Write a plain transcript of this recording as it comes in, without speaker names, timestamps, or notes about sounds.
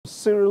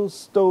Cyril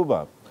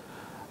Stover.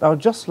 Now,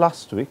 just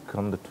last week,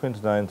 on the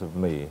 29th of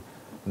May,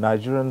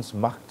 Nigerians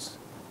marked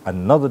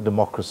another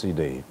Democracy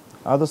Day.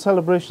 The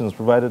celebrations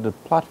provided a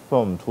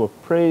platform to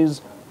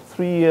appraise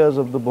 3 years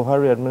of the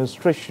Buhari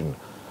administration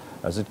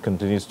as it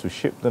continues to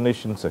shape the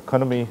nation's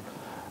economy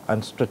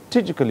and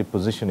strategically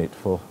position it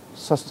for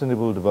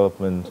sustainable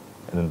development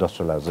and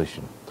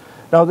industrialization.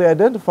 Now, the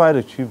identified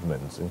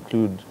achievements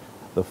include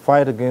the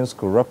fight against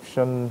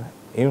corruption,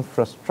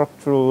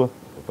 infrastructural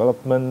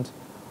development,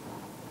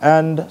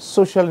 and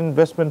social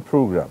investment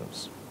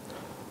programs.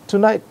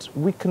 Tonight,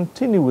 we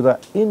continue with our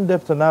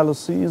in-depth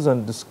analyses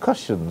and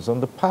discussions on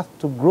the path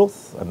to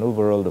growth and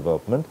overall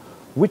development,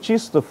 which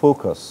is the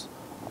focus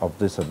of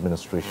this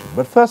administration.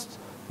 But first,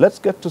 let's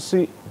get to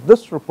see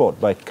this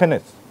report by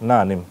Kenneth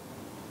Nanim.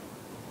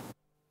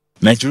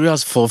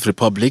 Nigeria's Fourth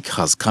Republic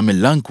has come a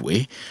long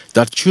way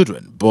that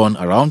children born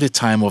around the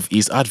time of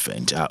its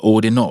advent are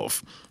old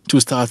enough to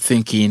start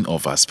thinking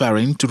of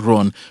aspiring to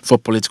run for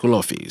political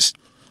office.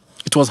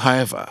 It was,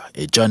 however,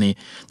 a journey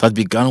that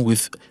began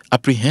with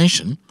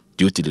apprehension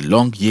due to the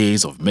long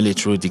years of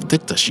military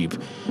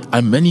dictatorship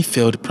and many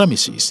failed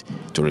promises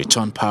to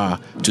return power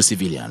to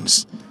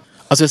civilians.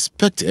 As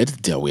expected,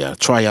 there were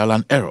trial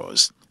and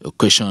errors,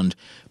 occasioned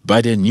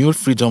by the new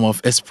freedom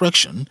of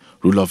expression,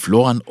 rule of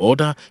law and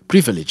order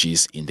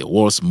privileges in the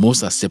world's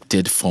most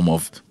accepted form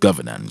of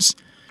governance.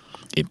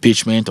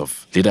 Impeachment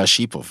of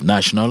leadership of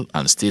national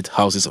and state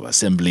houses of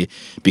assembly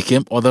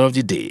became order of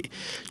the day,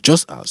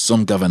 just as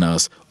some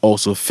governors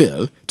also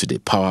fell to the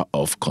power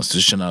of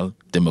constitutional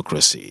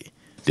democracy.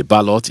 The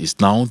ballot is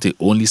now the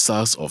only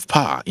source of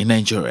power in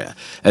Nigeria,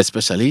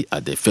 especially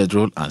at the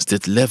federal and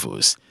state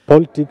levels.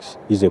 Politics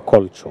is a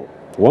culture.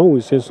 When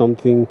we say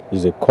something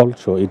is a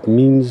culture, it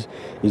means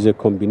it's a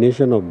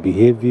combination of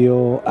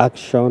behavior,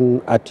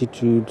 action,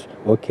 attitude,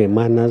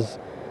 manners.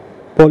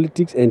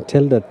 Politics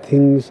entail that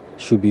things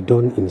should be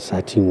done in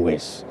certain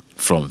ways.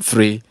 From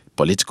 3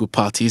 political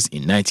parties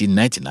in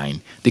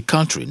 1999, the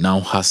country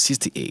now has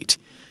 68.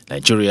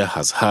 Nigeria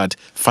has had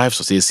 5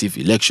 successive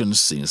elections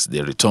since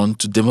the return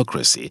to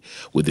democracy,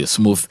 with a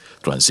smooth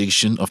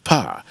transition of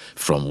power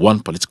from one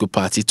political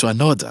party to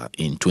another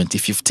in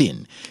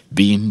 2015,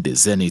 being the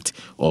zenith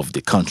of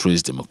the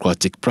country's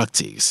democratic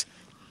practice.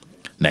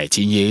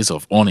 19 years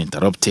of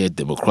uninterrupted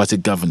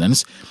democratic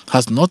governance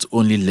has not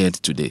only led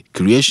to the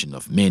creation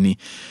of many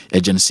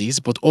agencies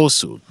but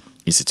also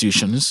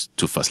institutions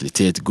to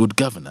facilitate good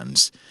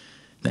governance.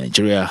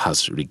 Nigeria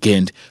has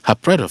regained her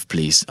pride of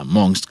place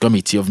amongst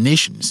Committee of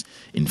Nations.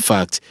 In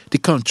fact, the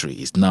country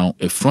is now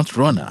a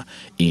front-runner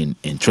in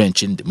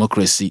entrenching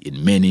democracy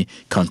in many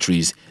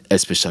countries,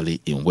 especially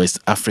in West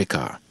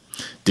Africa.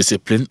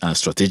 Discipline and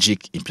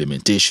strategic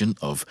implementation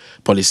of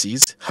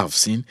policies have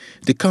seen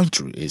the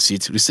country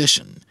exit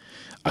recession,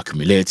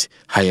 accumulate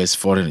highest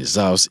foreign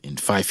reserves in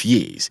 5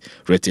 years,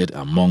 rated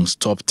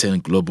amongst top 10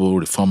 global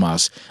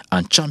reformers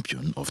and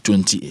champion of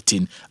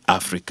 2018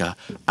 Africa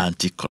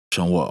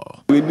Anti-Corruption War.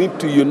 We need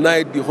to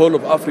unite the whole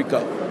of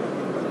Africa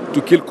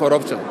to kill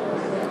corruption,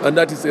 and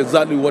that is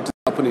exactly what is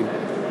happening.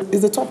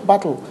 It's a tough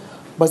battle,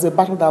 but it's a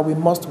battle that we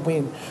must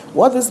win.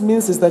 What this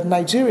means is that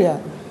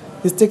Nigeria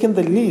is taking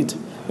the lead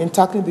in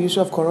tackling the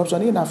issue of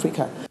corruption in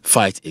Africa.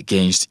 Fight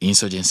against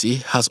insurgency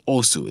has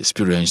also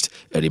experienced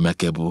a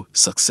remarkable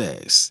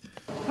success.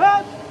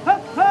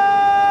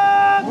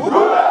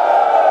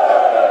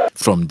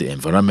 From the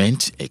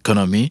environment,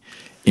 economy,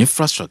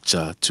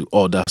 infrastructure to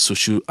other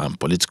social and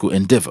political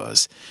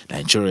endeavors,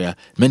 Nigeria,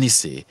 many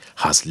say,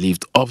 has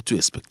lived up to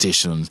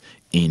expectations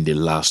in the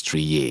last 3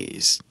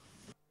 years.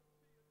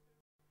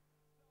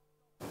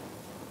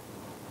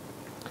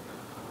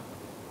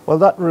 Well,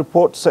 that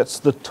report sets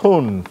the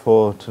tone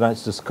for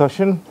tonight's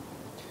discussion.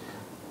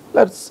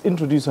 Let's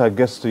introduce our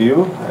guest to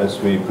you as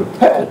we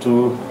prepare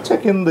to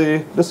take in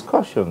the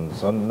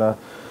discussions on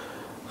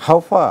how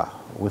far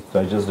with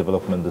Nigeria's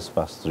development this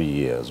past 3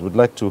 years. We'd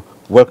like to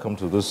welcome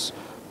to this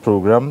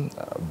program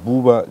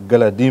Buba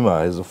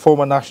Galadima. He's a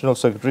former National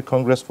Secretary,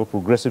 Congress for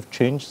Progressive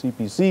Change,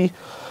 CPC.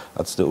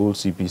 That's the old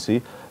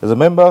CPC. As a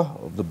member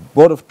of the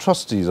Board of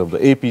Trustees of the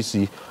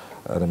APC,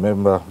 and a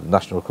member of the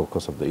National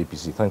Caucus of the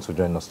APC. Thanks for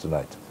joining us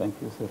tonight. Thank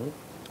you, sir.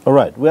 All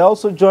right. We're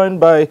also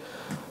joined by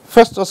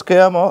Festus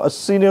Keyamo, a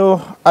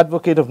senior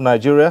advocate of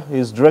Nigeria. He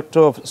is Director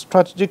of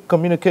Strategic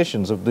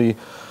Communications of the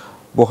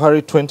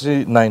Buhari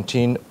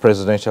 2019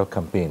 presidential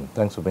campaign.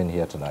 Thanks for being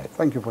here tonight.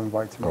 Thank you for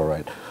inviting me. All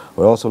right.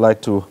 We'd also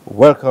like to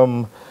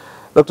welcome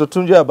Dr.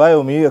 Tunji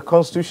Abayomi, a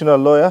constitutional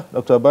lawyer.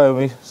 Dr.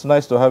 Abayomi, it's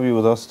nice to have you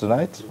with us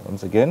tonight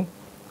once again.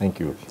 Thank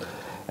you.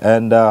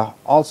 And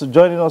also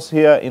joining us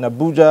here in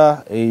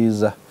Abuja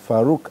is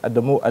Farouk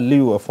Adamu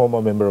Aliu, a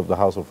former member of the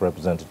House of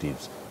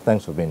Representatives.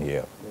 Thanks for being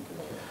here.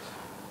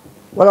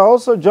 Well,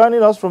 also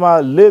joining us from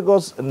our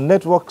Lagos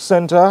Network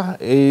Center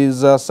is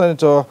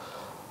Senator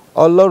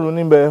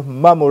Olorunimbe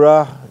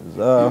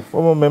Mamura,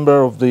 former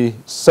member of the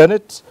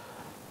Senate.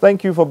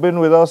 Thank you for being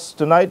with us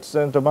tonight,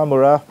 Senator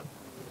Mamura.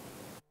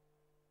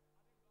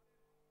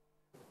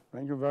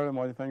 Thank you very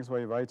much. Thanks for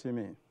inviting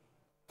me.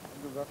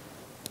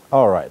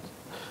 All right.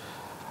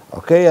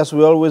 Okay, as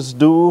we always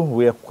do,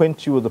 we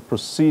acquaint you with the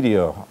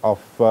procedure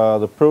of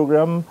the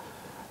program.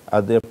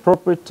 At the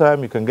appropriate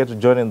time, you can get to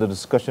join in the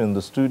discussion in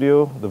the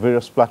studio. The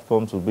various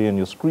platforms will be on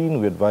your screen.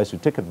 We advise you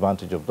take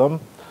advantage of them.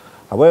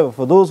 However,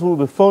 for those who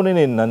will be phoning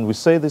in, and we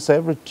say this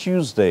every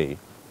Tuesday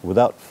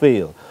without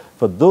fail,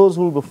 for those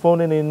who will be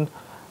phoning in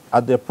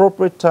at the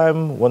appropriate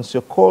time, once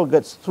your call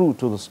gets through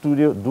to the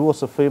studio, do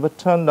us a favor,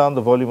 turn down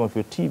the volume of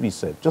your TV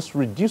set. Just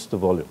reduce the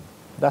volume.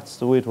 That's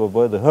the way to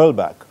avoid the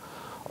hurlback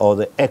or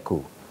the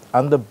echo.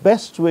 And the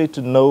best way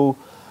to know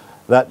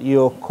that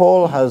your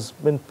call has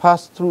been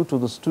passed through to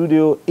the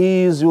studio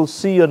is you'll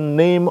see your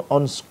name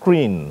on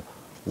screen.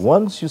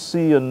 Once you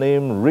see your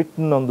name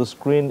written on the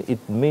screen,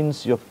 it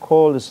means your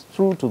call is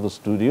through to the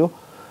studio.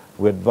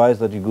 We advise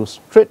that you go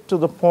straight to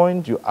the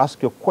point, you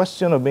ask your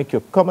question or make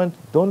your comment.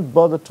 Don't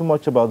bother too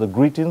much about the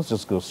greetings,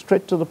 just go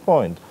straight to the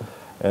point.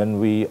 And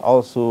we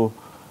also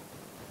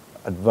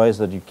advise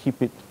that you keep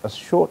it as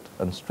short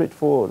and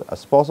straightforward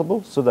as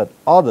possible so that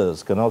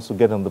others can also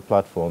get on the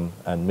platform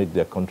and make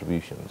their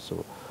contributions.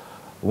 So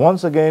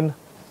once again,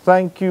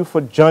 thank you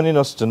for joining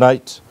us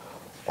tonight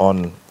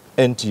on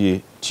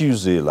NTA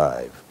Tuesday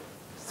Live.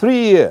 3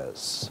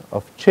 years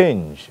of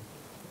change,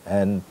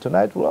 and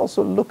tonight we'll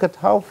also look at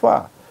how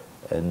far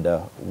and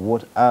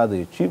what are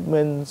the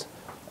achievements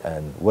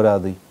and what are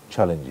the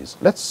challenges.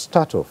 Let's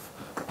start off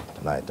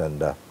tonight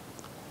and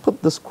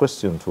put this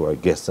question to our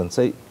guests and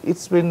say,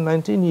 it's been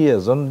 19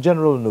 years on a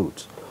general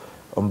note,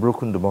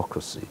 unbroken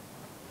democracy.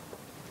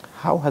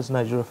 How has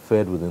Nigeria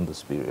fared within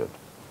this period?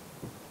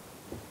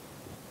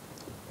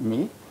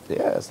 Me?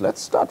 Yes,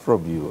 let's start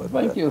from you.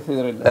 Thank you,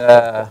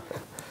 Cyril.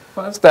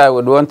 First, I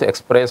would want to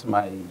express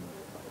my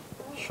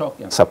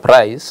shock and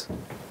surprise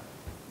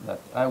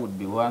that I would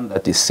be one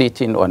that is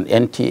sitting on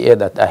NTA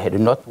that I had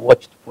not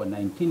watched for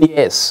 19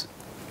 years.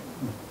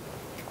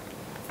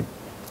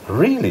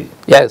 Really?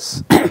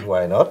 Yes.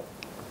 Why not?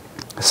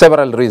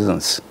 Several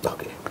reasons.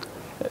 Okay.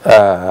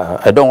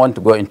 I don't want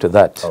to go into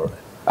that. All right.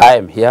 I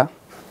am here,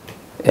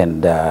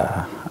 and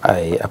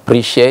I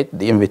appreciate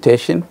the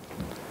invitation.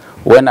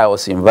 When I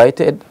was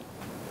invited,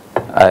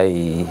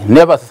 I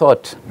never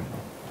thought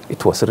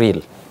it was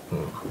real.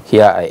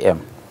 Here I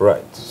am.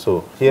 Right.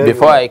 So here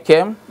before I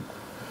came,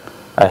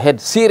 I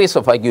had series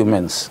of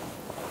arguments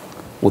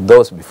with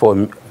those before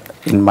me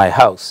in my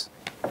house.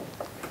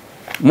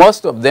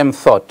 Most of them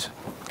thought,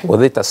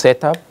 was it a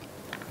setup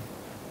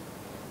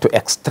to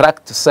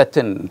extract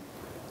certain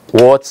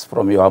words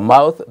from your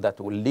mouth that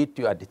will lead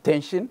to a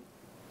detention?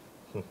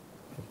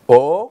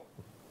 Or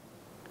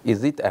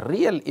is it a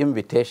real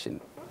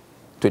invitation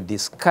to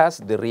discuss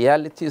the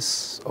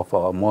realities of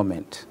our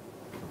moment?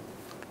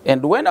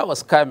 And when I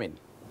was coming,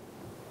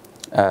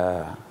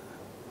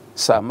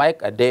 Sir Mike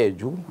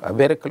Adeju, a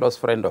very close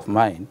friend of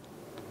mine,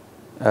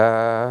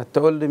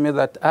 told me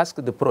that ask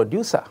the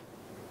producer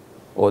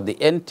or the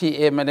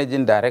NTA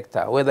managing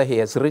director whether he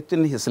has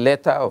written his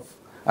letter of,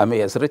 he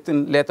has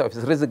written letter of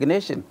his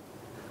resignation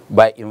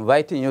by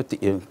inviting you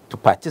to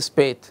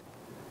participate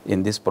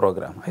in this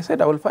program. I said,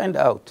 I will find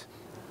out.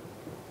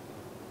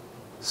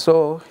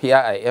 So here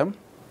I am.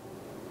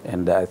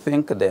 And I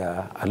think there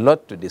are a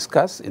lot to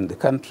discuss in the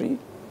country.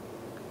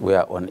 We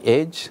are on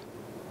edge.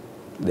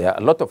 There are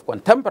a lot of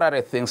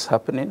contemporary things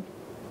happening.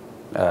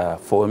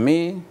 For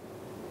me,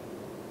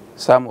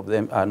 some of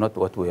them are not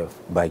what we have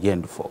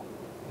bargained for.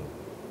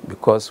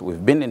 Because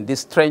we've been in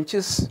these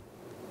trenches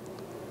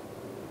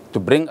to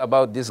bring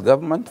about this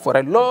government for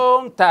a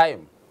long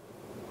time.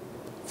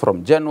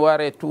 From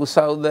January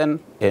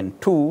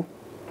 2002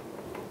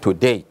 to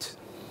date.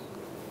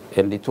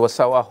 And it was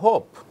our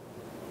hope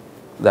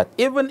that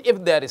even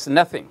if there is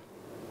nothing,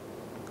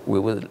 we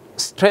will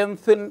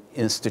strengthen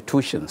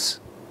institutions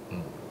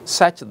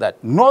such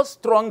that no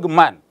strong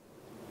man,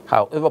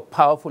 however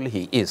powerful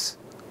he is,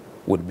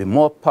 would be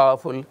more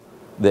powerful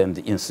than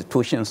the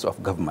institutions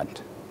of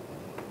government.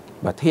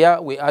 But here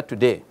we are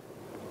today.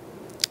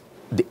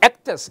 The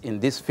actors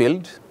in this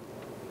field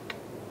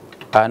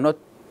are not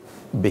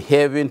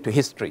behaving to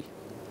history.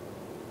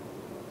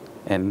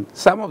 And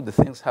some of the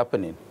things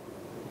happening,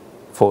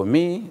 for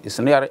me,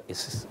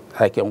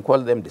 I can call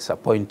them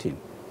disappointing.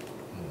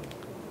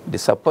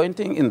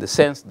 Disappointing in the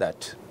sense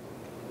that,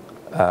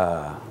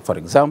 for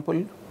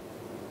example,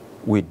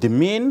 we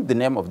demean the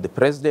name of the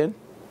president,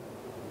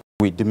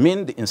 we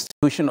demean the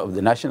institution of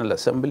the National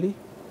Assembly,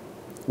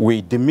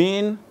 we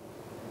demean,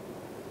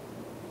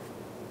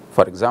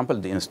 for example,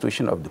 the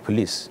institution of the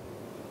police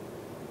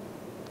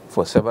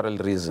for several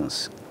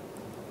reasons,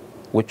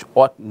 which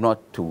ought not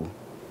to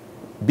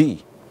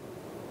be.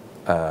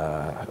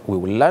 We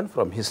will learn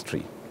from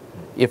history.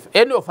 If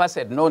any of us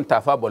had known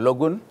Tafa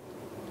Balogun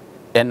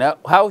and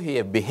how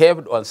he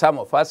behaved on some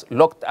of us,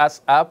 locked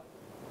us up,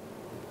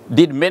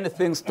 did many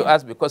things to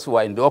us because we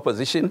were in the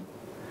opposition,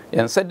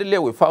 and suddenly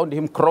we found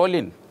him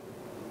crawling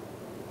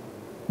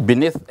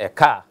beneath a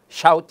car,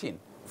 shouting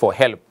for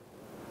help,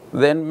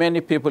 then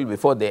many people,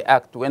 before they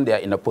act, when they are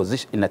in a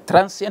position, in a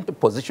transient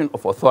position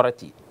of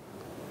authority,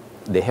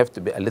 they have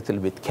to be a little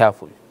bit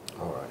careful.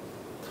 All right.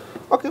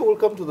 Okay, we'll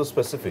come to the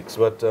specifics,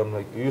 but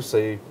like you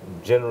say,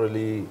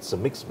 generally it's a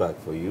mixed bag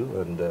for you,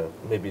 and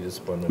maybe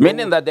disappointment.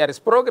 Meaning that there is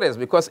progress,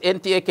 because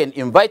NTA can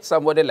invite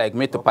somebody like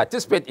me to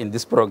participate in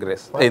this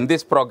in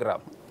this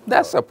program.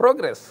 That's a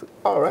progress.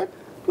 All right,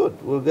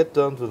 good. We'll get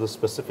down to the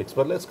specifics,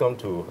 but let's come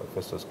to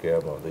Festus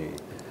Keyamo,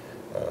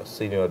 the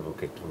senior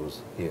advocate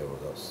who's here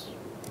with us.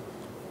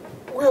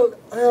 Well,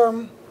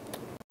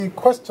 the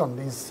question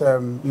is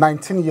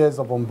 19 years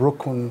of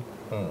unbroken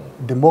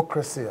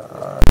democracy,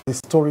 the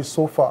story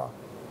so far.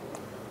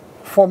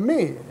 For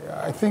me,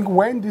 I think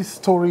when this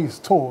story is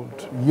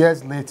told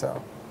years later,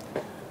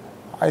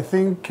 I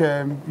think,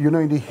 you know,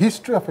 in the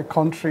history of a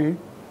country,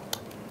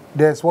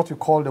 there's what you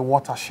call the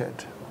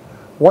watershed.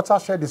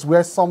 Watershed is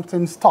where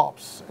something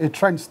stops, a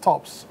trend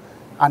stops,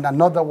 and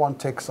another one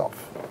takes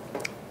off.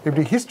 If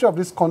the history of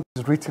this country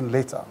is written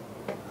later,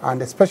 and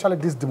especially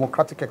this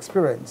democratic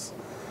experience,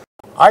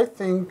 I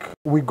think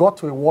we got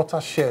to a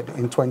watershed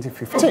in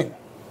 2015.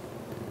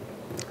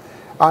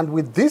 And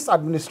with this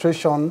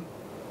administration,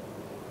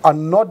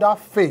 another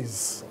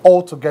phase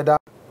altogether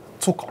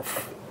took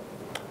off.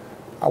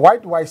 Why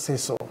do I say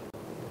so?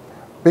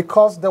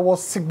 Because there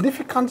was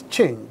significant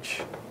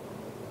change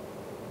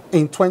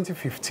in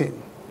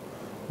 2015,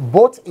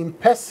 both in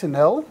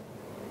personnel,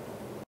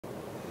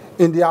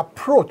 in the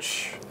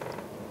approach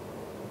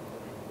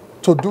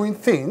to doing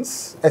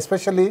things,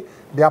 especially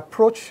the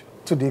approach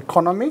to the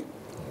economy,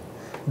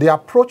 the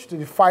approach to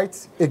the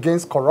fight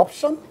against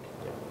corruption,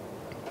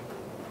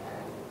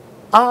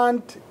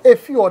 and a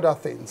few other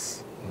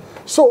things.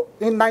 So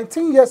in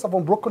 19 years of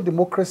unbroken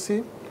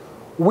democracy,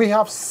 we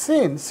have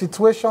seen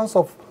situations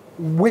of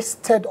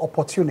wasted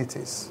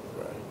opportunities.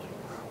 Right.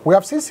 We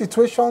have seen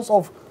situations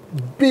of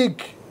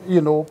big,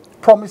 you know,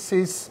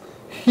 promises,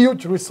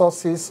 huge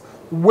resources,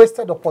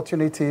 wasted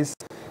opportunities.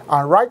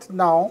 And right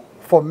now,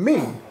 for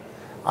me,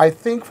 I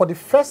think for the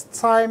first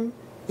time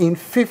in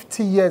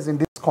 50 years in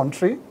this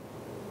country,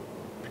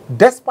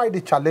 despite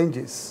the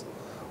challenges,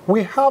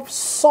 we have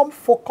some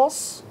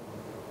focus,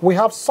 we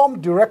have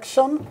some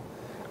direction,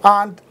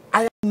 and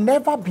I have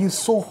never been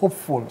so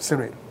hopeful,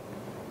 Cyril.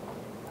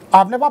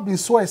 I've never been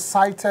so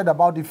excited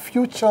about the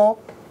future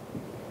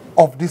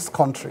of this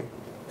country,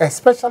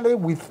 especially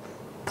with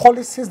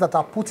policies that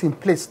are put in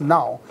place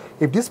now.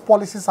 If these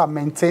policies are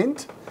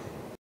maintained,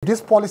 if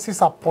these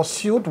policies are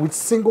pursued with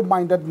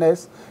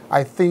single-mindedness,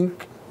 I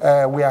think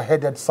we are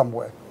headed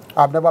somewhere.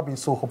 I've never been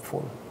so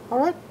hopeful. All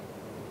right.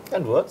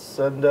 And words.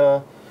 And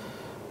Dr.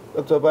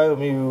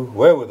 Abayomi, you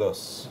were with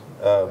us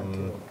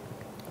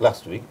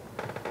last week.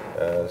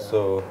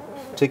 So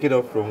take it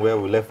off from where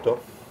we left off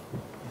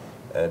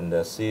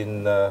and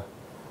seeing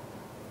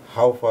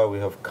how far we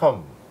have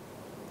come.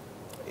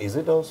 Is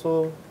it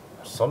also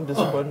some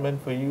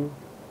disappointment for you?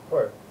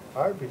 Well,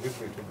 I believe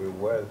it will be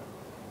well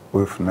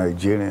with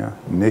Nigerian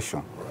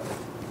nation.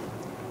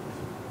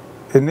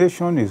 A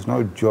nation is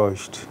not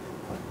judged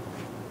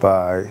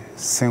by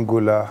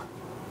singular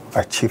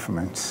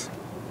achievements,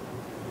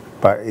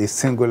 by a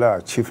singular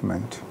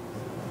achievement.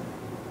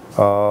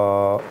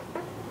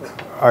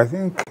 I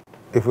think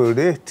if we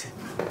rate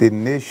the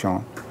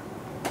nation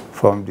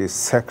from the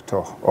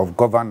sector of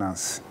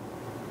governance,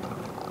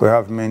 we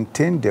have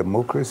maintained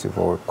democracy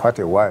for quite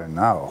a while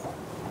now.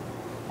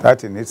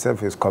 That in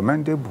itself is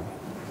commendable.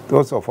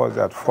 Those of us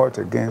that fought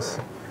against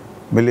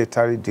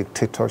military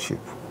dictatorship,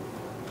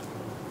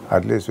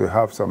 at least we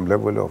have some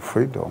level of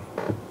freedom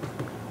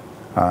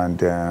and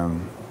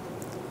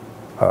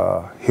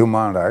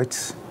human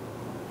rights.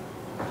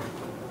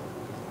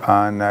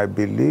 And I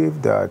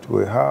believe that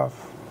we have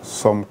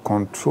some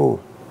control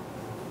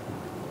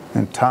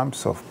in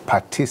terms of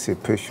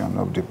participation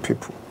of the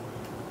people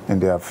in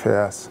the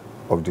affairs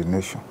of the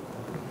nation.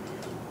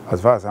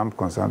 As far as I'm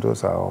concerned,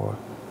 those are all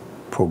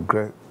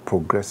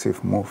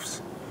progressive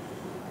moves.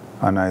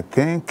 And I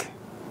think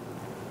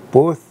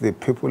both the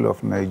people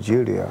of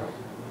Nigeria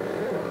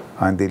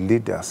and the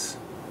leaders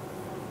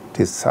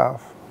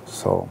deserve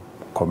some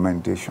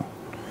commendation.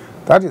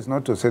 That is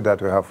not to say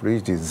that we have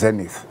reached the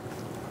zenith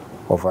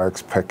of our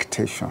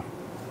expectation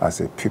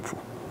as a people.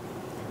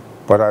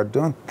 But I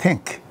don't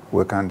think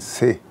we can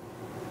say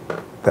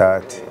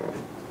that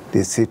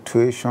the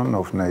situation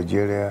of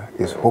Nigeria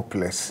is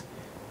hopeless.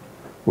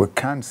 We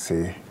can't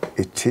say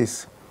it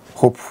is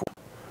hopeful.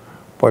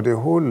 But a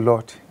whole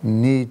lot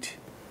need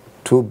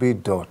to be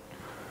done.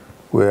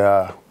 We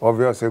are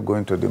obviously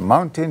going to the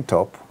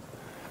mountaintop.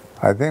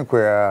 I think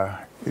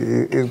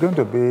it's going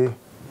to be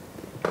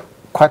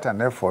quite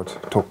an effort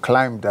to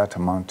climb that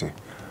mountain.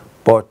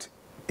 But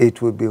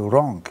it will be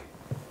wrong,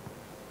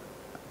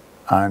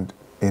 and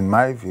in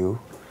my view,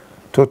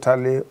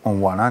 totally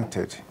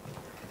unwarranted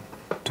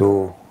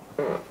to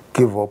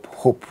give up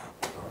hope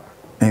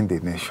in the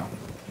nation.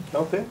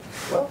 Okay.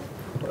 Well,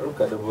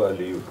 look at the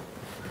value.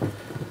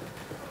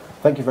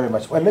 Thank you very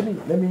much. Well, let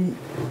me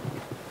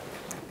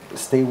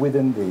stay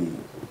within the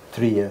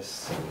 3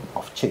 years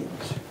of change.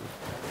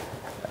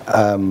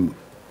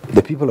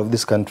 The people of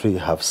this country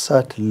have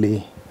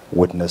certainly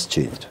witnessed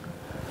change.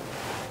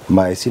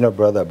 My senior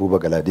brother,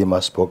 Abuja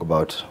Galadima, spoke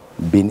about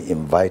being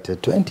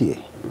invited to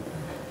NTA.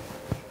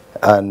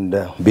 And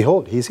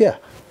behold, he's here.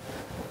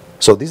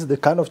 So this is the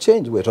kind of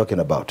change we're talking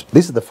about.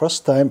 This is the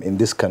first time in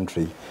this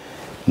country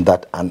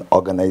that an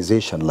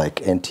organization like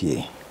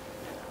NTA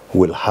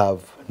will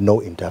have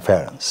no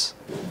interference.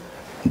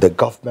 The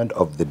government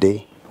of the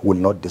day will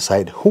not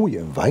decide who you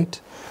invite,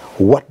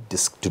 what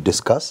to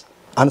discuss,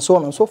 and so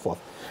on and so forth.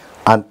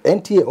 And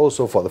NTA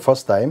also, for the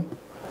first time,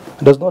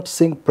 does not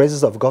sing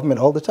praises of government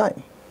all the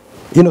time.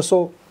 You know,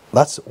 so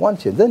that's one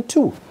change. Then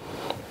two,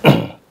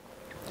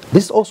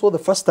 this is also the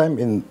first time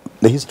in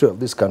the history of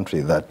this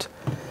country that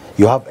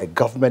you have a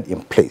government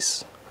in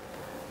place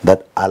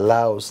that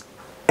allows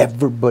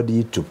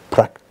everybody to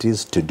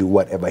practice to do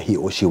whatever he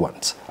or she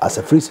wants as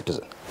a free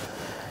citizen.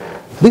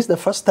 This is the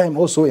first time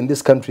also in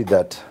this country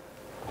that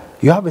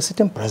you have a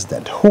sitting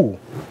president who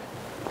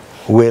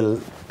will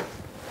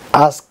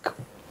ask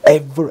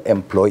every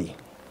employee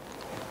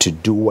to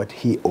do what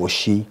he or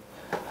she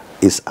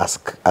is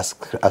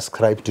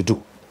ascribed to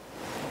do.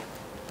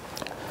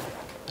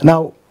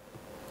 Now,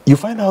 you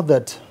find out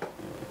that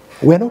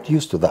we're not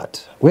used to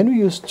that. We're not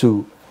used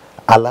to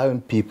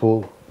allowing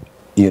people,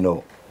 you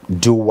know,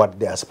 do what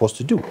they are supposed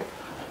to do.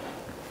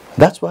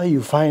 That's why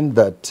you find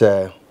that,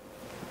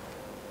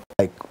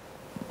 like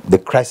the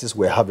crisis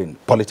we're having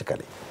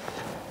politically,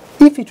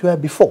 if it were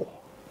before,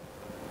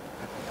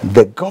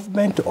 the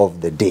government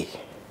of the day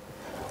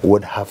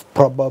would have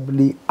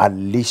probably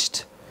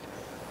unleashed,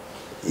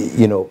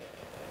 you know,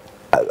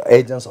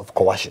 agents of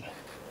coercion.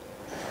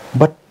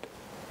 But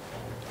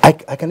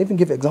I can even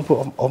give an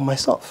example of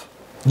myself.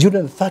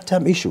 During the third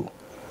term issue,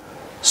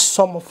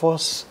 some of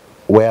us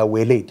were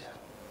waylaid.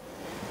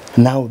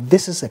 Now,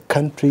 this is a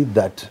country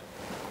that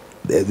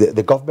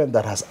the government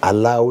that has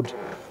allowed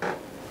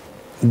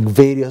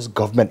various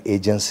government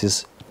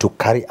agencies to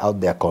carry out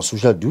their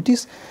constitutional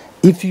duties.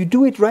 If you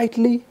do it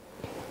rightly,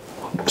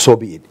 so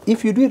be it.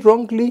 If you do it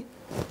wrongly,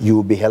 you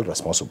will be held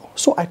responsible.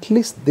 So at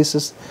least this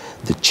is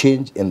the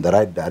change in the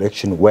right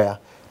direction where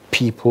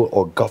people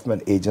or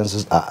government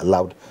agencies are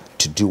allowed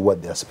to do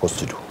what they're supposed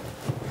to do.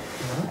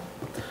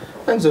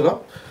 Thanks a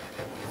lot.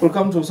 We'll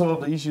come to some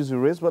of the issues you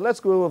raised, but let's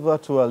go over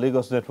to our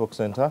Lagos Network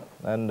Center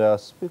and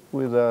speak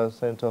with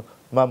Senator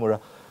Mamura.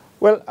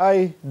 Well,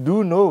 I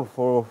do know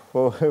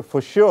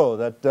for sure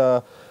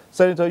that,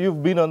 Senator,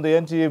 you've been on the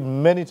NTA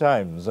many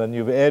times and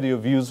you've aired your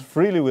views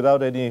freely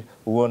without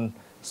anyone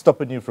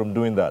stopping you from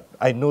doing that.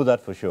 I know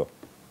that for sure.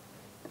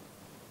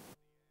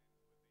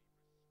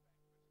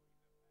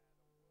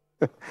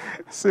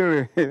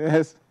 Seriously,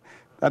 yes,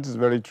 that is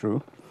very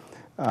true.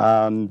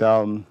 And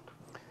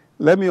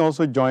let me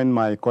also join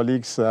my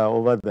colleagues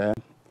over there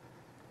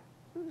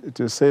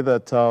to say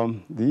that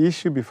the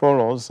issue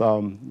before us,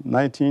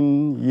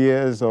 19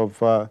 years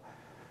of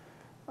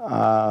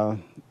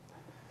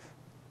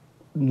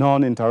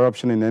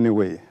non-interruption in any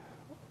way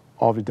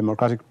of the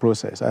democratic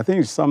process, I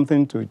think it's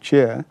something to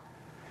cheer.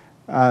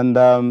 And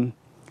I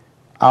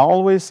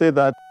always say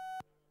that,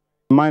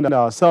 remind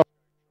ourselves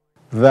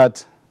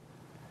that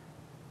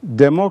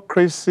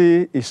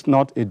democracy is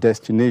not a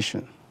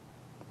destination.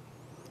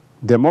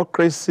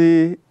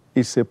 Democracy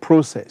is a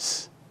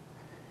process.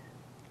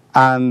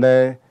 And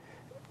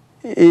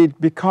it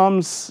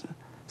becomes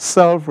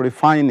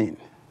self-refining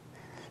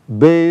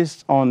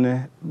based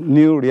on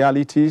new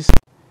realities,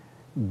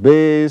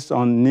 based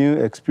on new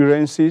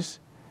experiences,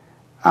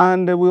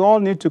 and we all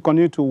need to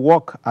continue to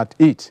work at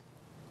it.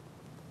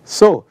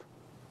 So,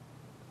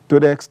 to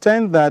the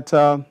extent that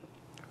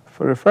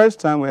for the first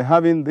time we're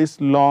having this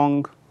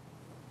long,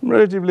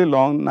 relatively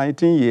long,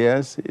 19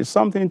 years, is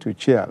something to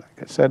cheer,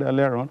 like I said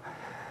earlier on.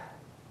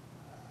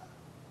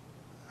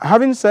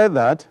 Having said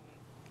that,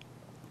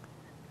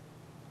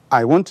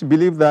 I want to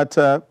believe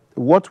that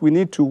what we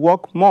need to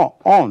work more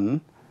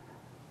on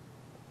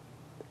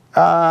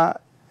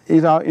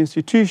is our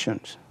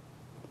institutions.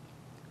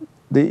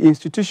 The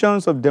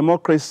institutions of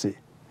democracy,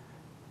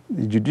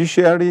 the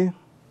judiciary,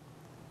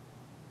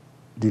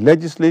 the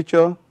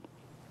legislature,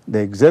 the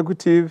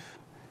executive,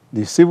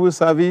 the civil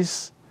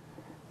service,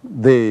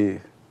 the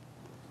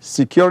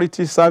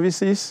security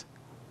services,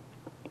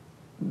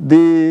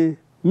 the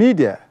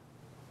media.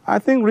 I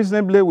think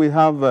reasonably we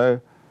have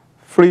a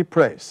free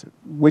press,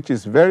 which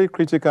is very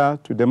critical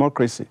to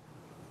democracy.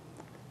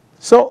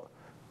 So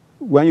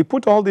when you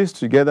put all this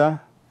together,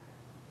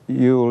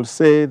 you will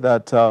say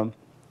that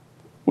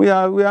we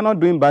are not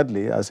doing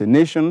badly as a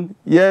nation.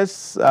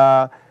 Yes,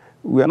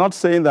 we are not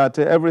saying that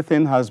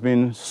everything has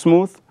been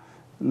smooth,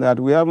 that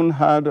we haven't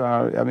had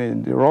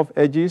the rough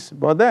edges,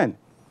 but then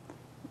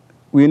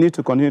we need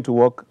to continue to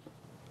work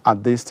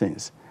at these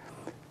things.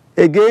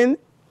 Again,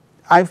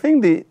 I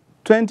think the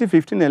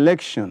 2015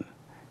 election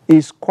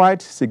is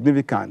quite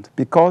significant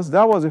because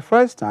that was the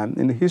first time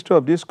in the history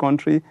of this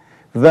country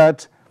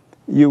that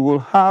you will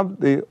have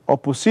the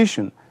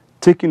opposition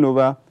taking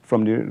over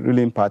from the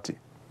ruling party.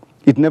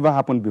 It never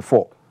happened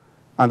before,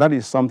 and that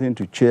is something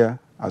to cheer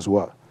as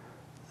well.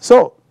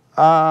 So,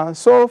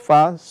 so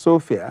far, so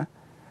fair,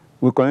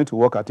 we're going to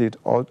work at it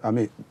all,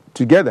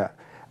 together.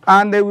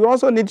 And we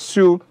also need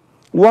to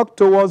work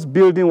towards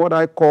building what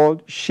I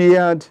call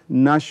shared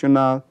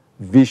national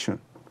vision.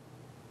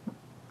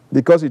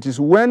 because it is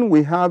when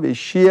we have a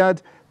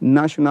shared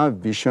national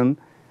vision,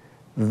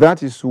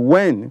 that is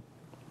when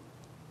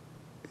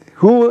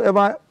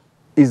whoever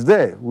is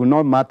there will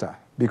not matter,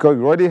 because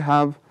we already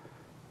have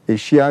a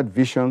shared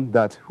vision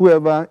that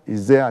whoever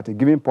is there at a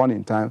given point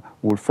in time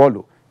will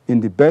follow in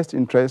the best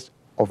interest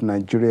of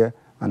Nigeria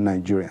and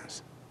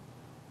Nigerians.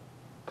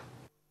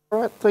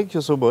 All right, thank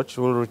you so much.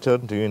 We'll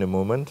return to you in a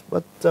moment.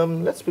 But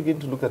let's begin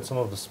to look at some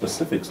of the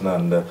specifics now.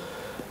 And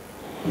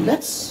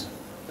let's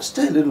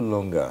stay a little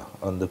longer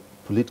on the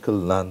political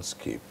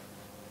landscape.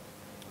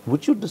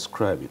 Would you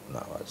describe it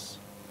now as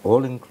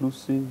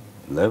all-inclusive,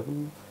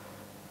 level?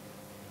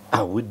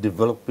 Are we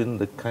developing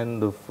the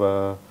kind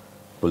of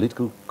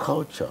political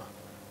culture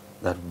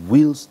that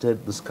will steer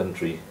this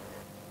country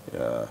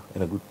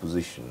in a good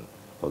position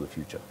for the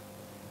future?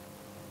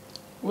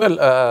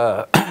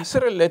 Well,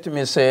 Cyril, let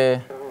me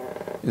say,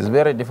 it's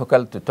very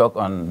difficult to talk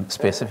on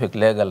specific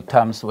legal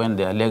terms when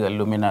there are legal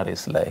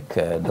luminaries like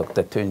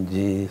Dr.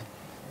 Tunji,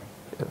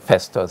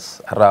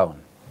 Festus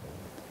around.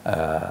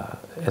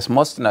 As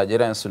most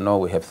Nigerians know,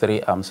 we have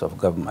three arms of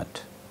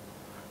government: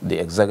 the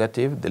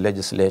executive, the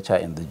legislature,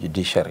 and the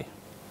judiciary.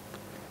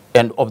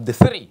 And of the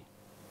three,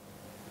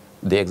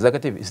 the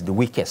executive is the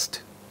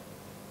weakest.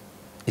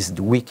 Is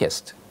the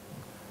weakest.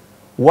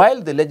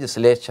 While the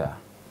legislature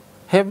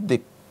have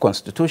the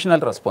constitutional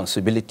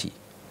responsibility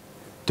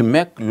to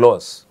make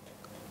laws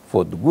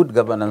for the good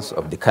governance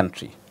of the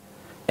country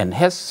and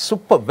has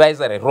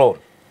supervisory role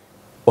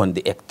on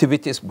the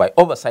activities by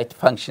oversight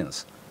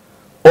functions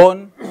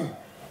on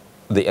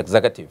the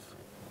executive.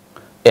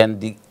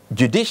 And the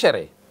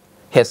judiciary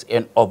has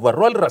an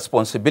overall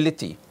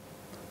responsibility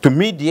to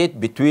mediate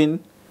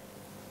between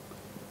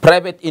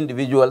private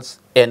individuals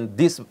and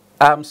these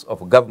arms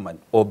of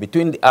government, or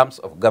between the arms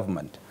of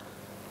government.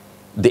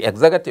 The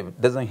executive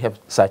doesn't have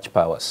such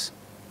powers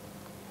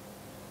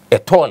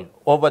at all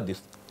over the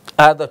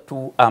other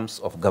two arms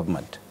of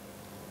government.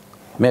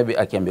 Maybe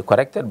I can be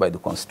corrected by the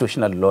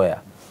constitutional lawyer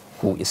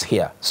who is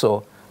here.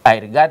 So I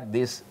regard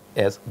this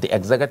as the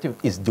executive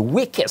is the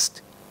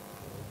weakest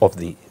of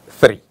the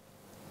three.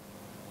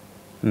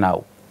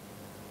 Now,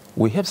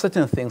 we have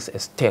certain things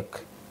at stake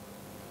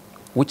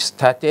which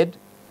started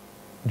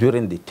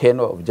during the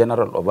tenure of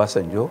General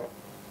Obasanjo.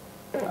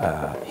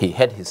 He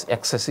had his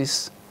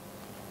excesses,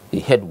 he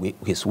had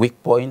his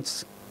weak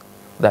points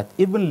that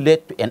even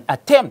led to an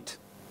attempt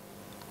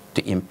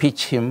to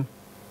impeach him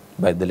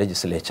by the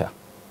legislature.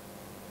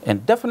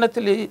 And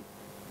definitely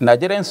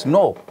Nigerians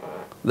know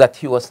that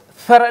he was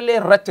thoroughly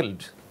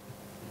rattled.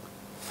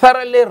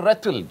 Thoroughly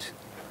rattled.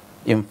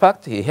 In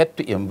fact, he had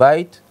to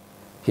invite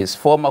his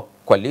former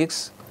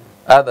colleagues,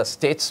 other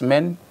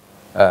statesmen,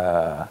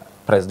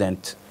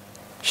 President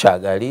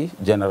Shagari,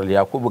 General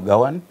Yakubu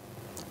Gawan,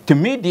 to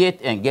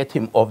mediate and get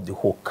him off the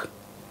hook.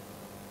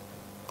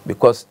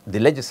 Because the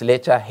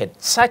legislature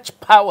had such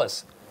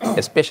powers,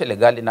 especially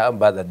Galina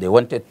Amba, that they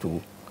wanted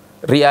to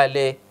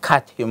really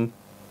cut him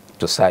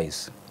to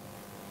size.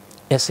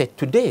 I said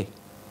today,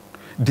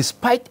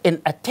 despite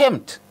an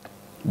attempt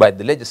by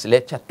the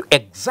legislature to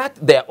exert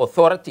their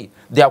authority,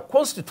 their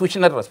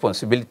constitutional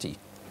responsibility,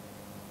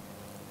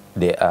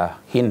 they are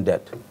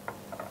hindered.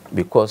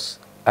 Because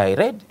I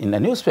read in a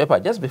newspaper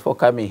just before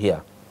coming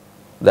here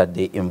that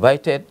they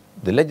invited,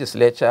 the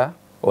legislature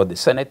or the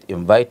Senate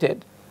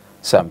invited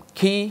some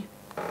key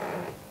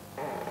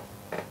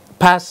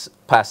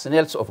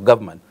personnel of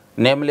government,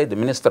 namely the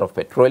Minister of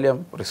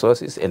Petroleum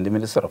Resources and the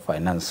Minister of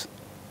Finance.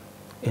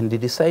 And they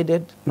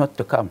decided not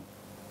to come.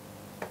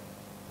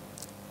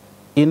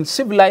 In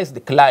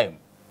civilized clime,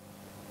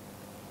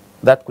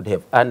 that could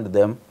have earned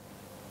them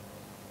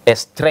a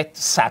straight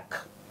sack.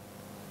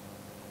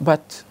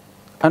 But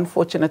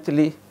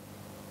unfortunately,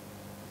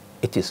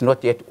 it is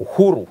not yet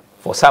uhuru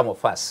for some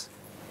of us,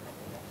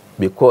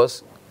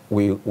 because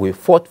we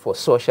fought for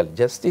social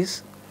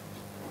justice,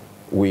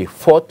 we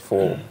fought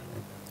for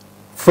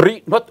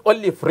not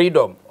only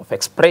freedom of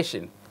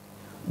expression,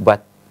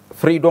 but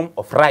freedom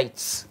of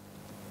rights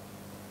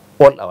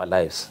all our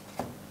lives.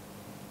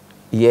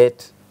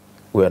 Yet,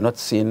 we are not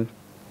seeing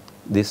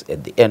this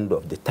at the end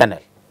of the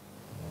tunnel.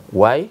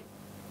 Why?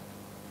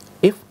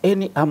 If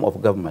any arm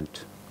of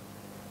government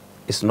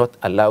is not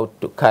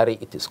allowed to carry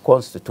its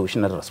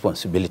constitutional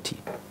responsibility,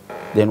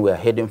 then we are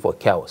heading for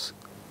chaos.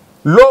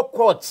 Law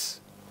courts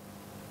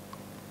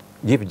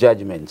give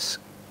judgments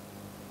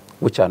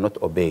which are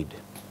not obeyed.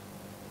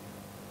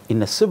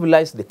 In a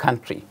civilized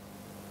country,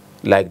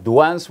 like the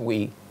ones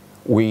we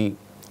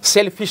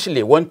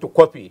selfishly want to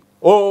copy,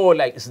 oh,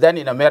 like it's done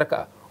in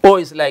America, oh,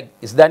 it's like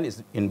it's done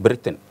in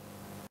Britain.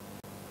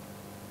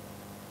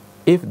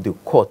 If the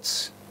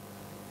courts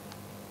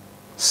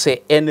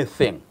say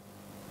anything,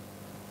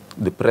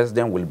 the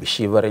president will be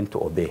shivering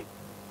to obey.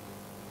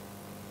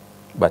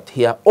 But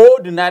here,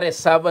 ordinary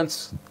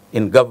servants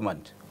in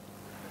government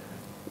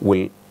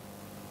will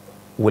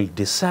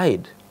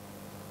decide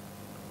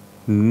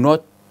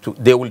not to,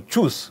 they will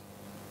choose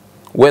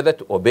whether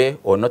to obey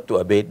or not to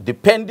obey,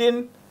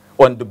 depending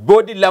on the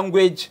body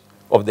language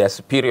of their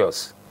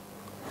superiors.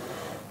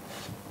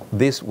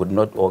 This would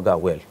not augur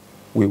well.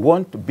 We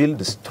want to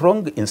build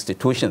strong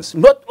institutions,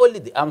 not only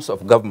the arms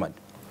of government,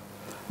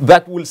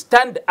 that will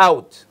stand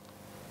out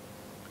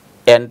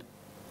and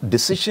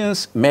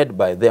decisions made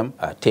by them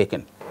are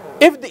taken.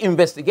 If the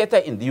investigator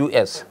in the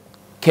US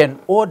can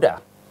order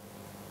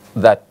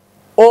that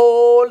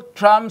all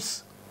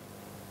Trump's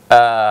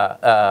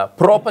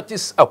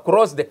properties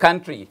across the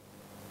country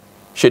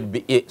should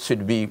be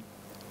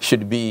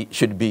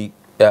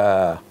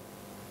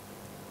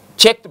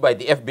checked by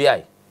the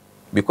FBI,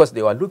 because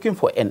they were looking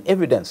for an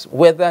evidence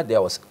whether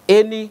there was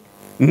any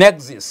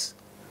nexus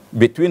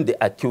between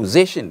the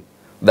accusation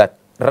that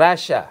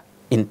Russia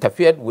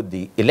interfered with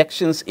the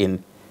elections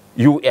in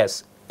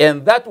US,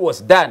 and that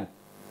was done.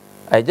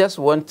 I just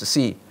want to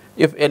see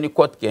if any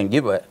court can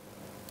give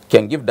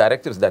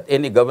directives that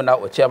any governor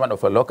or chairman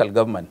of a local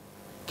government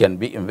can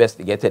be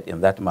investigated in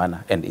that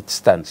manner, and it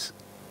stands.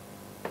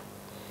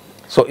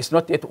 So it's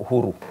not yet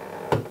Uhuru,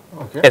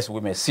 as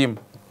we may seem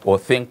or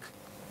think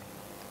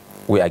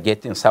we are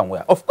getting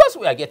somewhere. Of course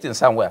we are getting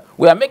somewhere.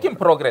 We are making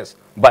progress,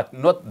 but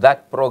not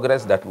that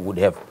progress that would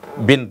have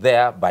been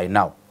there by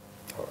now.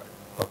 All right.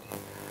 Okay.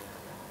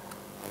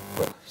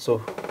 Well, so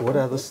what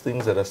are those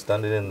things that are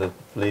standing in the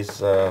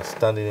place,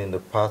 standing in the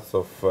path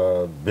of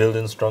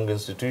building strong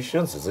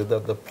institutions? Is it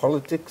that the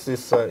politics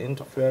is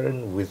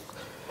interfering with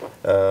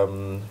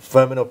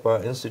firming up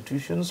our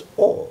institutions,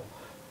 or?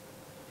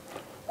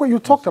 Well, you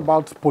talked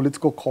about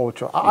political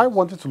culture. I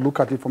wanted to look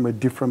at it from a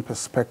different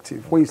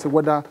perspective. When you say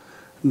whether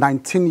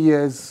 19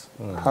 years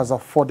has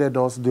afforded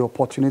us the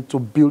opportunity to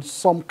build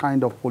some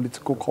kind of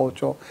political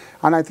culture.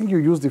 And I think you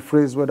used the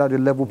phrase whether the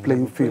level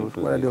playing field,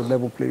 whether the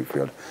level playing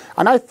field.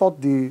 And I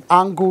thought the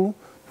angle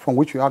from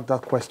which you asked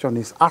that question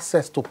is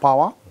access to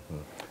power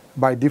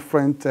by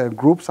different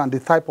groups and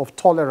the type of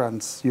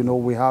tolerance, you know,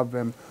 we have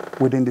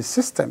within the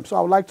system. So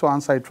I would like to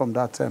answer it from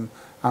that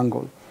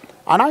angle.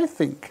 And I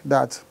think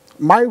that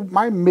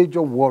my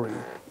major worry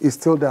is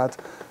still that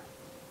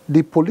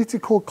the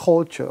political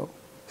culture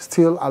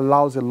still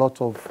allows a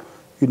lot of,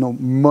 you know,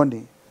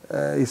 money.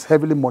 It's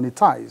heavily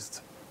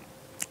monetized.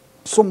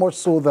 So much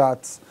so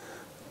that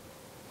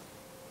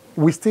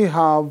we still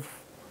have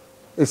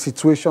a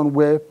situation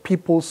where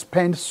people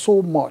spend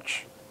so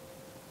much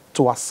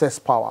to access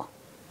power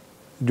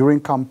during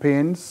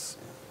campaigns,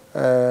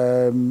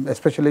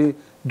 especially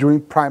during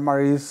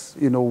primaries,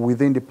 you know,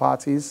 within the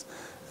parties.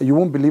 You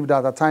won't believe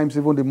that at times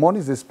even the money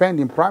they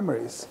spend in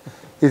primaries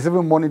is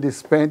even money they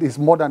spend, is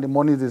more than the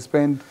money they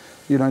spend,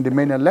 you know, in the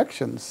main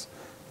elections.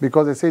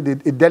 Because they say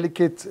a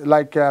delicate,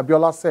 like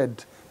Abiola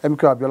said, MK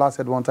Abiola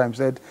said one time,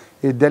 said,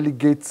 a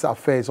delicate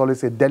affair is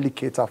always a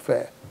delicate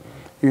affair,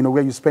 you know,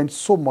 where you spend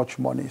so much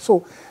money.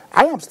 So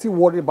I am still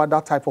worried about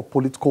that type of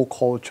political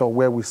culture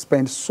where we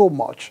spend so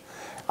much.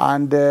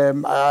 And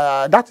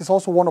that is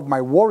also one of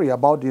my worry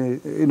about the,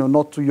 you know,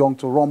 not too young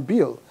to run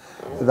bill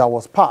that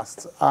was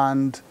passed.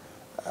 And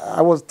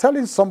I was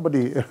telling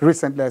somebody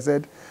recently, I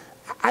said,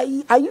 are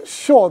you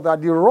sure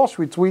that the rush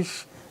with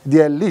which the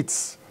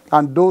elites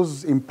and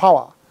those in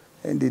power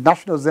in the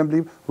National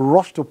Assembly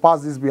rush to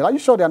pass this bill, are you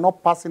sure they are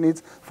not passing it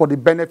for the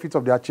benefit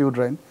of their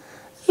children?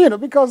 You know,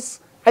 because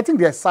I think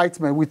the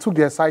excitement, we took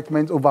the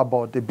excitement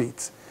overboard a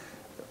bit.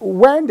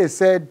 When they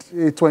said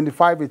a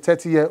 25, a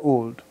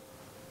 30-year-old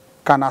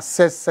can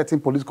access certain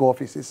political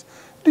offices,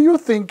 do you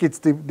think it's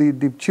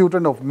the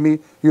children of me,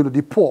 you know,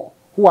 the poor,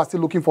 who are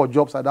still looking for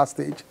jobs at that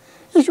stage?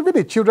 It should be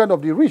the children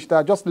of the rich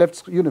that just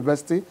left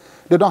university.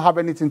 They don't have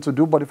anything to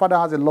do, but the father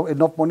has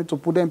enough money to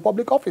put them in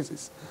public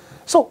offices.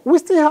 So we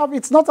still have,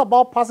 it's not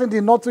about passing the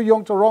not too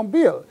young to run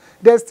bill.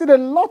 There's still a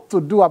lot to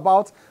do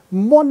about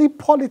money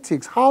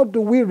politics. How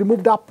do we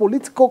remove that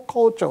political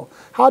culture?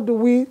 How do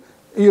we,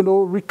 you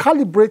know,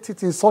 recalibrate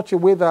it in such a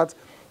way that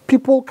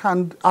people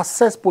can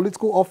access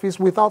political office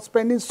without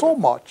spending so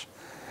much?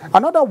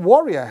 Another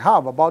worry I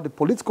have about the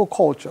political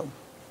culture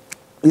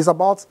is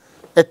about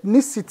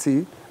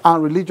ethnicity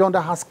and religion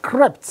that has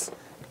crept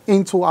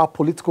into our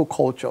political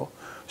culture.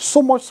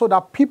 So much so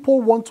that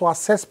people want to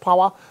access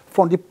power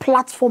from the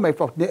platform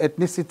of the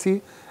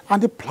ethnicity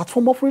and the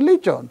platform of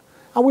religion.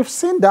 And we've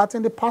seen that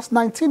in the past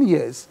 19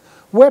 years,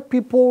 where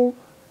people,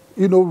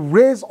 you know,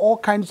 raise all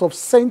kinds of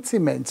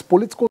sentiments,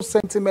 political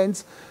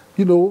sentiments,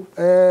 you know,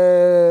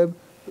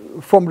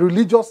 from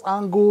religious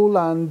angle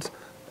and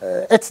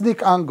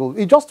ethnic angle.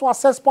 It's just to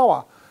access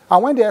power.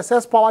 And when they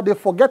access power, they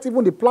forget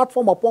even the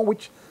platform upon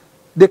which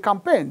they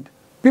campaigned.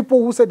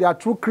 People who say they are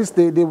true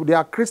Christians, they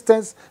are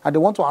Christians and they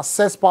want to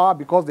access power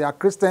because they are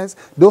Christians.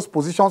 Those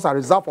positions are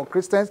reserved for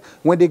Christians.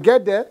 When they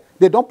get there,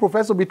 they don't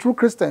profess to be true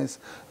Christians.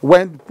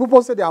 When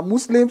people say they are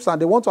Muslims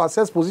and they want to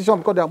access positions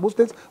because they are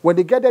Muslims, when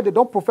they get there, they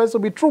don't profess to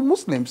be true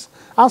Muslims.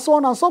 And so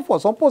on and so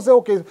forth. Some people say,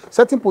 okay,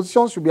 certain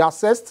positions should be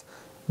accessed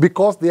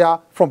because they are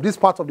from this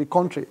part of the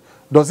country.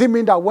 Does it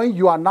mean that when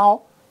you are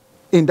now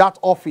in that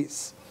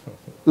office,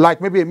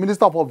 like maybe a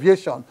minister of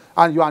aviation,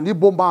 and you are an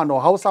Igbo man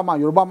or Hausa man,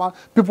 Yoruba man,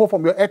 people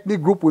from your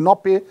ethnic group will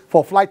not pay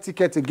for flight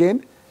tickets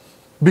again?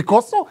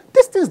 Because so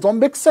these things don't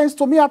make sense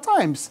to me at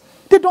times.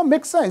 They don't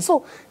make sense.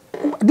 So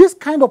this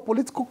kind of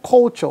political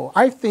culture,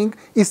 I think,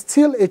 is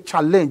still a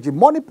challenge.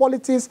 Money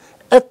politics,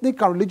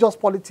 ethnic and religious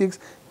politics,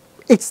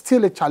 it's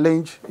still a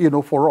challenge,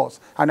 for us.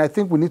 And I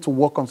think we need to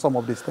work on some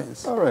of these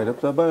things. All right,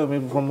 Dr.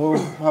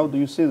 Abayo, how do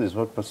you see this?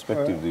 What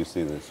perspective do you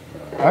see this?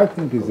 I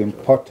think it's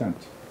important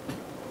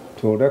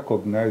to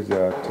recognize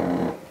that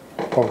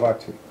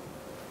poverty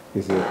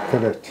is a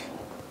threat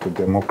to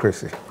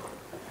democracy.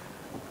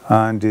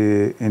 And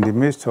in the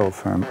midst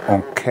of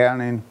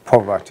uncaring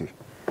poverty,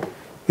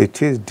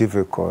 it is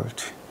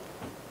difficult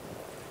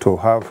to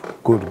have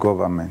good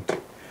government.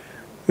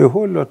 A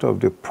whole lot of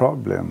the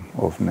problem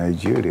of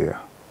Nigeria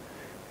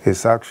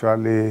is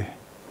actually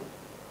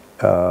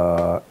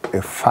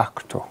a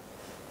factor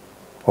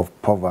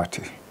of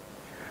poverty.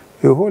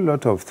 A whole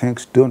lot of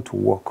things don't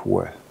work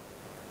well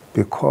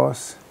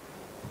because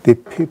the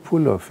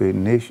people of the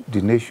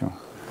nation,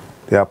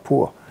 they are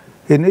poor.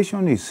 A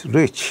nation is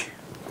rich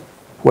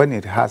when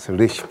it has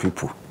rich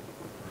people.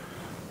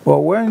 But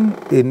when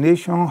a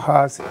nation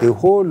has a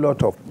whole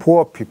lot of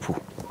poor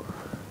people,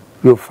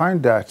 you'll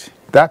find that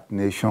that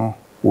nation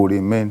will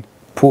remain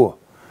poor.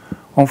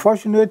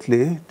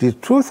 Unfortunately, the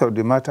truth of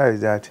the matter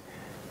is that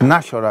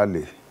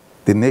naturally,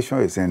 the nation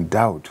is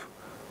endowed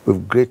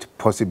with great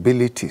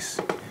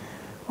possibilities.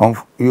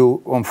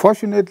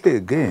 Unfortunately,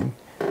 again,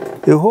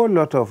 a whole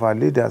lot of our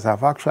leaders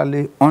have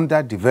actually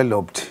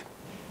underdeveloped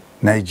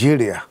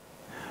Nigeria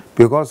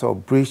because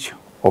of breach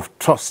of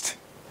trust.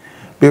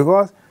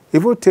 Because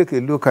if you take a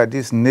look at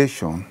this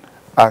nation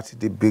at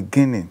the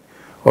beginning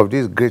of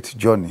this great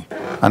journey,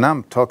 and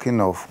I'm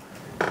talking of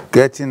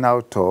getting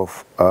out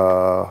of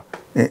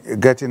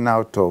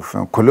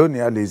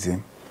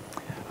colonialism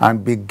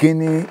and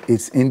beginning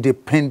its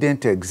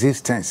independent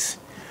existence.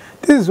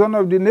 This is one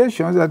of the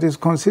nations that is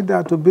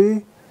considered to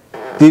be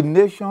the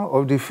nation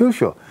of the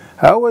future.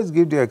 I always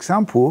give the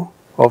example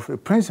of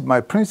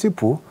my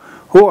principal,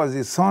 who was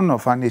the son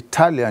of an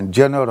Italian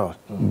general,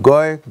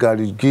 Guy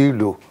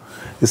Garigillo.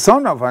 The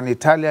son of an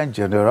Italian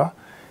general.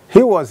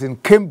 He was in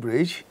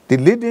Cambridge, the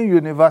leading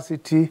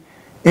university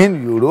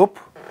in Europe,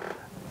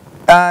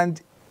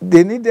 and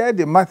they needed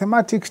a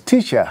mathematics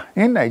teacher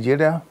in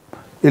Nigeria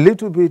a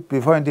little bit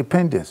before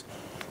independence.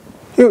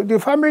 The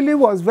family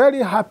was very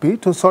happy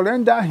to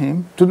surrender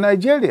him to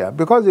Nigeria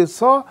because they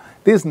saw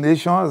this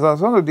nation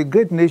as one of the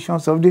great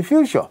nations of the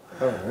future.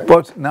 Right.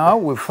 But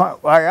now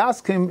I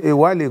asked him a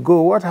while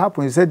ago what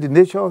happened. He said the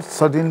nation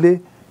suddenly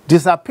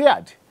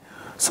disappeared.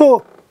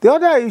 So the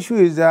other issue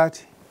is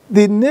that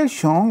the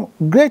nation,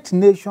 great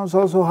nations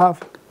also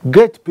have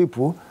great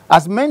people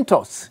as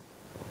mentors.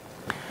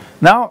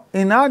 Now,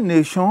 in our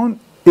nation,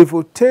 if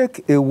we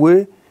take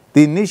away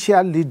the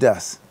initial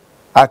leaders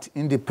at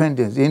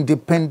independence,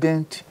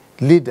 independent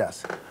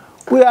leaders,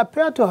 we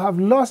appear to have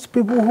lost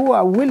people who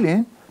are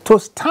willing to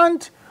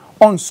stand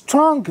on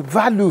strong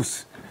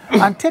values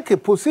and take a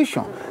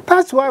position.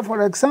 That's why,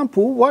 for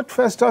example, what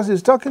Festus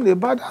is talking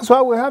about, that's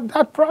why we have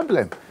that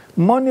problem.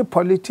 Money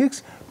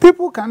politics,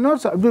 people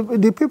cannot,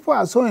 the people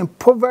are so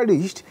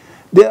impoverished,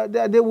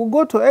 they will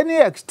go to any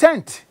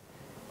extent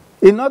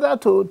in order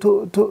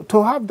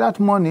to have that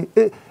money.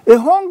 A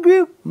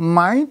hungry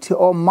mind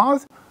or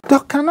mouth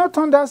that cannot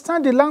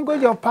understand the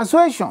language of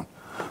persuasion.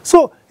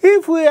 So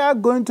if we are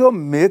going to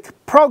make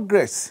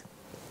progress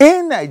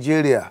in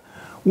Nigeria,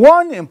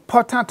 one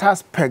important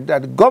aspect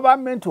that the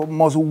government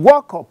must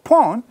work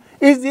upon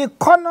is the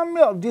economy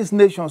of this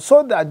nation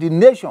so that the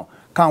nation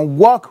can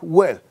work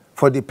well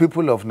for the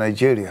people of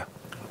Nigeria.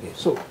 Okay.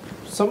 So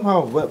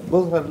somehow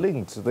both are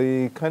linked.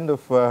 The kind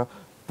of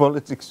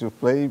politics you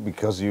play,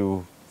 because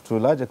you, to a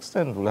large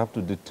extent, will have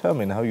to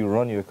determine how you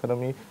run your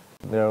economy.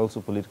 There are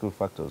also political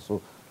factors.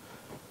 So,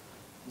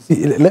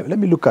 see, let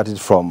me look at it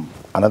from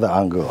another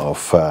angle of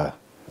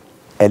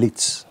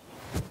elites.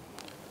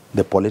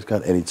 The political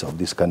elites of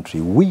this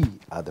country. We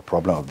are the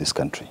problem of this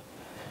country.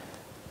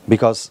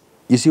 Because,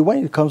 you see,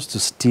 when it comes to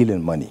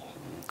stealing money,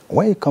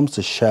 when it comes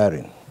to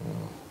sharing,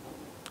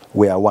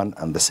 we are one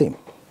and the same.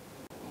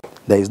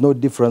 There is no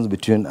difference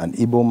between an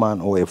Igbo man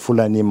or a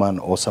Fulani man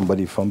or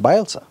somebody from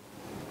Bayelsa.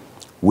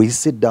 We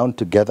sit down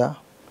together,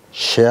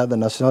 share the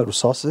national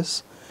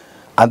resources,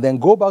 and then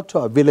go back to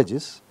our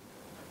villages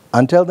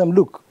and tell them,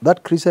 look,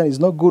 that Christian is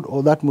not good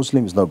or that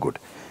Muslim is not good.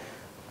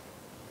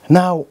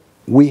 Now,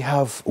 we,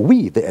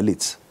 the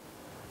elites,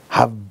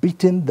 have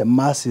beaten the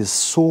masses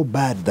so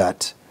bad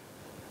that,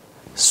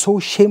 so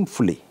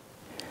shamefully,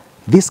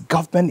 this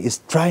government is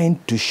trying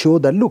to show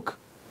that, look,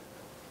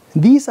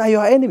 these are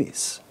your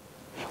enemies.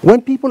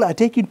 When people are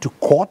taken to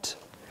court,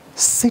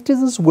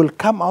 citizens will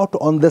come out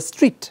on the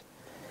street.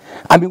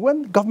 I mean,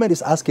 when government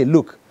is asking,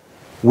 look,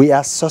 we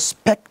are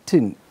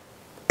suspecting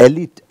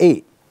elite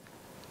A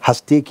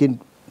has taken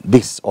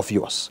this of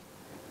yours.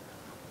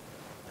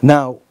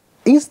 Now,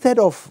 instead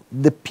of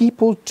the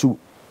people to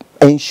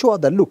ensure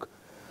that, look,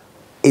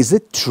 is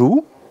it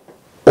true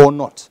or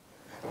not?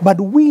 But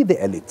we, the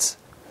elites,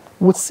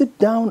 would sit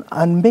down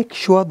and make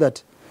sure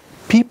that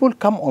people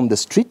come on the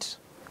street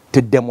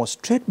to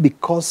demonstrate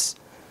because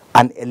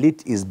an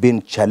elite is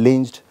being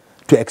challenged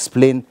to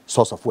explain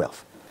source of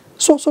wealth.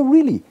 So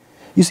really,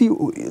 You see,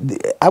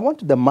 I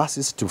want the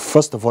masses to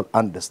first of all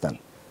understand.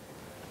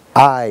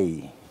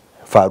 I,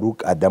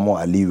 Farouk Adamo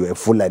Aliyu, a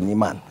Fulani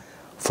man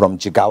from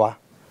Jigawa,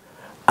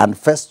 and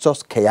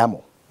Festus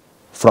Keyamo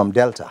from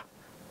Delta,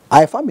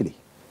 are a family.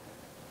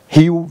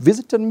 He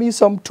visited me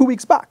some 2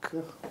 weeks back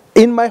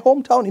in my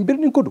hometown in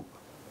Birnin Kudu.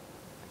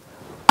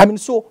 I mean,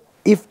 so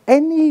if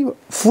any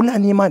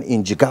Fulani man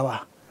in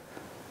Jigawa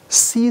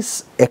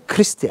sees a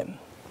Christian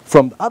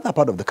from the other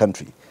part of the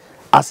country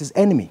as his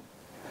enemy,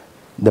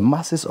 the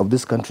masses of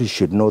this country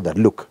should know that,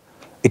 look,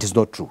 it is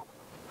not true.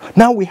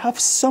 Now we have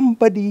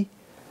somebody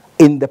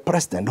in the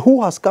president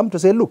who has come to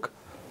say, look,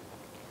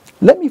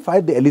 let me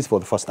fight the elites for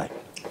the first time.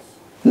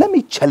 Let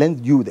me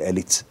challenge you, the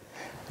elites.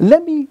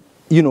 Let me,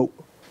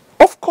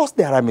 of course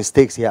there are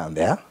mistakes here and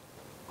there.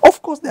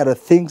 Of course there are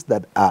things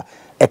that are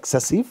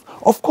excessive.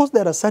 Of course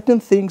there are certain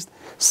things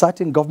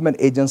certain government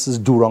agencies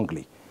do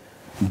wrongly.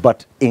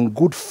 But in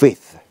good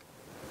faith,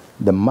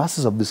 the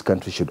masses of this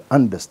country should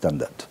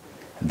understand that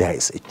there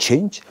is a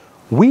change.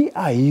 We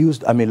are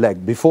used,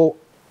 like before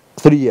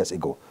 3 years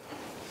ago,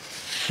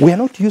 we are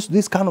not used to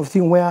this kind of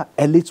thing where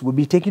elites will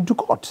be taken to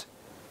court.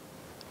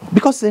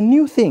 Because it's a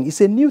new thing.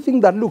 It's a new thing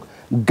that, look,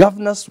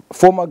 governors,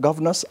 former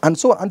governors, and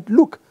so on. And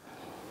look,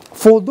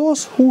 for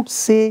those who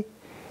say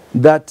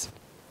that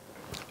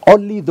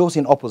only those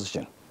in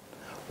opposition,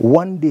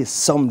 one day,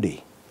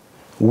 someday,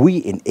 we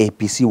in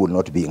APC will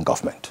not be in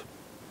government.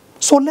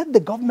 So let the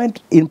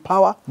government in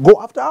power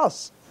go after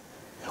us.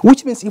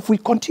 Which means if we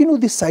continue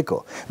this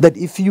cycle, that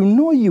if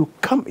you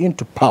come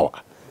into power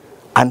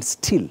and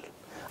steal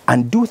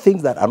and do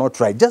things that are not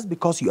right, just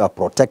because you are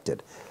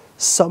protected,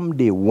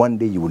 someday, one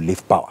day, you will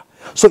leave power.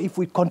 So if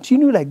we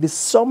continue like this,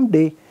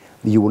 someday,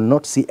 you will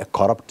not see a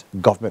corrupt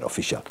government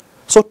official.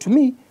 So to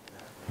me,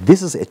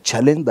 this is a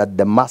challenge that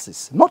the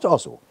masses, not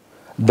also,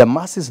 the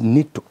masses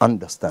need to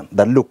understand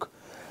that, look,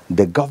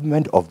 the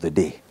government of the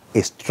day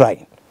is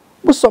trying,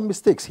 with some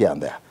mistakes here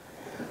and there,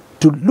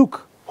 to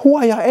look, who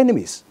are your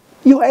enemies?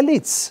 Your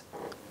elites.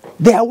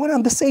 They are one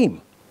and the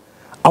same.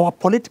 Our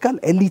political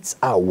elites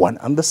are one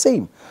and the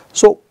same.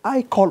 So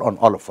I call on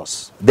all of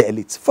us, the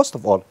elites, first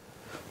of all,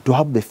 to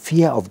have the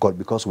fear of God,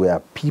 because we are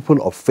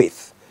people of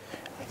faith.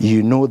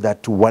 You know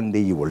that one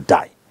day you will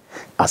die.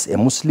 As a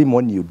Muslim,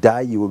 when you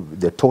die,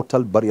 the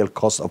total burial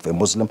cost of a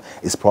Muslim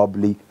is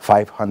probably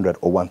 500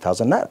 or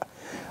 1,000 naira.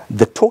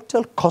 The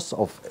total cost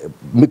of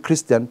a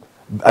Christian,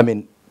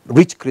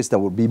 rich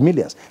Christian, would be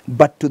millions.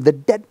 But to the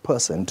dead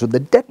person, to the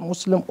dead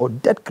Muslim or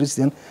dead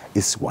Christian,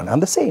 is one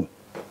and the same.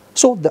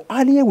 So the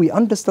earlier we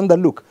understand that,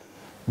 look,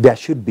 there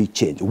should be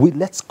change.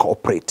 Let's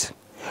cooperate.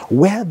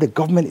 Where the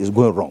government is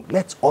going wrong,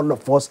 let's all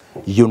of us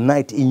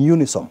unite in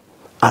unison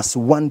as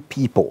one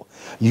people.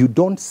 You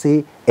don't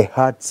say a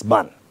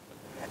herdsman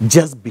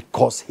just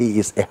because he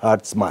is a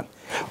herdsman.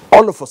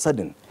 All of a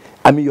sudden,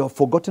 you have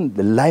forgotten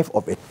the life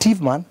of a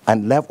thief man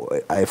and life of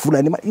a full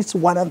animal. It's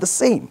one and the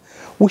same.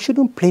 We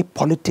shouldn't play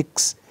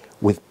politics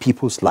with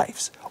people's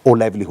lives or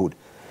livelihood.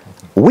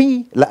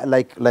 We, let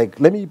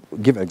me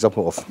give an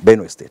example of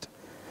Benue State.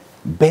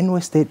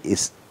 Benue State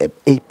is an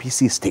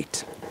APC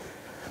state.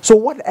 So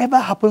whatever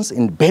happens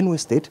in Benue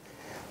State,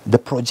 the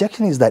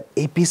projection is that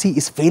APC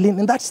is failing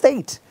in that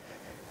state.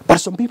 But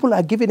some people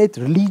are giving it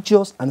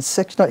religious and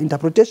sectional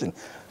interpretation.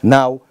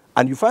 Now,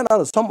 and you find out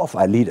that some of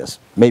our leaders,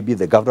 maybe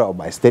the governor of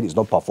my state is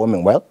not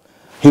performing well,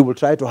 he will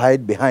try to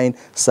hide behind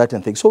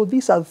certain things. So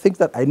these are the things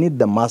that I need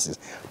the masses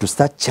to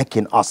start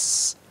checking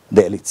us,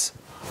 the elites.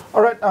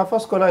 All right, our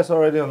first caller is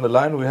already on the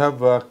line. We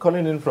have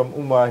calling in from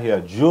Umar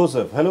here,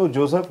 Joseph. Hello,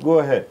 Joseph. Go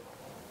ahead.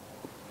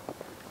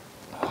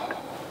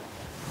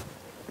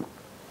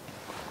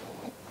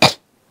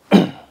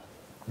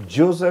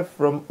 Joseph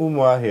from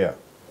Umar here.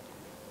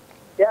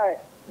 Yeah,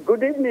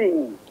 good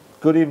evening.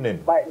 Good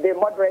evening. By the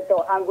moderator,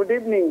 and good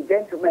evening,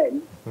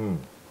 gentlemen.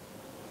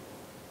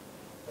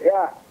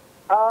 Yeah,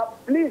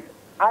 please,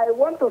 I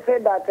want to say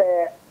that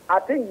I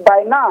think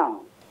by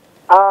now,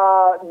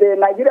 the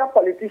Nigerian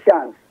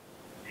politicians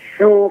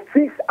should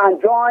fix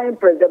and join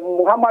President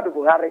Muhammadu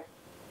Buhari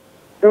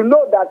to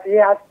know that he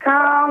has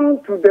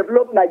come to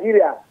develop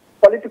Nigeria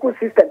political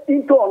system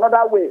into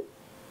another way.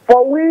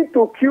 For we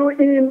to cue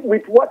in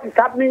with what is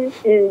happening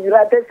in the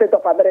United States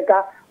of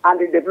America and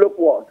the developed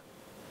world.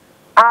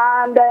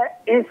 And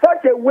in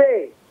such a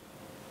way,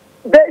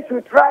 they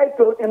should try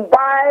to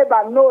imbibe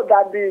and know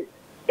that the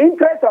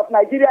interest of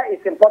Nigeria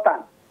is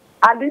important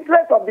and the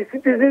interest of the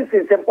citizens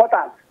is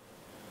important.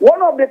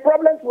 One of the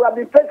problems we have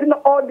been facing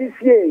all these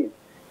years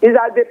is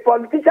that the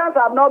politicians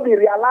have not been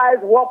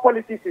realized what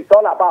politics is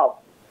all about.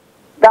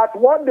 That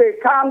what they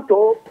come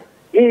to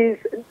is,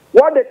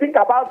 what they think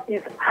about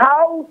is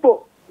how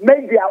to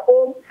make their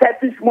own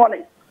selfish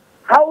money,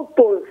 how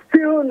to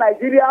steal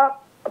Nigeria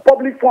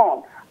public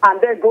funds and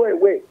then go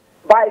away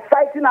by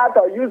fighting out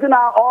or using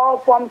out all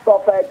forms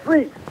of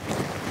tricks,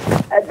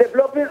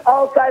 developing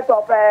all types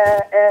of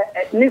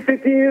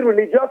ethnicity,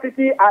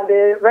 religiosity, and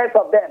the rest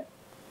of them.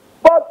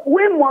 But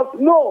we must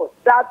know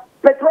that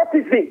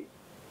patriotism,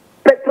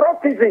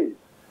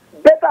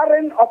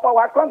 bettering of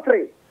our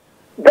country,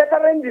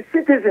 bettering the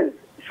citizens,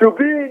 should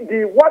be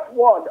the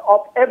watchword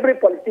of every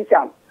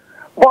politician.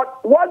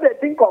 But what they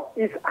think of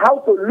is how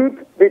to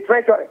loot the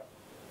treasury.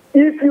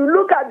 If you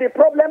look at the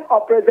problem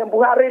of President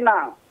Buhari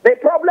now, the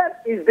problem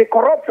is the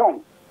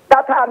corruption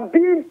that has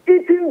been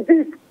eating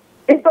deep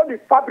into the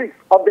fabric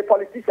of the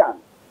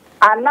politicians.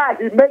 And now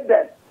he made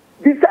them.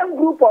 The same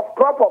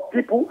crop of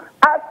people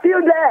are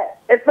still there,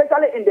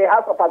 especially in the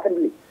House of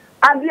Assembly.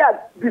 And they are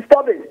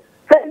disturbing,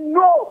 saying,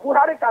 no,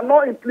 Buhari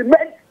cannot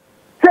implement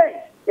change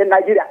in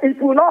Nigeria.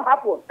 It will not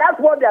happen. That's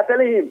what they are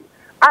telling him.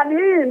 And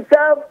he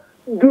himself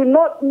do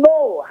not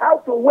know how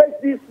to wage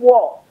this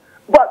war.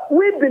 But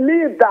we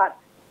believe that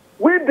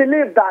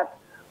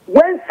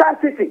when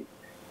sanctity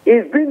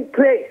is being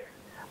placed,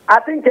 I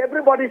think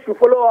everybody should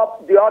follow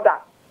up the order.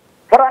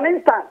 For an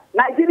instance,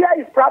 Nigeria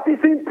is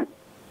practicing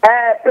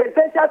a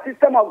presidential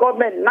system of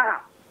government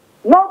now,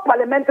 not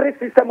parliamentary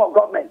system of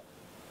government.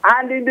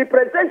 And in the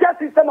presidential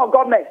system of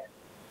government,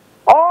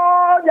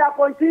 all the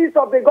appointees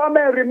of the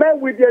government remain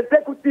with the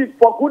executive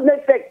for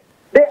goodness sake.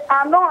 They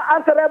are not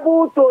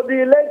answerable to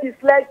the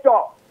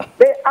legislature.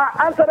 They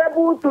are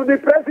answerable to the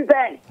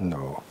president.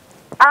 No.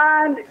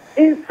 And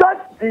in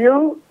such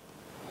deal,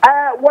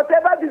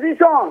 whatever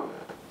decision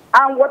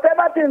and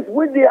whatever things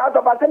which the House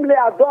of Assembly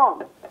has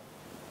done,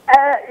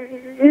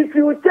 if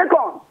you check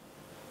on,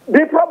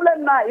 the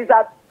problem now is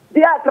that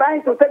they are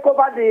trying to take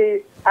over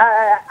the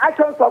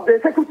actions of the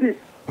executive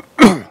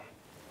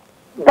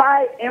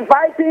by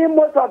inviting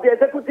most of the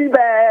executive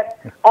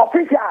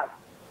officials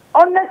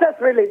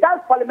unnecessarily.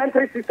 That's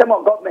parliamentary system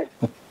of government,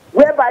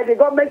 whereby the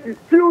government is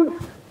fused,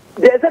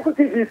 the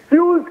executive is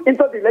fused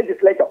into the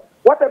legislature.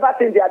 Whatever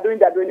thing they are doing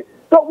it.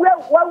 So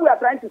what we are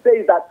trying to say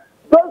is that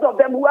those of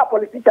them who are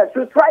politicians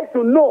should try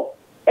to know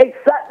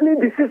exactly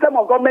the system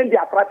of government they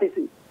are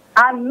practicing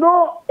and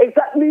know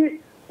exactly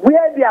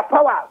where their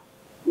power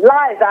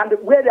lies and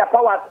where their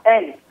powers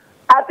end.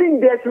 I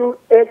think there should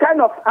be a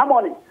kind of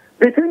harmony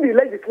between the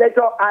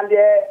legislature and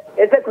the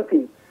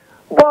executive.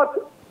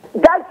 But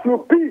that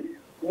should be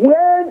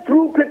when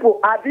true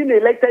people are being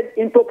elected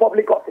into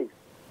public office.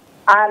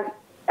 And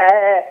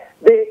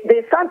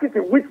the sanctity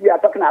which we are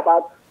talking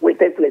about will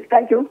take place.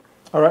 Thank you.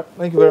 All right.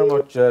 Thank you very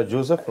much,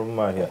 Joseph, from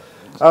here.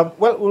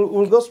 Well,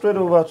 we'll go straight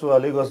over to our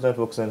Lagos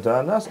Network Center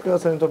and ask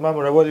Senator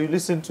Mamora, well, you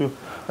listened to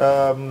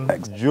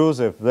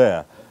Joseph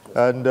there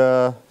and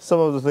some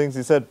of the things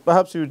he said.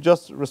 Perhaps you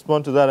just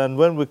respond to that, and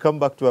when we come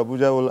back to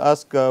Abuja, we'll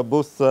ask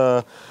both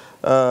the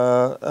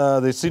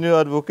senior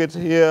advocate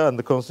here and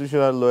the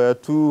constitutional lawyer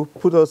to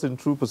put us in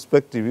true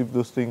perspective if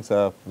those things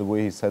are the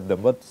way he said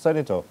them. But,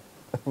 Senator,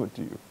 over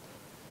to you.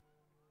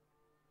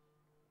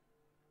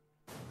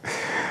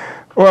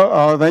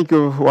 Well, thank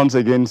you once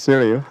again,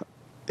 Cyril.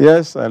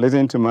 Yes, I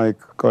listened to my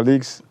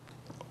colleagues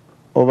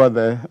over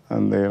there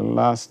and the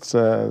last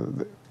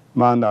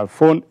man that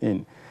phoned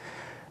in.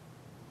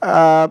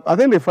 I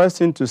think the first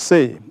thing to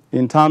say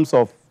in terms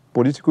of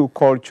political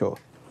culture,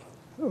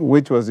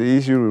 which was the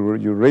issue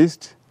you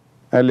raised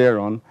earlier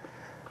on,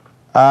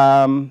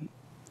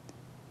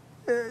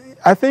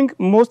 I think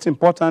most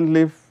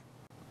importantly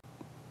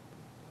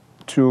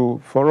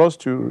for us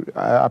to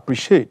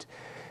appreciate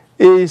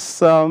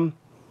is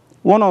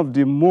one of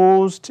the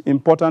most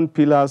important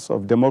pillars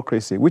of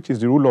democracy, which is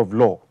the rule of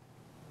law.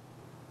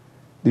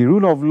 The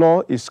rule of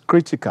law is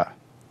critical.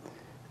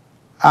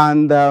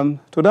 And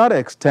to that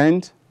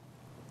extent,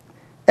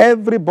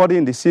 everybody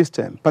in the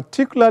system,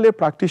 particularly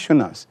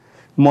practitioners,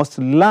 must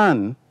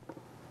learn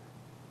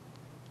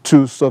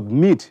to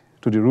submit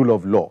to the rule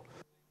of law.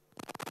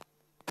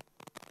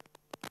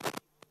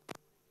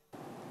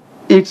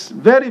 It's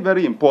very,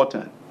 very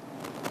important.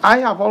 I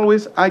have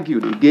always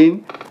argued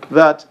again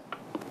that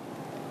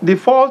the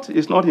fault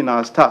is not in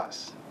our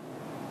stars.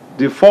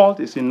 The fault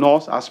is in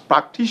us as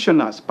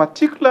practitioners,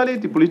 particularly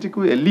the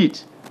political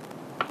elite.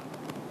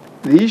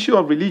 The issue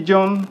of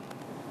religion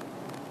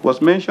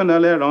was mentioned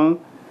earlier on,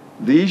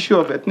 the issue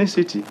of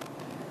ethnicity.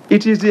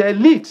 It is the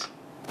elite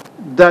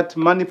that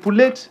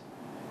manipulate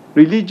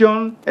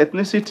religion,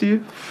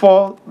 ethnicity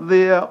for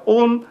their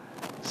own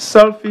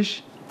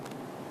selfish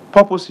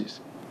purposes.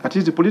 That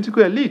is the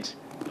political elite,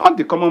 not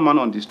the common man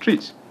on the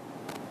street.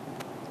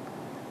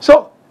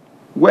 So,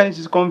 when it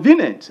is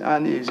convenient,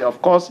 and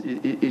of course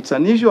it's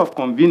an issue of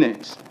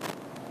convenience,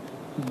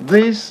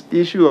 this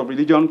issue of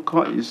religion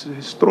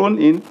is thrown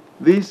in,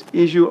 this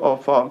issue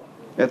of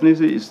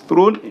ethnicity is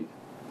thrown in,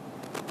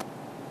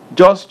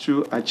 just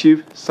to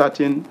achieve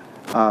certain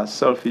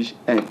selfish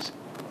ends.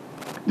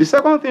 The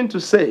second thing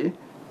to say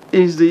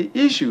is the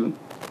issue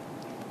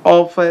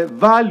of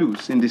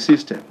values in the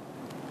system.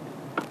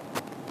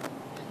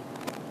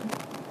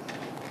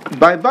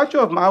 By virtue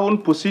of my own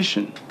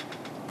position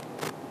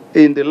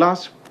in the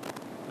last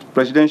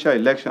presidential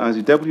election as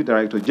the Deputy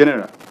Director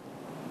General,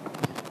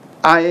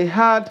 I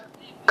had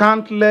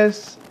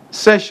countless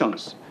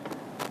sessions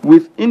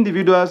with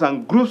individuals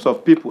and groups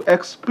of people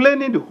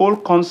explaining the whole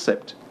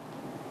concept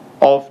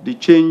of the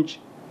change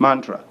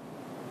mantra.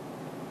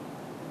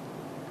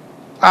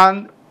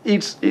 And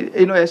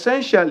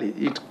essentially,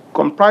 it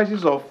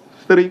comprises of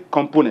three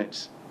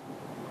components.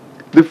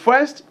 The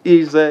first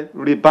is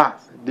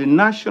rebirth, the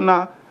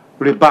national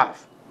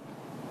rebirth.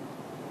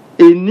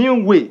 A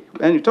new way.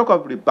 When you talk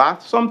of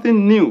rebirth,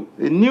 something new,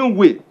 a new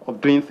way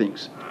of doing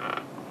things.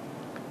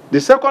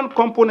 The second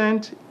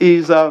component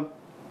is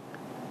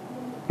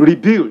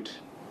rebuild.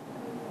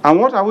 And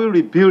what are we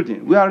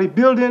rebuilding? We are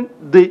rebuilding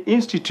the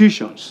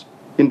institutions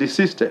in the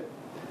system,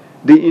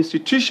 the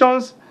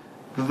institutions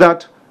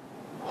that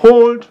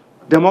hold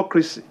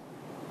democracy.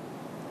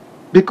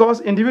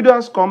 Because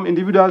individuals come,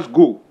 individuals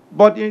go,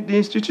 but the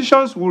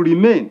institutions will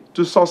remain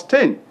to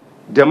sustain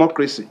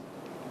democracy.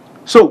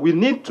 So we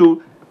need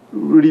to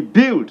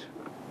rebuild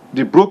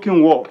the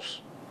broken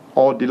walls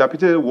or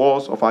dilapidated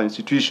walls of our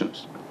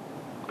institutions.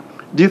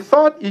 The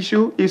third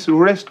issue is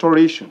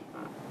restoration.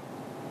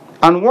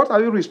 And what are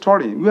we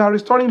restoring? We are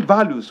restoring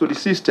values to the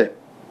system.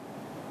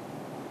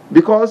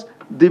 Because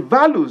the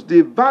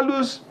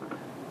values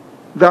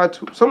that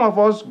some of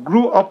us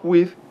grew up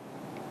with,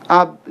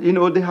 are,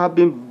 they have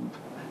been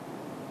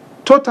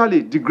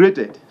totally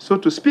degraded, so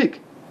to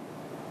speak,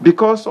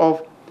 because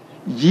of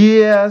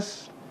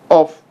years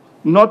of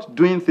not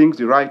doing things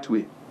the right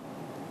way.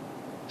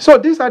 So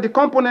these are the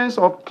components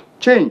of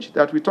change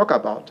that we talk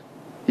about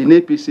in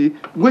APC,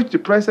 which the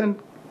present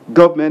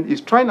government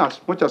is trying as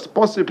much as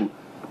possible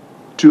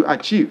to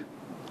achieve.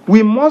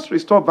 We must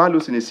restore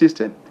values in the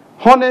system.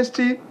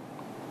 Honesty,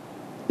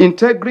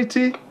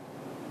 integrity,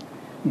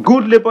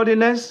 good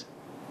neighborliness,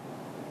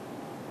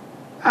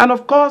 and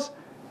of course,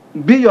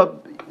 being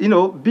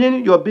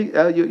your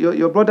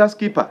brother's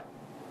keeper.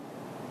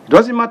 It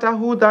doesn't matter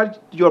who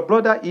that your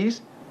brother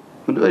is.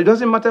 It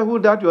doesn't matter who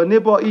that your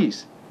neighbor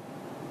is.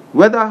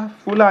 Whether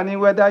Fulani,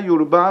 whether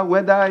Yoruba,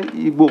 whether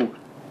Igbo,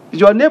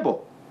 it's your neighbor.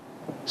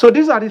 So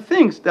these are the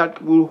things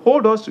that will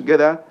hold us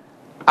together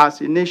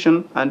as a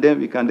nation, and then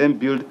we can then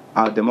build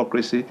our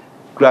democracy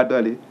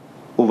gradually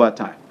over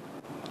time.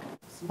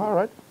 All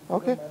right.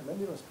 Okay. Let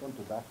me respond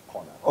to that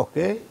corner.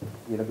 Okay.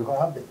 Because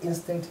I have the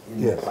instinct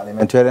in the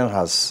parliamentarian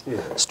has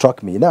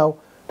struck me. Now,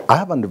 I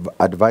have an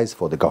advice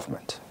for the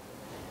government.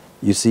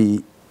 You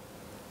see,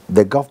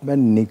 the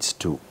government needs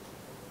to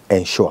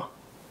ensure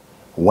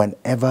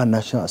whenever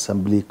National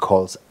Assembly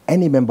calls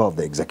any member of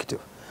the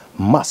executive,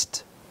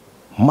 must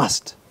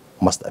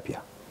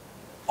appear,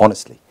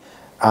 honestly.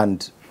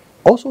 And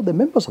also the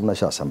members of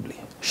National Assembly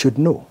should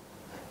know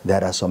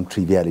there are some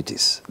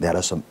trivialities, there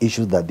are some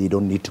issues that they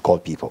don't need to call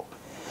people.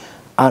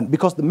 And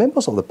because the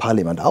members of the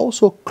parliament are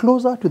also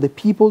closer to the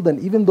people than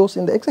even those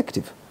in the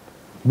executive.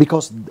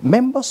 Because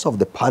members of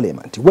the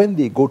parliament, when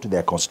they go to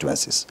their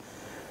constituencies,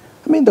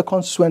 the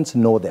constituents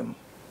know them,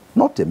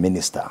 not a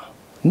minister,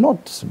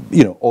 not,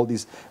 all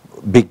these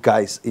big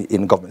guys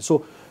in government.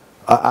 So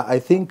I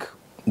think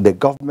the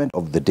government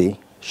of the day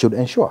should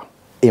ensure.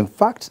 In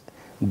fact,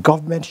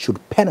 government should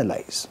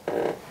penalize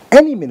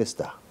any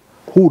minister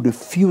who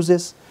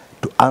refuses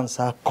to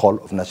answer call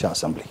of National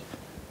Assembly.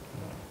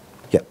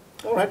 Yeah.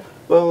 All right.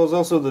 Well, there's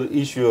also the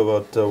issue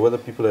about whether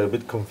people are a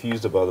bit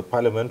confused about the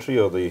parliamentary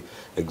or the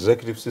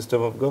executive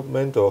system of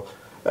government, or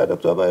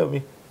Dr.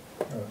 Abayomi,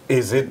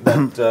 is it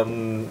that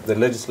the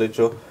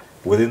legislature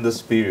within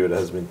this period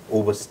has been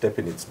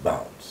overstepping its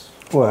bounds?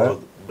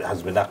 Well, or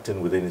has been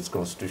acting within its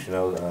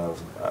constitutional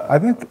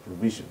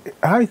provision?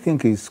 I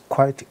think it's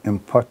quite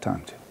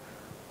important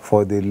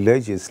for the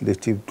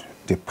legislative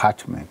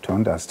department to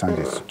understand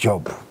its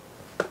job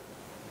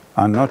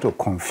and not to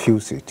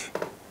confuse it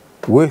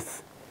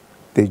with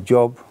the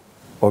job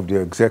of the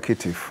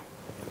executive.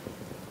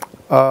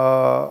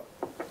 If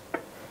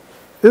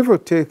you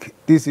take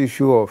this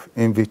issue of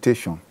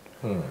invitation,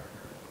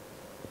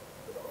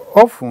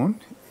 often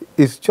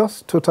it's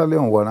just totally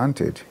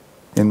unwarranted,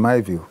 in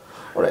my view.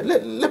 All right,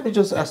 let me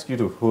just ask you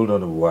to hold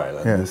on a while,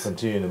 and we'll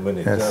continue in a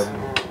minute. Yes.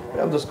 I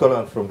have this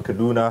caller from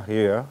Kaduna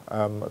here.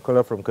 A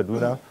caller from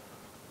Kaduna.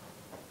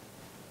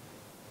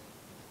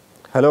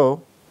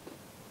 Hello.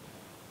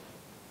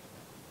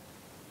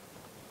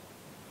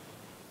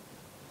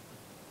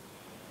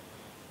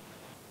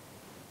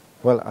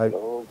 Well,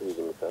 Hello, good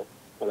evening, sir.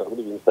 Hello, good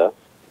evening, sir.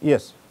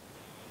 Yes.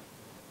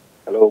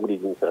 Hello, good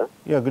evening, sir.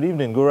 Yeah, good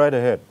evening. Go right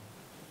ahead.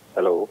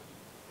 Hello.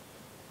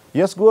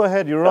 Yes, go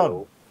ahead. You're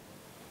on.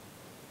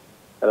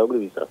 Hello, good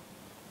evening, sir.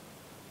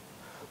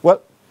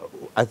 Well,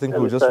 I think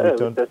we'll just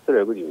return. Good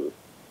evening.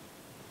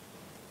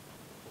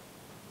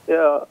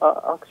 Yeah,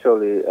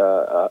 actually,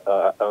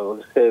 I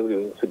will say good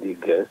evening to the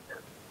guest.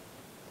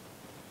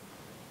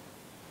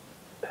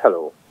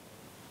 Hello.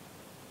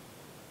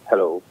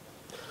 Hello.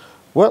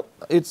 Well,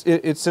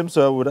 it seems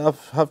I would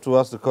have to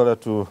ask the caller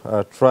to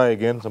try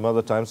again some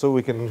other time, so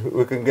we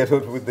can get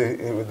on with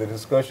the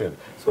discussion.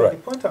 So the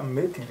point I'm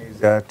making is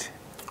that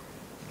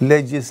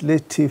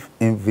legislative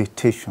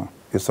invitation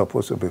is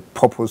supposed to be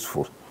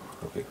purposeful.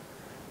 Okay.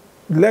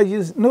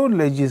 No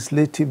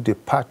legislative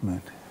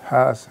department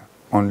has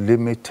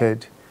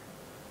unlimited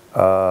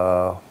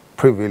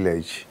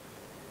privilege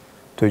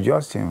to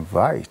just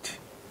invite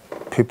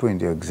people in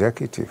the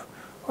executive.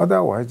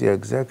 Otherwise, the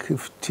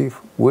executive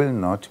will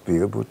not be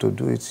able to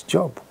do its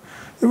job.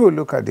 If you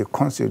look at the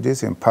Constitution,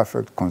 this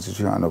imperfect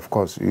Constitution, and of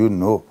course,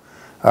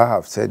 I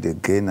have said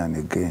again and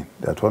again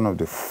that one of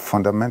the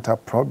fundamental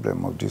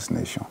problems of this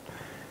nation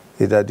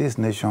is that this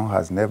nation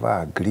has never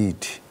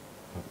agreed.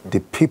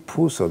 The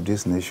peoples of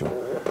this nation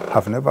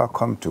have never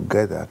come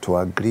together to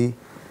agree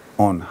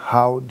on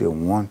how they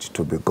want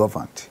to be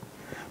governed.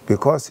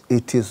 Because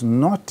it is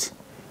not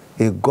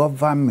a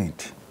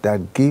government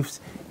that gives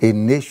a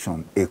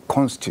nation a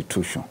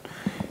constitution.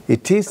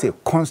 It is a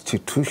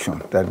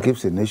constitution that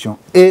gives a nation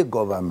a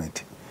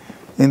government.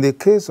 In the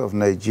case of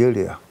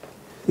Nigeria,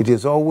 it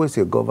is always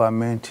a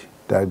government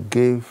that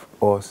gave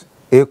us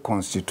a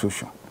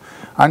constitution.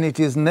 And it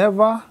is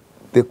never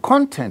the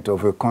content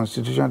of a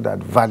constitution that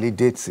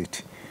validates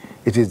it.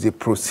 It is the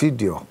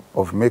procedure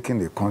of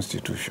making a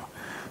constitution.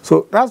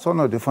 So that's one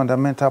of the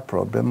fundamental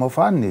problems of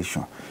our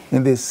nation,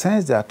 in the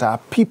sense that our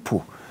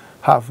people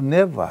have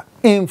never,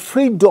 in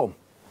freedom,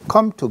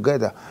 come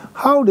together.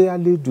 How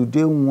really do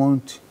they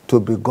want to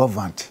be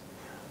governed?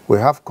 We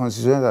have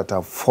constitutions that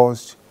are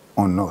forced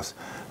on us.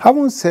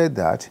 Having said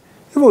that,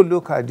 if we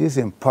look at this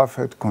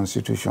imperfect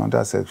constitution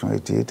under section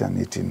 88 and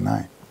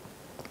 89,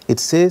 it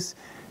says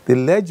the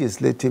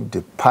legislative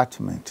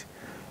department,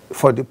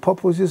 for the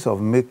purposes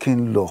of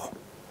making law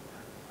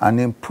and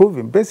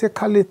improving,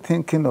 basically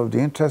thinking of the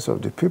interests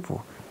of the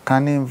people,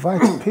 can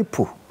invite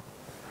people.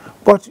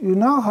 But you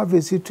now have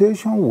a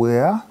situation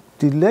where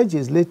the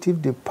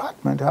legislative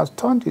department has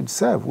turned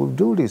itself, with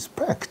due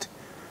respect,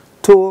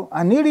 to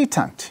an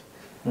irritant,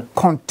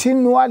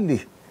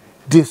 continually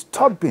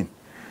disturbing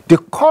the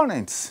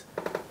currents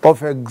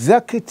of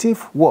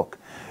executive work.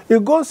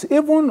 It goes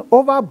even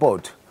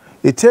overboard.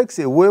 It takes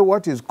away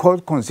what is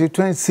called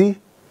constituency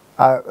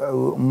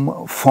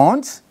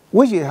funds,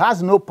 which it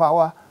has no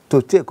power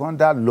to take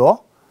under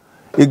law.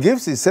 It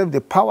gives itself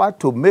the power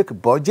to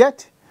make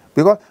budget,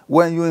 because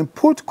when you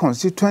input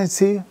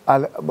constituency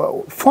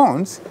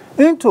funds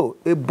into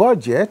a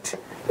budget,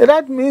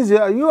 that means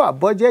you are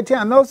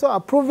budgeting and also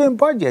approving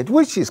budget,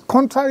 which is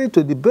contrary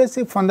to the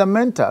basic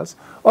fundamentals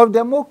of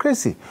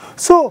democracy.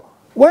 So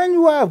when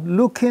you are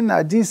looking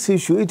at this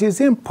issue, it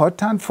is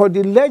important for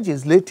the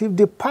legislative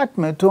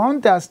department to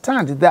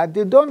understand that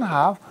they don't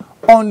have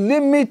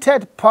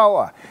unlimited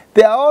power.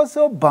 They are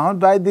also bound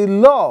by the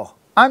law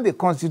and the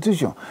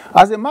constitution.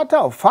 As a matter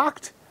of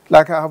fact,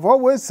 like I have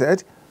always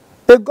said,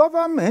 a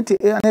government,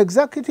 an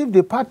executive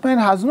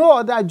department has no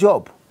other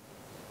job.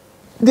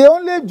 The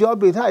only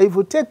job it has, if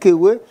you take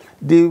away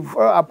the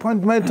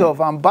appointment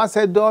of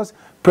ambassadors,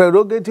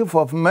 prerogative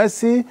of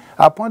mercy,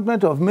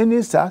 appointment of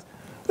ministers,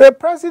 the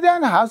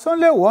president has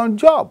only one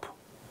job: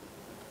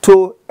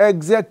 to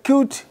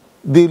execute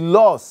the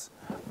laws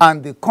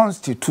and the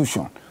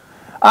constitution.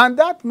 And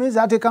that means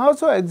that he can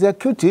also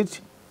execute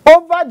it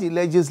over the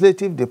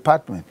legislative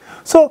department.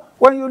 So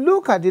when you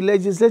look at the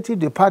legislative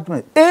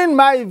department, in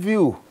my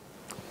view,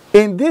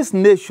 in this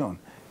nation,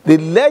 the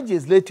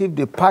legislative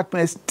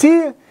department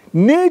still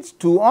needs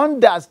to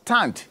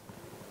understand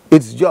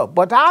its job.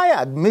 But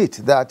I admit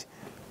that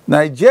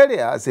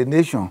Nigeria as a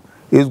nation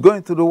is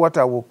going through what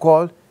I would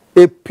call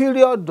a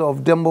period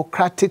of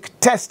democratic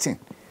testing.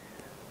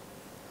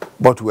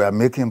 But we are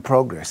making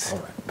progress. All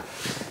right.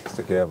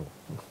 Mr. Kiyama.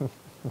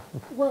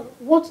 Well,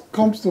 what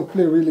comes to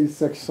play really is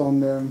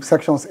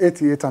sections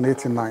 88 and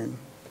 89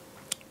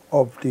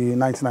 of the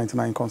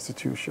 1999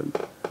 Constitution.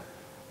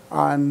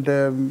 And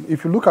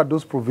if you look at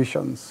those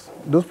provisions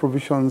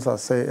I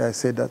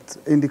say that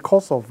in the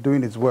course of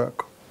doing its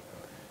work,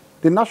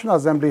 the National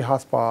Assembly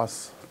has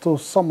powers to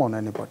summon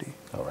anybody.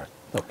 All right.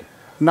 Okay.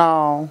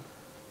 Now,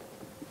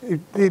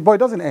 but it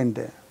doesn't end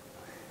there.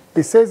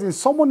 It says in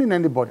summoning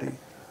anybody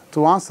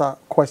to answer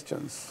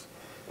questions,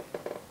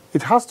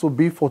 it has to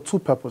be for two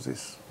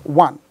purposes.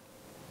 One,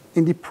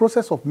 in the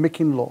process of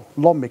making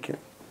lawmaking.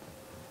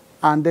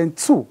 And then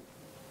two,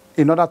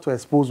 in order to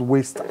expose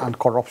waste and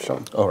corruption,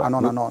 and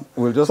on and on.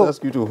 We'll just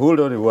ask you to hold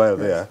on a while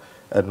there,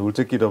 and we'll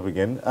take it up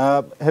again.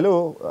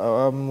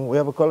 Hello, we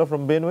have a caller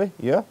from Benue,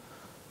 yeah?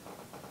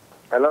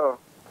 Hello.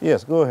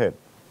 Yes, go ahead.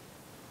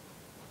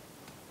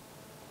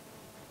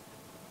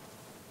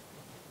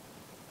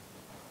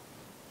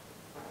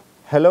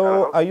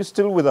 Hello, are you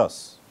still with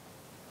us?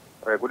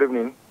 Good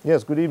evening.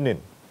 Yes, good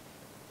evening.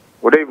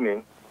 Good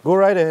evening. Go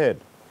right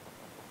ahead.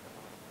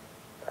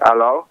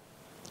 Hello.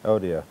 Oh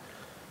dear.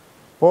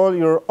 Paul,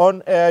 you're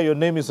on air. Your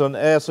name is on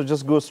air, so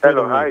just go straight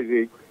away. Hello, how is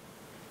it?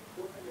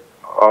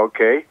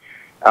 Okay.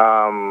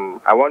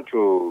 I want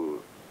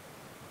to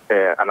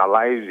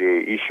analyze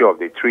the issue of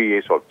the 3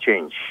 years of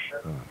change.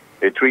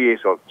 The 3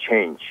 years of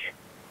change,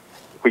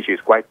 which is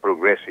quite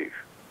progressive.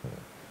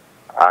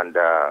 And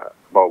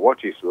but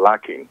what is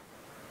lacking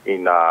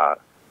in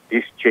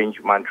this change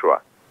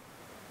mantra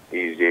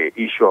is the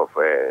issue of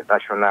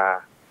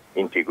national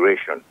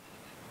integration.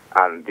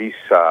 And this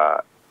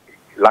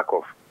lack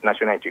of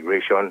national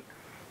integration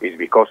is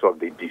because of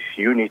the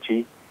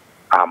disunity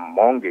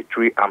among the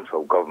three arms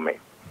of government.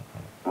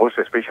 Most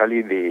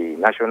especially the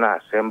National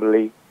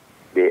Assembly,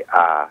 they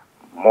are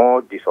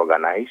more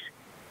disorganized.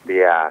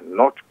 They are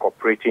not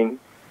cooperating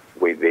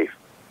with the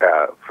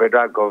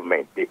federal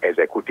government, the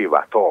executive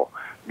at all,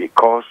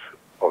 because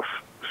of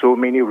so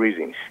many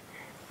reasons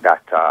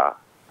that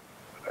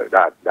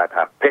that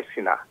are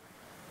personal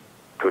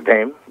to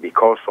them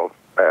because of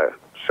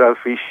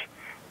selfish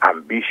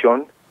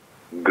ambition,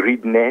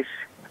 greediness,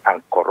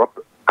 and corrupt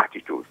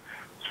attitude.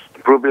 The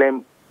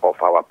problem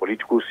of our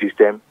political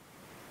system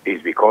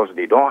is because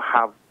they don't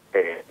have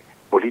a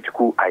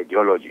political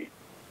ideology.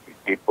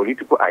 The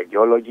political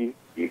ideology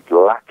is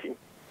lacking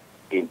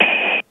in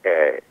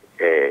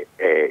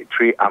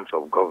three arms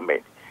of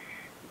government.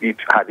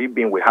 Had it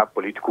been we have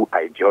political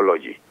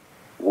ideology,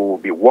 we will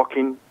be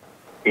working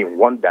in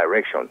one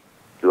direction,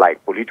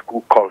 like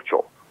political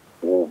culture.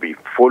 We will be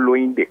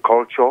following the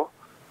culture.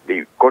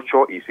 The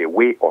culture is a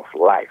way of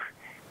life,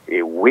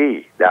 a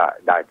way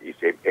that is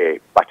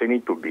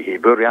pertaining to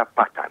behavioral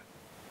pattern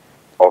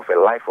of a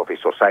life of a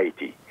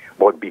society.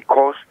 But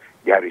because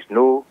there is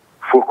no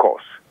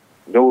focus,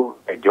 no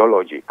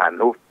ideology, and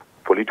no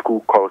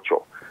political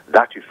culture,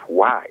 that is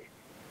why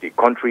the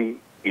country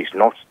is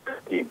not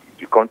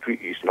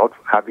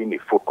having a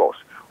focus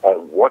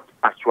on what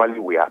actually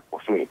we are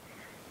pursuing.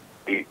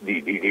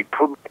 The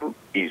problem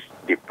is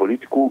the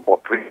political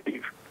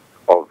operative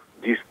of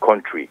this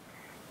country,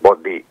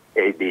 but the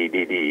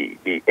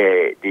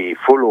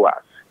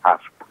followers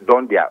have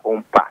done their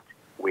own part.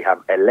 We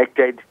have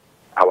elected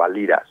our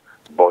leaders,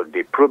 but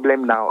the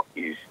problem now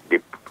is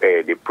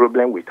the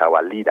problem with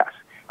our leaders.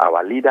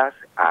 Our leaders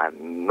are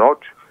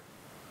not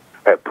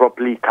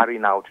properly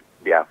carrying out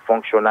their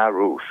functional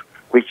roles,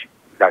 which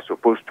are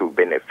supposed to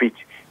benefit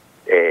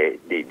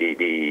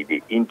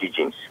the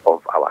indigents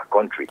of our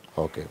country.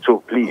 Okay. So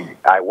please,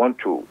 I want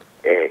to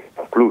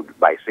conclude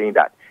by saying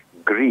that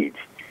greed,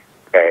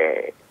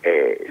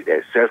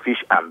 the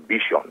selfish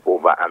ambition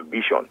over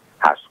ambition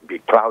has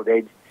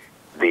beclouded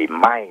the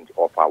mind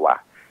of our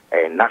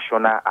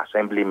National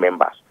Assembly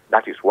members.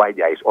 That is why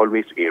there is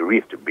always a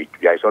rift.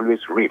 There is always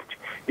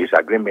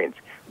disagreement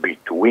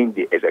between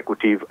the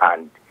executive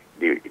and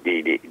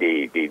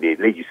the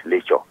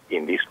legislature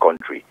in this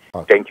country.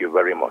 Okay. Thank you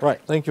very much. Right.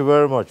 Thank you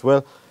very much.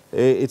 Well,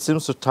 it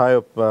seems to tie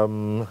up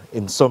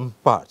in some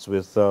parts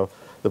with the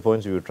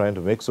points you were trying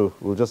to make, so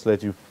we'll just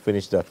let you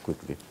finish that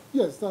quickly.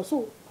 Yes.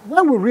 So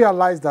when we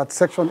realize that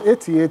Section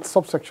 88,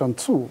 subsection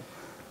 2,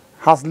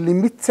 has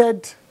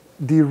limited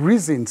the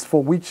reasons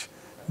for which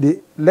the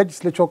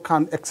legislature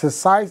can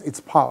exercise its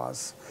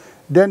powers,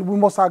 then we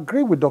must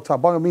agree with Dr.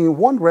 Abayomi in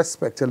one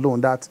respect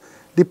alone, that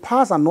the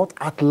powers are not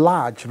at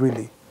large,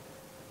 really.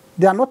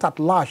 They are not at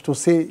large to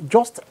say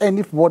just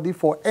anybody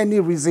for any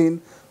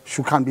reason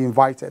can be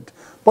invited.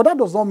 But that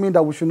does not mean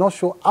that we should not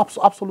show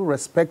absolute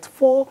respect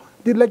for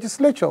the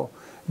legislature.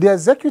 The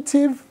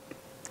executive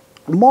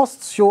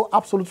must show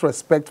absolute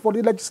respect for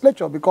the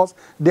legislature because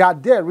they are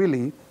there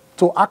really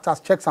to act as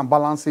checks and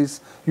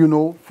balances, you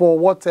know, for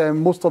what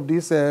most of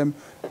these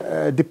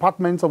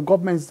departments of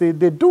governments, they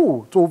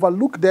do, to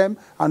overlook them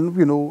and,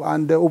 you know,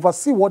 and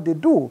oversee what they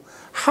do.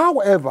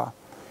 However,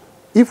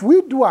 if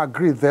we do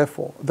agree,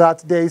 therefore, that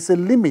there is a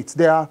limit,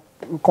 there are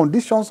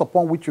conditions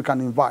upon which you can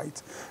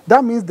invite,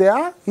 that means there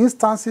are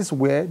instances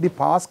where the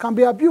powers can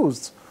be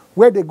abused,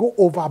 where they go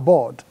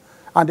overboard.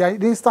 And there are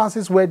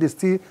instances where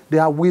they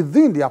are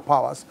within their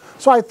powers.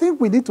 So I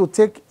think we need to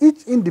take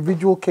each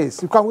individual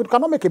case. We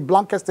cannot make a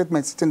blanket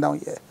statement sitting down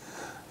here.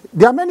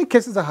 There are many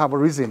cases that have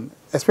arisen,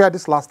 especially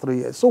these last 3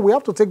 years. So we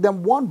have to take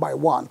them one by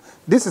one.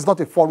 This is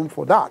not a forum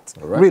for that,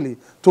 really,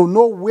 to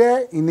know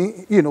where,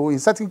 in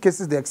certain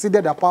cases they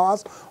exceeded their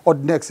powers or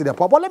didn't exceed their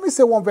power. But let me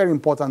say one very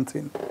important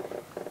thing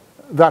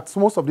that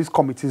most of these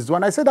committees do,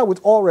 and I say that with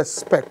all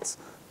respect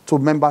to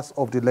members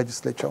of the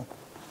legislature.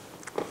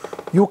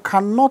 You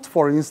cannot,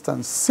 for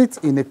instance, sit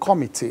in a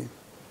committee,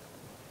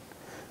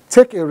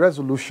 take a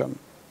resolution,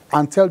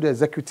 and tell the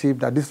executive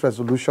that this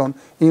resolution,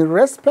 in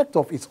respect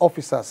of its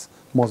officers,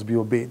 must be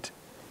obeyed.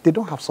 They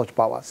don't have such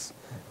powers.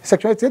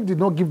 Section 88 did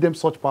not give them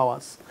such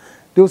powers.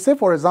 They will say,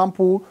 for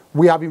example,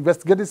 we have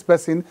investigated this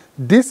person,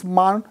 this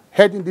man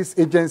heading this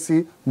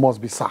agency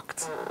must be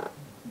sacked.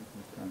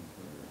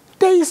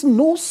 There is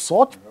no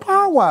such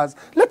powers.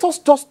 Let us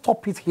just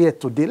stop it here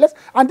today.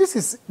 And this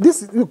is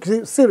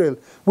Cyril,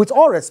 with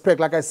all respect,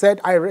 like I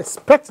said, I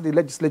respect the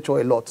legislature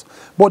a lot.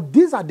 But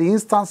these are the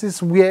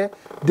instances where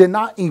they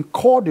now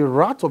incur the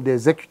wrath of the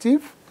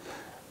executive.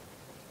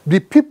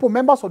 The people,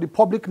 members of the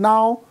public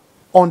now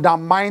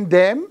undermine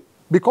them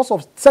because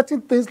of certain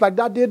things like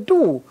that they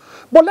do.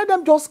 But let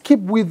them just keep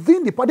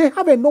within the power. They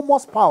have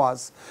enormous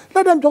powers.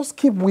 Let them just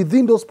keep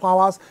within those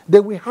powers.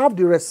 They will have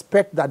the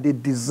respect that they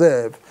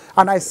deserve.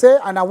 And I say,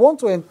 and I want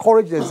to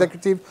encourage the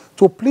executive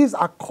to please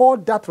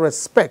accord that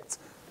respect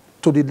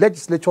to the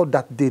legislature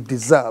that they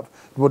deserve.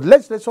 But the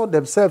legislature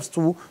themselves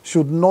too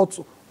should not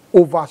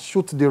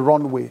overshoot the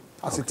runway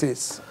as it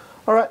is.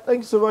 All right, thank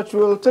you so much.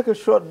 We'll take a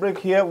short break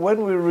here.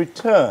 When we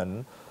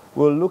return,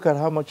 we'll look at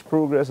how much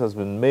progress has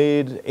been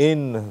made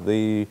in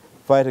the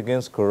fight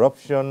against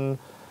corruption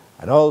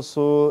and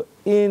also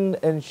in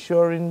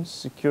ensuring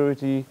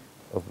security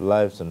of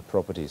lives and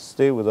property.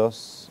 Stay with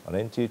us on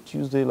NTA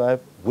Tuesday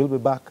Live. We'll be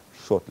back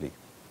shortly.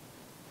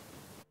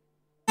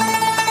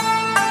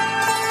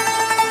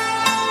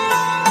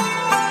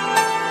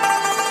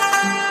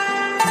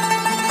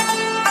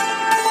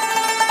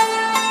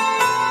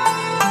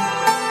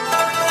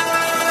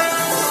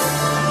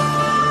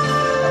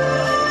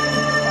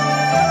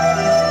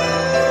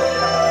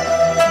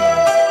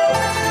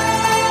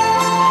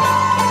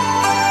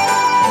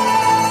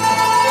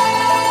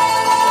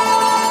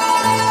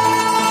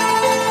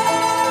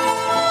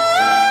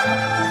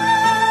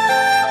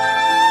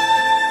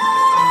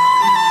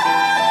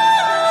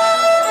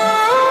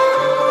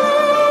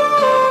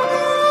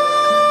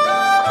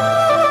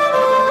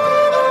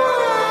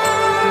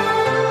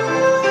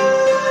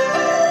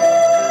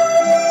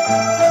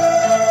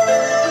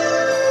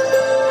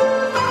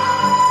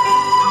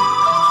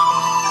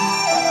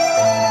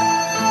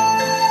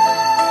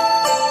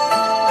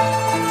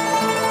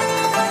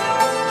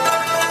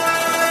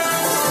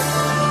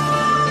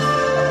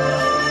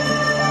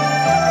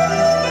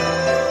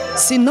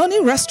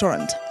 Sinoni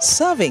Restaurant,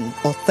 serving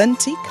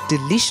authentic,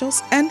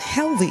 delicious, and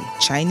healthy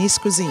Chinese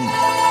cuisine.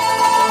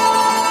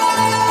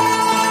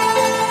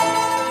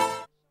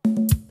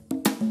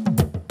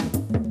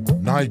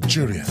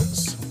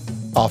 Nigerians,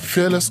 our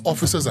fearless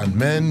officers and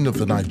men of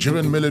the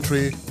Nigerian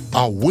military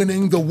are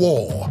winning the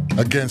war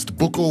against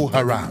Boko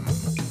Haram.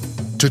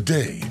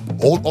 Today,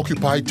 all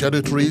occupied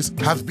territories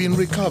have been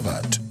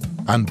recovered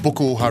and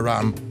Boko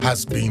Haram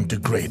has been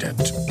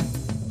degraded.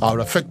 Our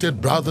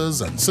affected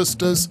brothers and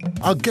sisters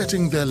are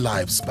getting their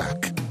lives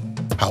back.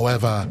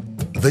 However,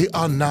 they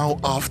are now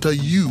after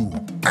you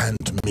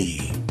and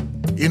me.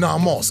 In our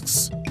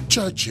mosques,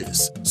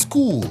 churches,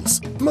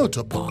 schools,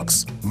 motor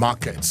parks,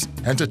 markets,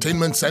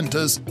 entertainment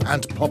centers,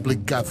 and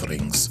public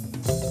gatherings.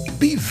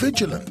 Be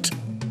vigilant.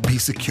 Be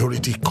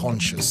security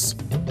conscious.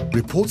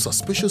 Report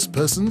suspicious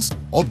persons,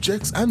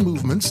 objects, and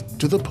movements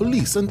to the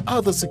police and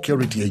other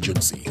security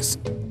agencies.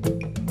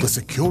 The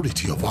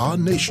security of our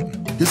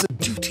nation is a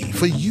duty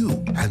for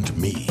you and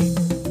me.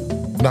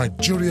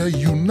 Nigeria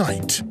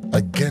unite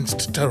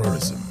against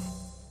terrorism.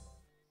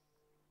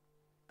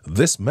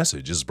 This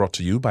message is brought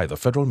to you by the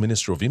Federal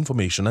Ministry of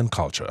Information and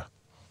Culture.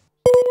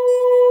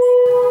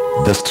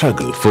 The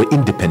struggle for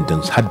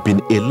independence had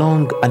been a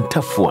long and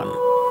tough one.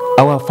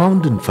 Our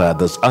founding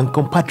fathers and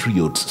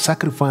compatriots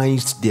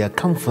sacrificed their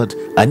comfort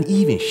and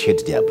even shed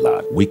their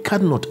blood. We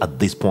cannot at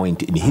this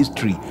point in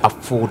history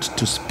afford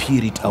to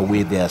spirit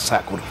away their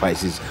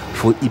sacrifices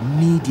for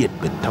immediate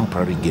but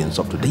temporary gains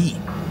of today.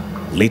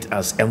 Let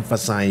us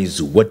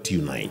emphasize what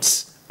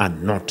unites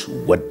and not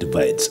what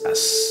divides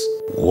us.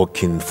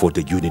 Working for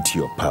the unity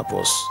of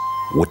purpose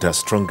with a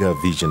stronger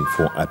vision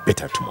for a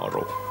better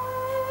tomorrow.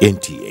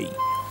 NTA,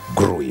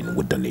 growing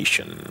with the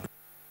nation.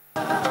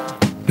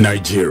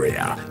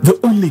 Nigeria, the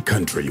only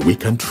country we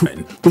can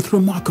train with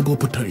remarkable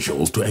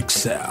potentials to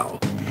excel.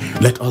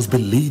 Let us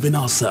believe in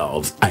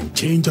ourselves and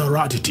change our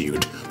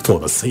attitude for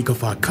the sake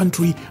of our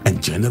country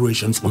and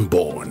generations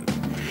unborn.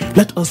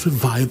 Let us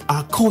revive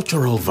our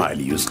cultural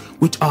values,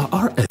 which are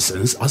our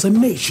essence as a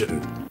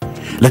nation.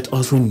 Let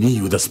us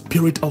renew the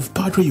spirit of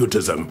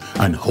patriotism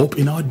and hope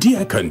in our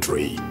dear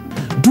country.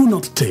 Do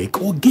not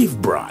take or give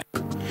bribe.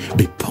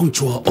 Be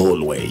punctual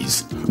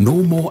always. No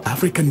more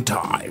African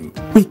time.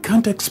 We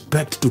can't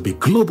expect to be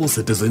global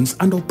citizens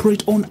and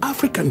operate on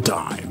African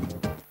time.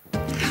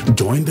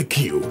 Join the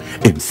queue.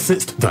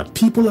 Insist that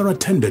people are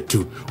attended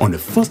to on a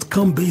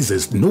first-come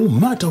basis, no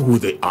matter who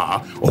they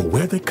are or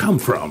where they come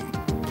from.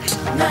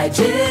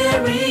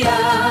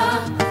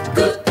 Nigeria,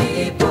 good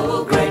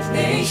people, great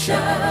nation.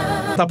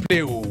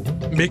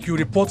 Make you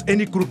report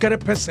any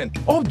crooked person,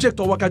 object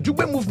or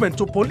wakajube movement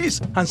to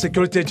police and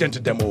security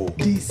agent demo.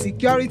 The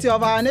security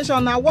of our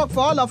nation now work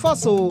for all of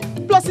us,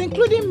 plus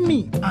including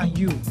me and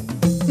you.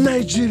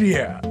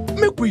 Nigeria,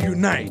 make we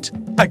unite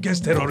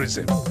against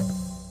terrorism.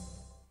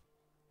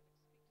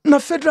 Now,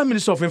 Federal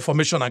Minister of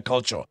Information and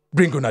Culture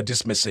bring on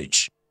this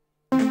message.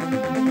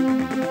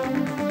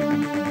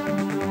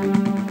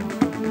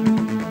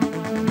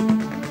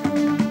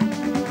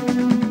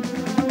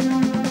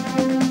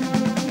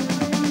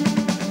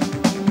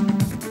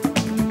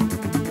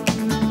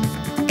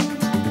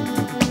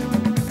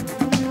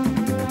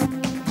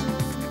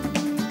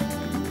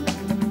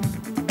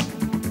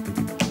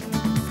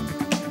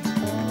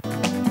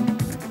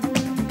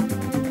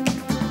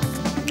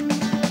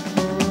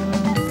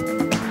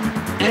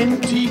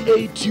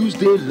 NTA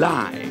Tuesday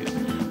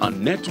Live, a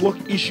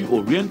network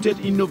issue-oriented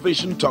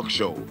innovation talk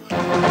show.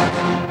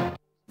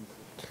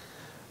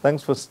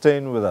 Thanks for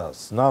staying with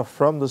us. Now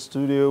from the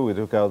studio, we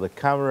took out the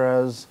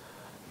cameras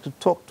to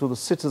talk to the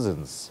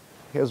citizens.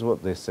 Here's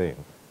what they're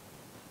saying.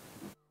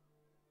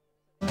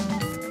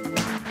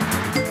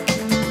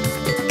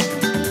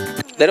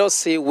 Let us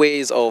see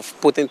ways of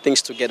putting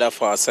things together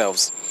for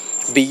ourselves.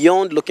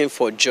 Beyond looking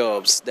for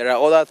jobs, there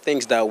are other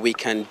things that we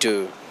can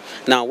do.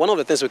 Now, one of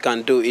the things we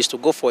can do is to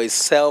go for a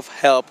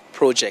self-help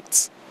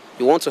project.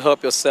 You want to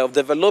help yourself,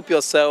 develop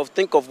yourself,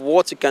 think of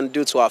what you can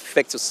do to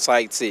affect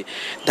society.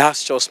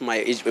 That's just my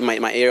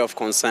area of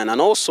concern.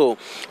 And also,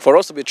 for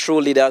us to be true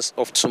leaders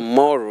of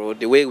tomorrow,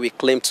 the way we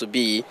claim to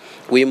be,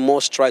 we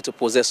must try to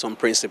possess some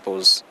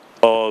principles.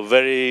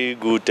 Very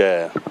good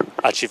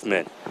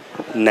achievement.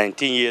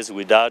 19 years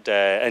without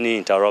any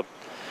interrupt.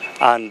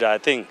 And I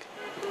think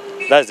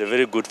that's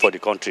very good for the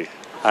country.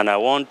 And I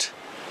want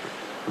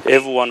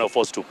every one of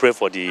us to pray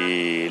for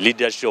the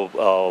leadership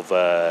of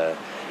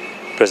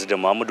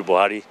President Muhammadu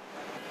Buhari.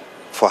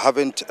 For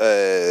having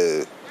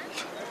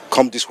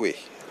come this way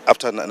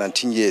after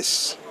 19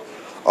 years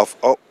of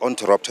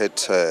uninterrupted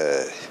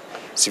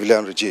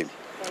civilian regime.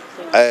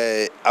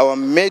 Our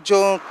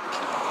major,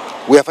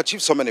 we have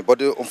achieved so many, but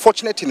the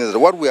unfortunate thing is that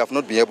what we have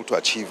not been able to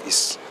achieve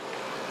is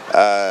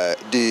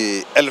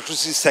the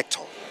electricity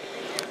sector.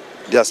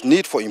 There's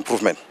need for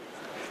improvement.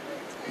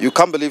 You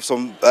can't believe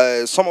some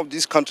of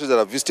these countries that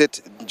have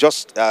visited,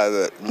 just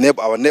our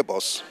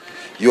neighbors,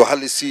 you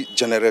hardly see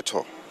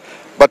generator.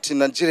 But in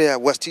Nigeria,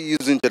 we're still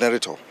using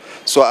generator.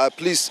 So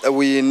please,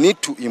 we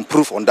need to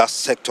improve on that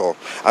sector.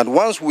 And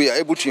once we are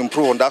able to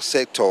improve on that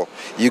sector,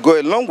 you go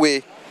a long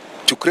way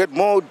to create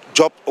more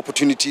job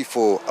opportunity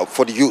for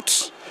the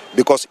youths,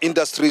 because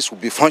industries will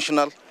be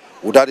functional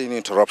without any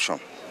interruption.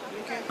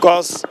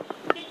 Because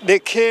they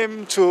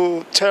came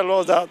to tell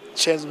us that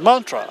change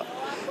mantra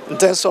in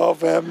terms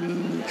of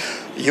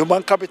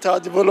human capital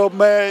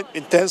development,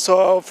 in terms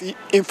of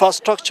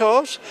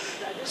infrastructure,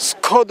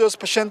 score those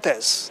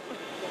patients.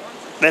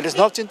 There is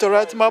nothing to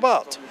write them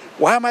about.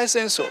 Why am I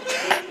saying so?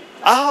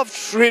 I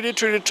have really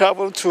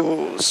traveled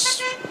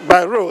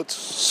by road,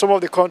 some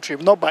of the country,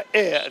 not by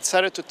air. I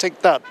decided to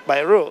take that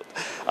by road.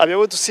 I'll be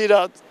able to see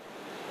that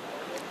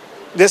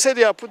they say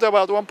they have put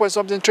about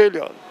 1.something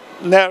trillion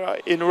naira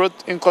in road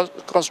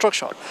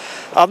construction.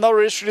 I've not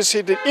really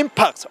seen the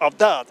impact of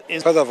that.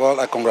 First of all,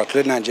 I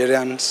congratulate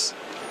Nigerians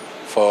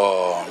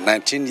for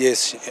 19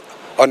 years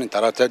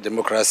uninterrupted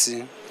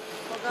democracy.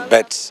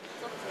 But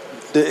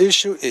the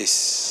issue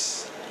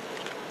is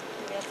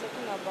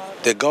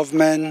the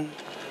government,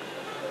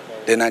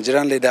 the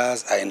Nigerian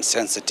leaders are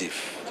insensitive.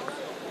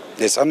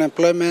 There's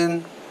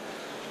unemployment,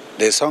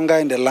 there's hunger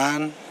in the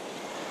land.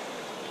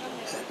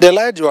 The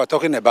light you are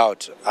talking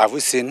about, have we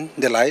seen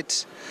the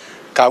light?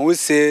 Can we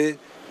say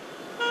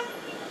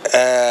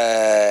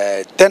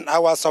 10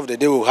 hours of the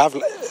day we'll have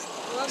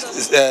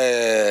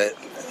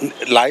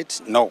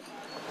light? No.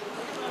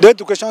 The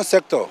education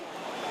sector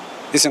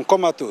is in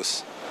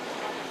comatose.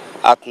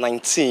 At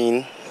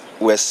 19,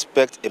 we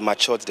expect a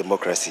matured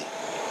democracy.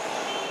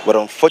 But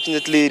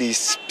unfortunately, the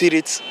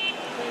spirit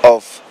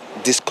of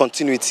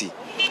discontinuity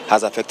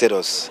has affected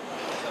us.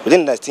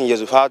 Within the 19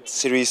 years, we've had a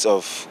series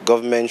of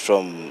governments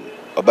from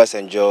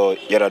Obasanjo,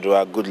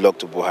 Yar'Adua, good luck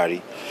to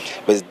Buhari.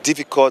 But it's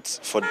difficult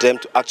for them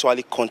to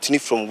actually continue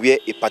from where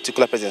a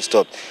particular president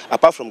stopped.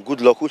 Apart from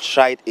good luck, who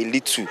tried a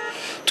little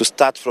to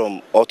start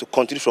from or to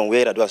continue from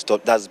where Yar'Adua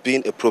stopped, that's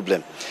been a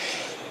problem.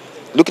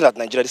 Looking at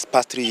Nigeria these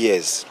past 3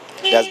 years,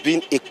 there has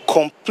been a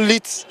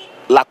complete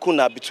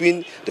lacuna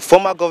between the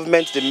former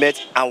government they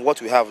met and what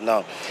we have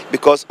now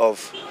because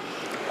of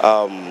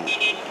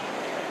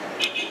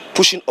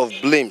pushing of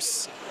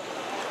blames.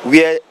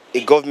 Where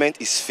a government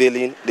is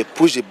failing, they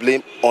push the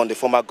blame on the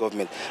former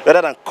government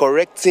rather than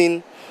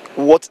correcting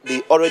what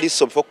they already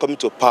saw before coming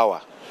to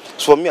power.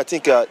 So for me, I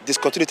think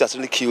discontinuity has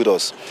really killed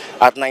us.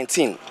 At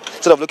 19,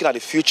 instead of looking at the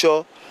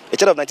future, a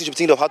child of 19 should be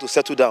thinking of how to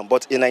settle down.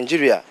 But in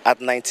Nigeria, at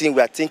 19,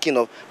 we are thinking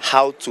of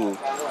how to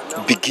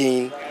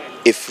begin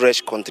a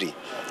fresh country.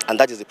 And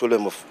that is the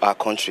problem of our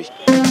country.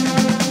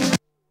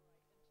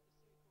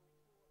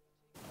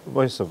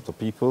 Voice of the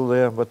people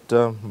there, but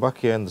back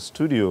here in the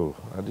studio,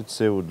 I did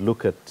say we'd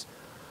look at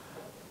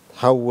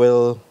how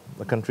well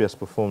the country has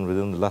performed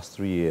within the last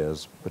 3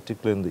 years,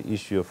 particularly in the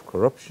issue of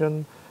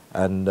corruption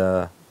and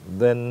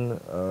then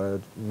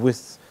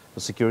with the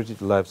security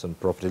to lives and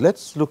property.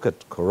 Let's look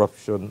at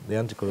corruption, the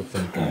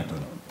anti-corruption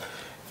campaign.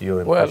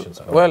 Your impressions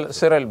about well,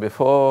 Cyril,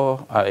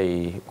 before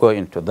I go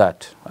into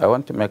that, I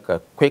want to make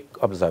a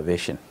quick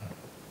observation.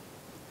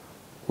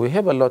 We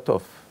have a lot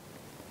of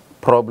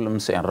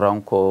problems and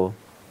rancor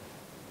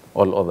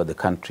all over the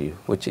country,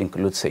 which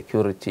includes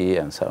security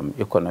and some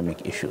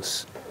economic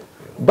issues.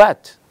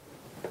 But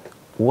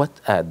what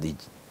are the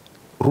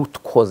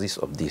root causes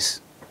of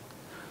this?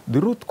 The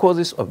root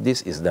causes of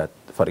this is that,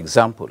 for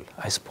example,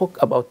 I spoke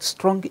about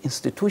strong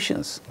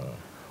institutions.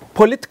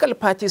 Political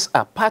parties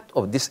are part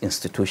of these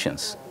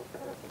institutions.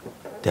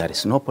 There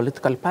is no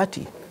political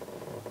party.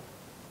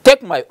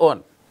 Take my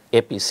own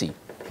APC.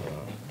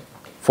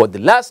 For the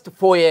last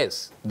 4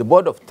 years, the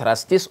board of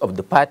trustees of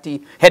the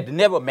party had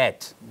never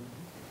met.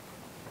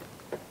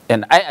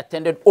 And I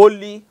attended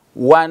only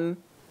one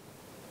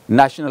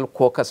national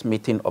caucus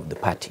meeting of the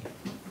party.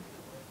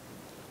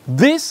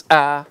 These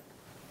are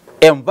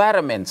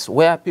environments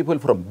where people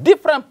from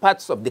different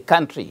parts of the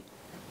country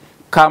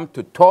come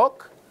to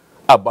talk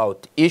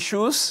about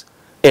issues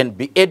and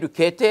be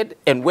educated,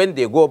 and when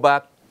they go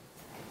back,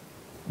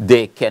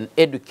 they can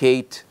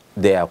educate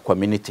their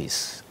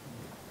communities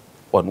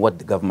on what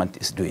the government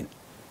is doing.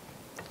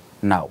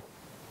 Now,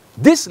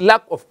 this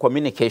lack of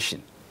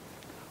communication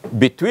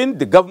between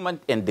the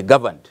government and the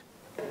governed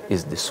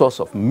is the source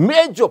of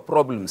major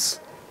problems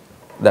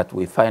that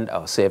we find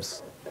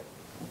ourselves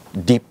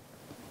deep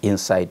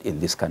inside in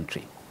this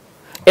country.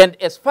 And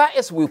as far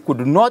as we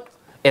could not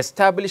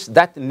establish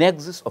that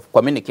nexus of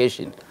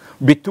communication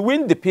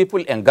between the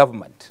people and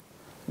government,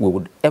 we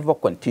would ever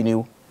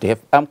continue to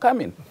have,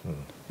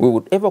 we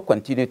would ever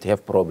continue to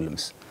have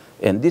problems.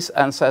 And this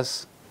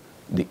answers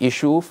the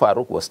issue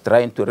Farouk was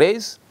trying to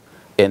raise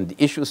and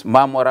the issues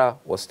Mamora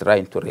was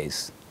trying to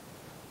raise.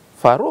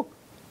 Farouk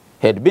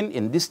had been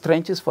in these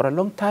trenches for a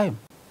long time.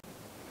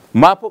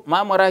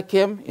 Mamora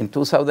came in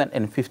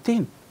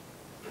 2015.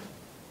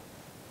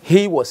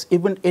 He was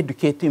even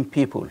educating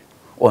people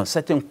on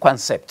certain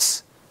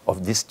concepts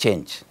of this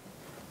change.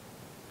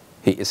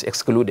 He is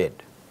excluded.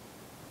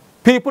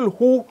 People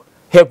who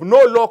have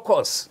no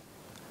locus,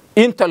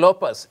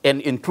 interlopers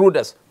and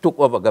intruders took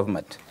over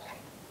government.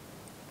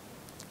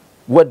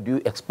 What do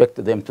you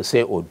expect them to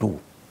say or do?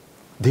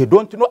 They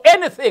don't know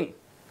anything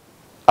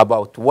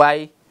about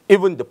why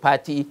even the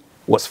party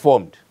was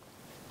formed.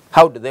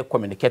 How do they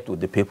communicate with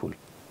the people?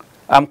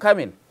 I'm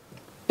coming.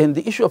 In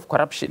the issue of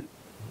corruption,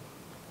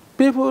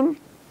 people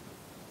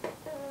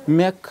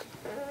make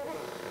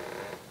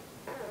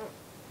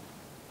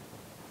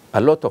a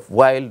lot of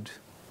wild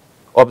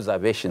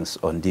observations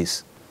on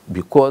this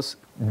because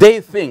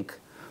they think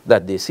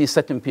that they see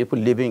certain people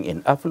living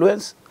in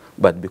affluence,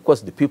 but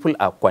because the people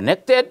are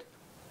connected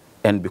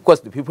and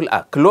because the people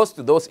are close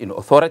to those in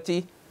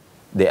authority,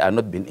 they are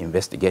not being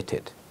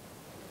investigated.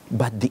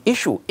 But the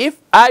issue, if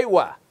I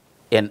were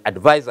an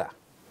advisor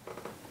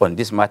on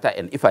this matter,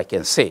 and if I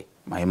can say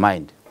my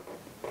mind,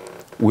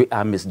 we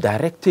are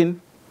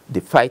misdirecting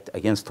the fight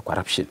against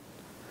corruption.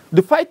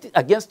 The fight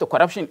against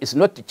corruption is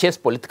not to chase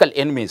political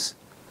enemies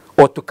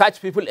or to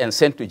catch people and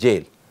send to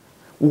jail.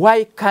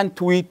 Why can't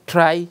we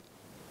try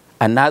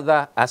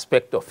another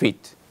aspect of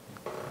it,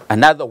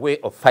 another way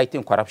of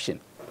fighting corruption?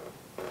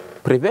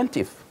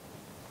 Preventive.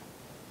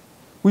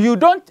 You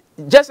don't,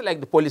 just like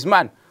the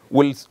policeman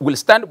will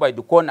stand by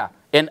the corner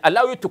and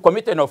allow you to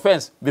commit an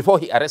offense before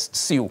he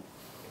arrests you.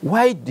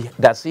 Why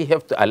does he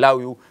have to allow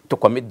you to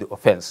commit the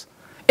offense?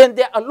 And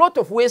there are a lot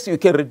of ways you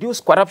can reduce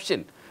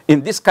corruption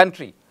in this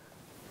country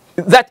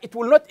that it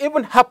will not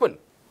even happen.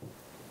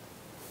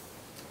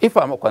 If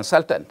I'm a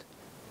consultant,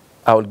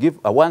 I will give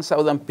a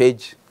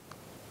 1,000-page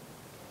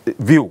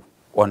view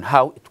on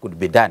how it could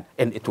be done,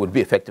 and it would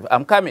be effective.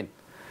 I'm coming.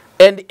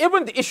 And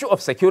even the issue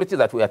of security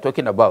that we are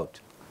talking about,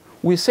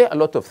 we say a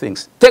lot of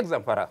things. Take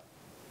Zamfara.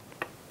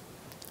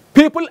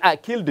 People are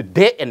killed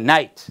day and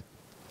night,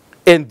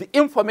 and the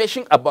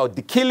information about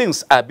the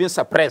killings are being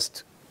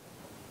suppressed.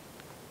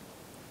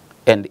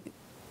 And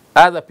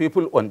other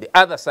people on the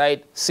other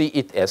side see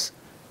it as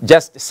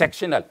just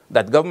sectional,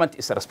 that government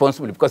is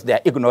responsible because they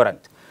are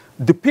ignorant.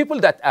 The people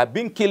that are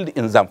being killed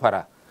in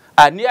Zamfara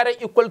are nearly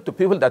equal to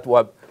people that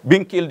were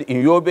being killed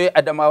in Yobe,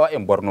 Adamawa,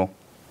 and Borno.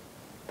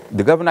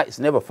 The governor is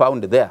never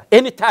found there.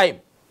 Anytime.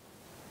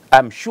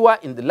 I'm sure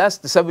in the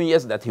last 7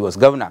 years that he was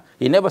governor,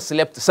 he never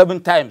slept 7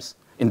 times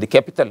in the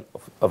capital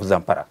of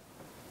Zamfara.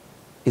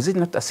 Is it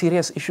not a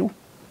serious issue?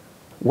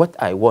 What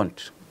I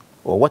want,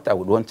 or what I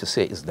would want to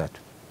say is that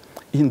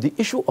in the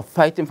issue of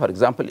fighting, for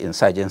example,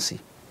 insurgency,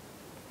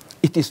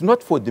 it is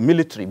not for the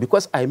military,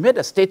 because I made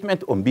a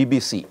statement on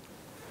BBC,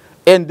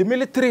 and the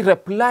military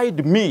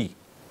replied me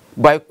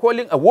by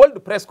calling a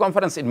world press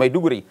conference in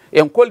Maiduguri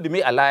and called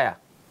me a liar.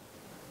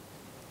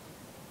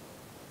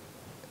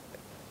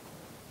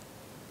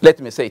 Let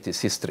me say it is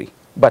history.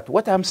 But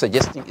what I'm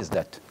suggesting is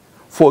that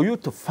for you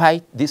to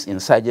fight this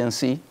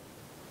insurgency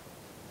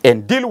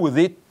and deal with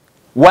it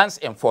once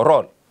and for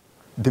all,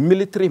 the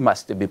military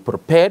must be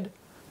prepared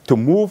to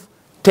move,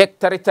 take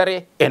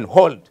territory, and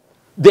hold.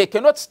 They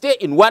cannot stay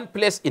in one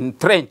place in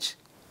trench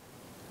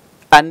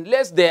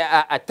unless they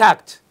are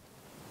attacked.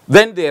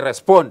 Then they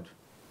respond.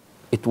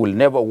 It will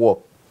never work,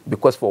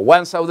 because for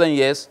 1,000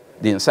 years,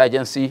 the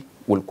insurgency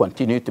will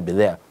continue to be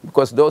there,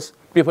 because those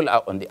people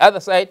are on the other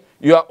side,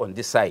 you are on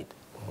this side.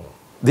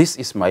 This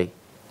is my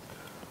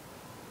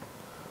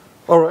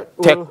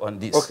take on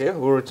this. Okay,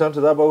 we'll return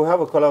to that, but we have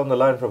a caller on the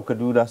line from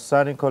Kaduna.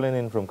 Sani calling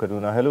in from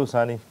Kaduna. Hello,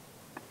 Sani.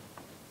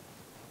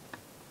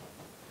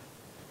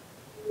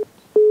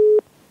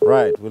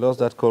 Right, we lost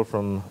that call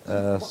from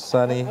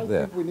Sani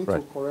there. I think we need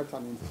right. to correct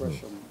an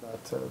impression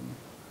that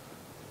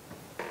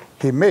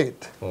he made,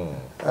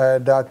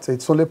 that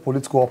it's only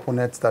political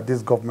opponents that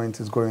this government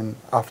is going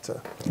after.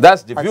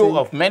 That's the view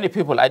of many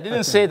people. I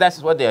didn't say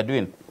that's what they are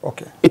doing.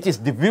 Okay. It is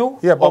the view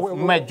of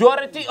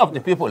majority of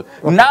the people.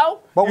 Okay. Now,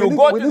 you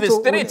go to the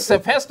streets,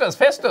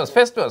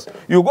 Festus.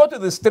 You go to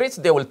the streets,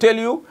 they will tell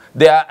you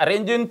they are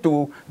arranging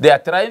to, they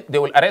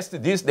will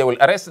arrest this, they will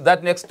arrest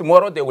that next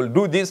tomorrow, they will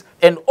do this.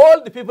 And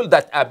all the people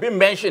that are being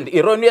mentioned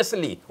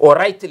erroneously or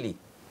rightly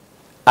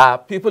are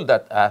people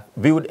that are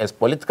viewed as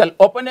political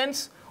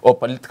opponents or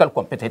political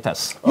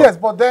competitors. Yes,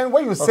 but then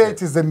when you say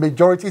it is the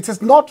majority, it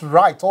is not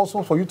right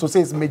also for you to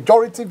say it's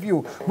majority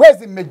view. Where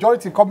is the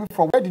majority coming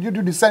from? Where did you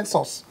do the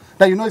census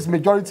that you know it's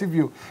majority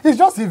view? It's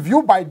just a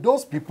view by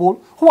those people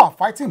who are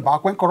fighting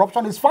back when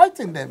corruption is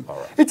fighting them.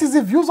 Right. It is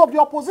the views of the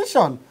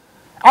opposition.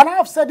 And I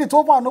have said it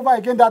over and over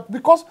again that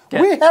because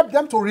we help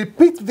them to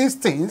repeat these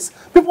things,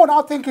 people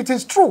now think it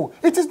is true.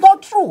 It is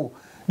not true.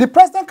 The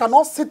president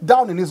cannot sit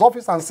down in his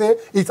office and say,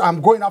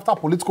 I'm going after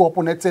political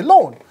opponents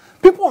alone.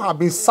 People have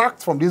been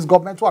sacked from this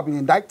government who have been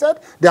indicted.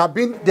 They have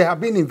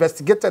been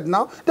investigated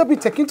now. They'll be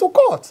taken to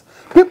court.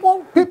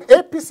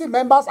 APC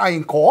members are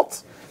in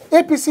court.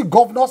 APC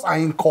governors are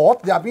in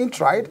court. They are being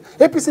tried.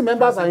 APC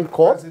members are in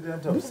court.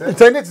 The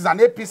Senate is an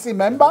APC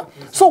member.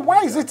 So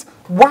why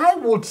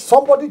would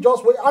somebody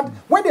just wait? And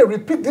when they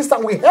repeat this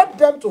and we help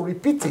them to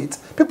repeat it,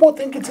 people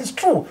think it is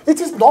true.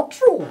 It is not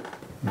true.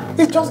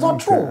 It's just not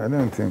true. I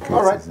don't think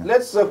All right,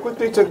 let's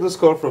quickly take this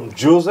call from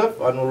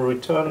Joseph, and we'll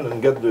return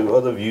and get the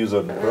other views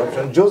on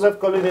corruption. Joseph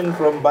calling in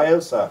from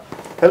Bayelsa.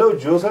 Hello,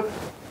 Joseph.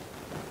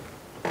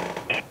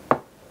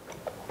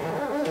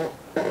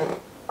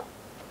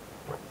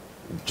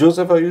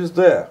 Joseph, are you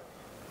there?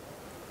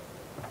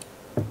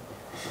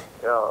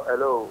 Yeah,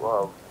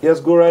 hello. Yes,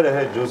 go right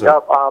ahead, Joseph.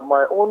 Yeah,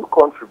 my own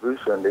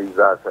contribution is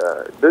that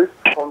this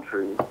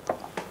country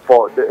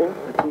for the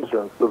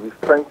institutions to be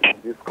strengthened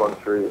in this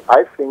country,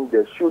 I think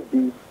there should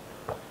be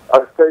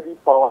a steady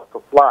power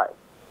supply,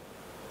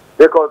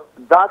 because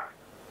that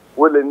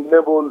will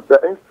enable the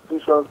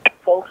institutions to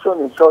function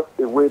in such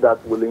a way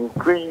that will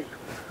increase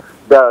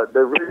the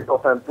rate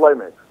of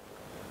employment.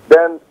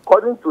 Then,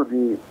 according to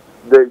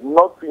the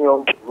not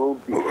young rule,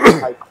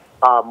 like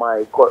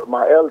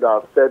my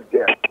elder said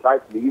there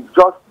rightly, it's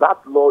just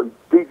that law is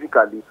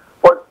basically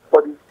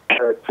for the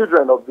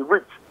children of the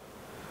rich.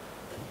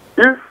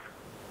 If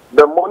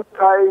the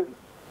monetized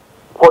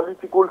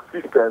political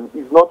system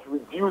is not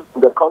reduced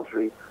in the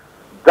country,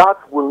 that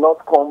will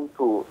not come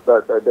to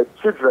the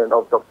children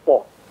of the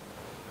poor.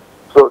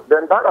 So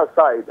then, that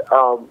aside,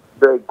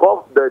 the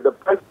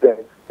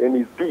president in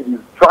his bid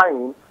is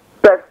trying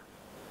best.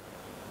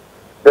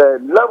 The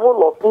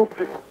level of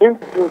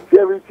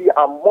insincerity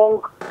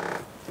among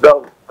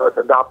the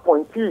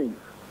appointees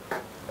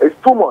is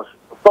too much.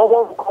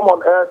 Someone will come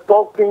on air,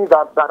 talk things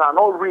that are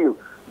not real.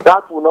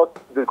 That will not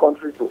take the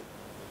country to.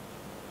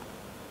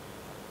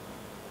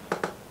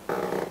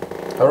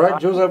 All right,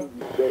 Joseph.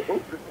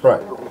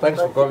 Right.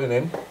 Thanks for calling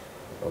in.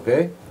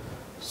 Okay.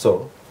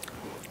 So,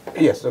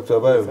 yes, Dr.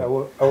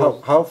 Abayo,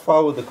 how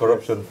far would the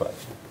corruption fight?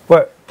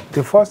 Well,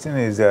 the first thing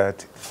is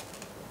that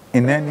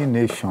in any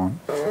nation,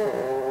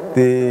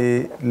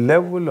 the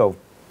level of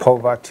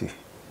poverty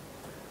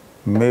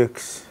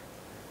makes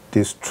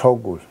the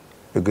struggle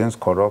against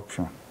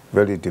corruption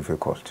very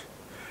difficult.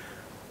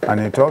 And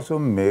it also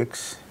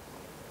makes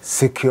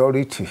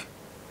security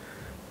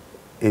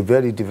a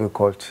very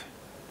difficult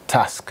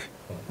task.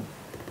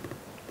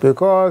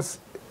 Because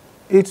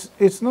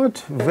it's not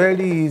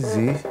very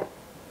easy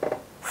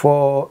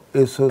for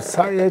a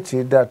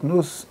society that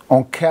knows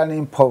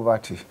uncaring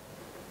poverty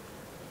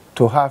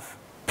to have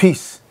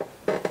peace,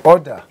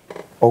 order,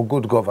 or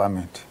good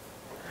government.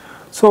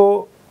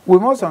 So we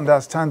must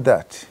understand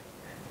that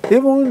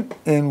even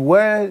in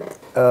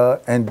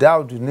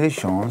well-endowed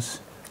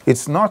nations,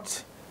 it's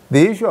not,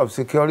 the issue of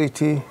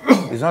security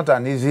is not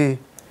an easy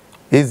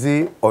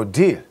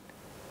ordeal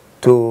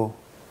to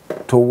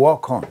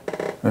work on,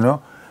 you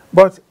know.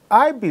 But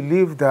I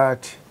believe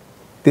that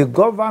the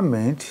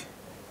government,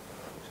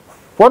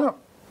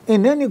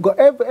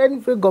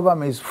 every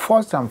government's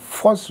first and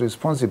first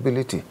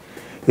responsibility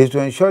is to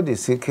ensure the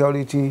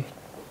security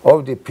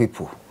of the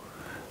people.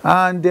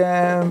 And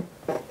the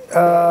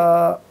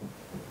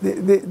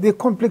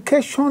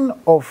complication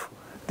of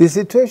the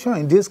situation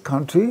in this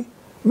country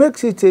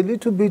makes it a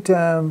little bit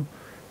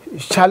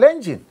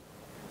challenging.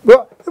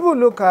 Well, if you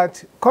look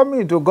at coming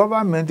into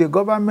government, the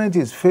government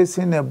is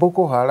facing a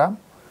Boko Haram,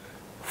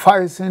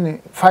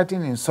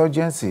 fighting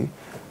insurgency.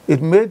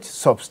 It made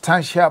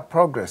substantial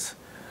progress.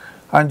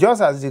 And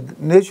just as the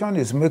nation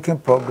is making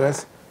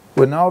progress,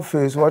 we now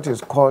face what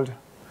is called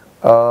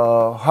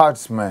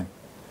herdsmen.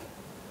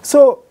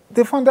 So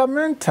the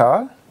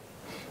fundamental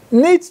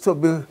needs to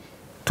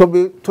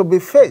be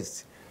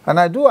faced, and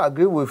I do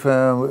agree with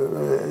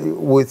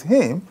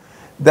him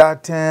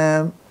that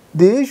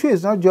the issue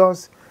is not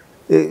just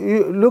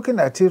looking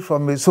at it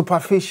from a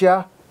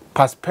superficial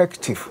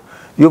perspective.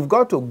 You've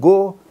got to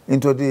go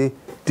into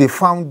the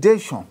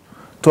foundation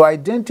to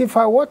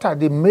identify what are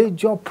the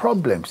major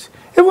problems.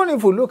 Even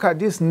if we look at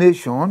this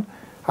nation,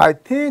 I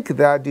think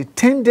that the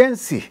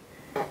tendency,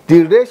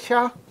 the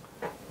racial,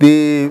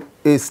 the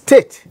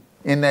state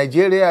in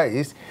Nigeria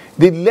is,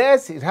 the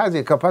less it has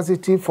a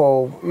capacity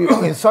for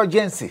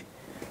insurgency,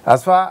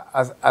 as far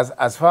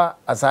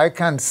as I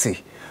can see.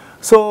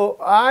 So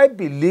I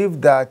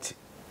believe that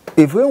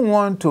if we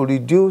want to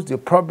reduce the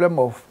problem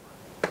of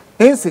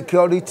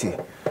insecurity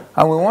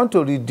and we want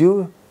to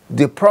reduce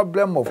the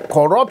problem of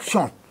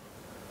corruption,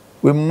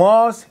 we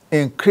must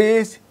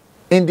increase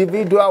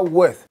individual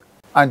wealth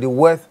and the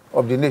wealth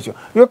of the nation.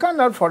 You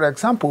cannot, for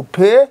example,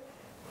 pay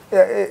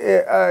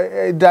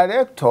a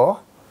director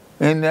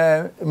in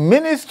a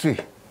ministry,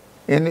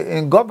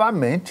 in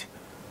government,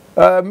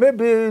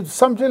 maybe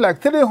something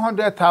like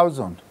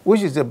 300,000,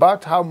 which is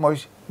about how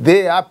much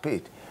they are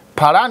paid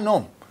per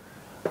annum.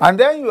 And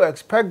then you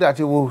expect that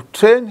he will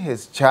train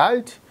his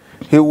child,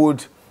 he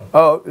would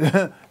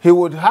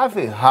have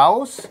a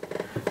house,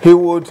 he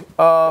would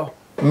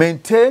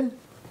maintain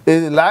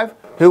his life,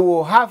 he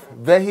will have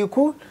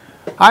vehicle,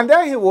 and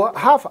then he will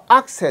have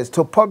access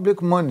to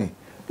public money.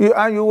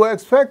 And you will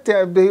expect he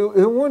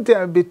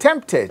won't be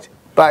tempted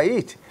by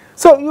it.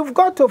 So you've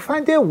got to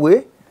find a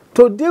way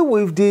to deal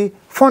with the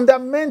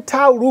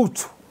fundamental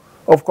root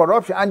of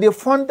corruption and the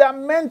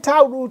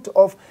fundamental root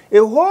of a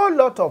whole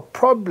lot of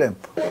problems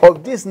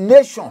of this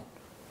nation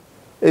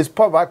is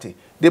poverty.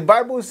 The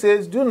Bible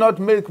says, do not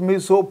make me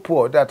so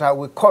poor that I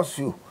will curse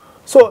you.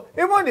 So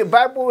even the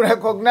Bible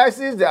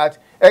recognizes that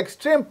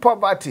extreme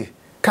poverty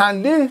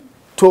can lead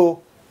to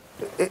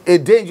a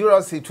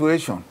dangerous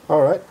situation.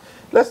 All right.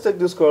 Let's take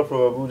this call from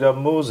Abuja.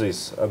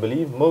 Moses, I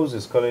believe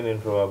Moses calling in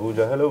from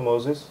Abuja. Hello,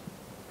 Moses.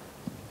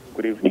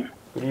 Good evening.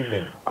 Good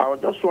evening. I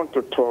just want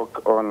to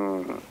talk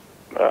on,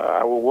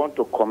 I would want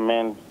to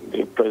commend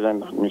the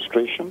present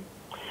administration.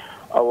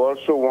 I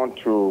also want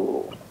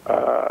to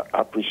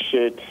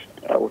appreciate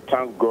I will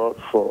thank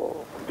God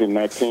for the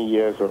 19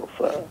 years of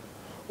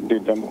the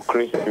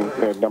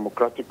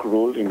democratic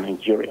rule in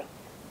Nigeria.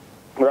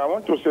 But I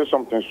want to say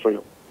something to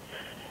you,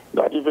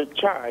 that if a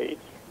child,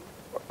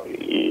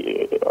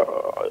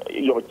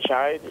 your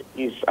child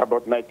is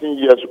about 19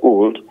 years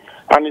old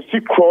and is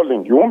still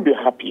crawling, you won't be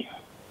happy.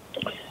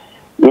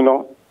 You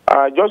know,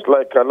 just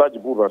like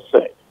Alhaji Buba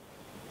said,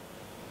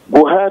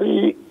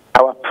 Buhari,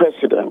 our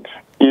president,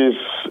 is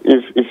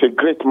a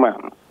great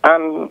man.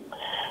 And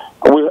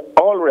we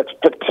all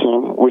respect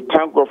him. We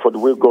thank God for the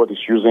way God is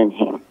using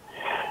him.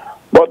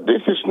 But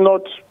this is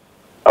not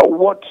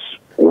what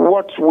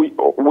we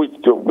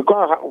do,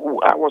 because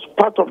I was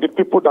part of the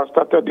people that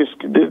started this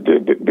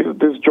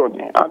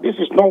journey, and this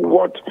is not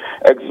what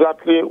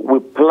exactly we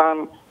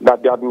plan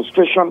that the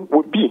administration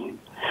would be.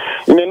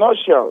 In a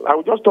nutshell, I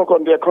will just talk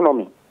on the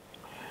economy,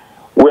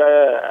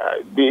 where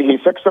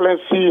His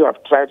Excellency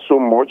have tried so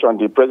much, and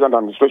the present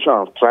administration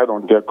have tried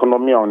on the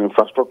economy, on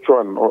infrastructure,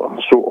 and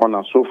so on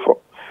and so forth.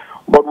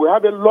 But we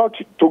have a lot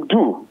to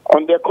do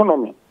on the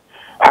economy.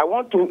 I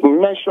want to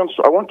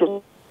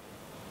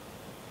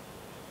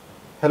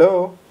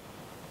Hello.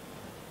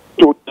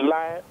 To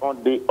rely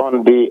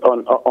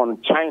on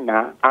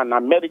China and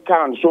America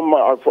and so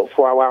much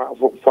for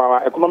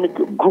our economic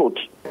growth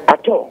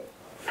at all.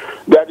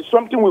 There is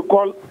something we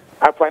call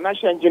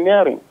financial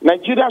engineering.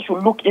 Nigeria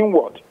should look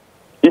inward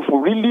if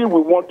we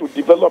want to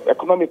develop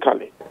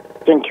economically.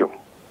 Thank you.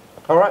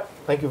 All right.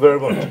 Thank you very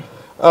much.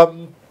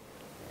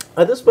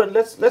 At this point,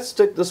 let's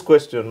take this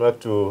question back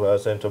to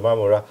Senator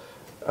Mamora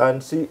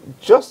and see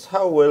just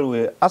how well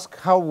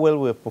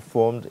we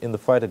performed in the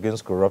fight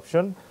against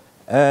corruption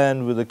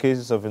and with the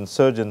cases of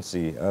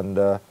insurgency,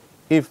 and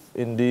if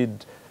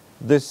indeed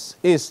this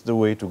is the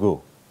way to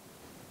go.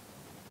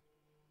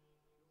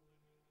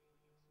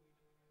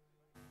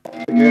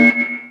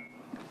 Again,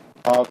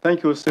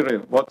 thank you,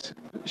 Cyril. But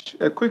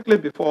quickly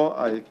before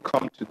I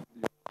come to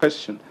your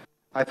question,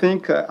 I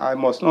think I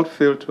must not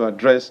fail to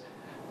address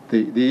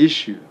the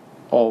issue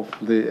of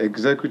the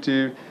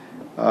executive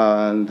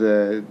and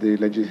the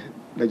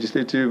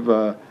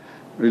legislative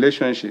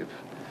relationship.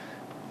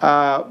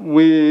 I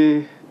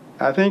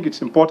think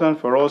it's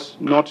important for us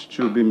not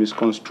to be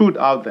misconstrued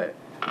out there,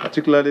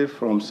 particularly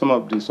from some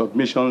of the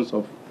submissions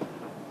of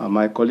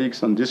my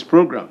colleagues on this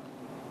program.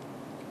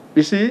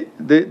 You see,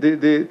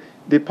 the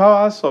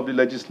powers of the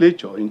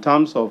legislature in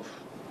terms of,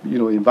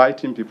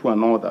 inviting people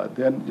and all that,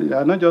 they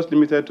are not just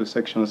limited to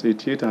sections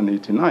 88 and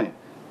 89.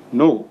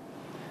 No.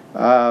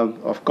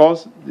 Of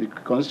course, the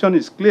Constitution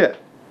is clear,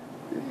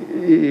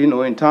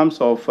 in terms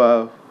of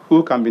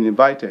who can be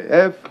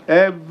invited.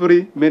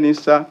 Every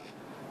minister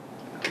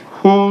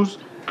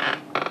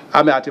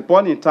at a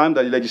point in time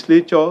that the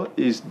legislature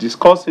is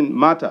discussing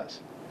matters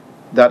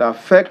that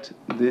affect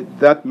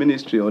that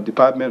ministry or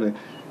department,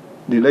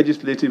 the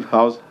legislative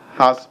house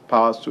has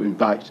powers to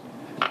invite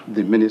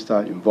the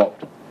minister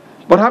involved.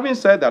 But having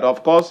said that,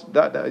 of course,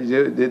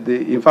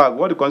 in fact,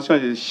 what the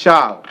Constitution is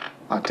shall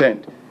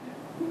attend.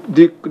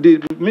 The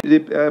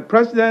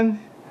president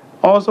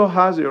also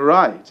has a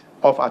right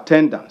of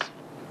attendance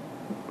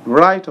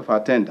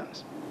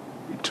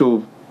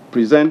to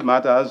present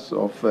matters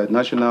of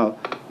national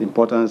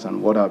importance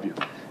and what have you.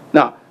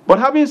 Now, but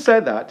having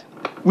said that,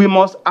 we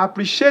must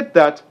appreciate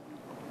that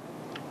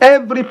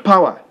every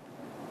power,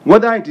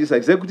 whether it is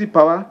executive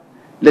power,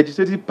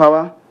 legislative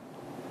power,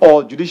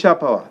 or judicial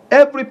power,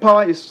 every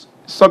power is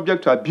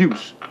subject to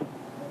abuse.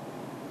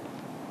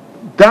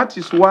 That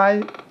is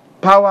why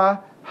power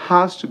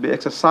has to be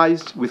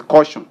exercised with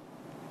caution.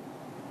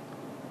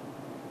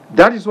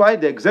 That is why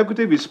the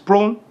executive is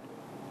prone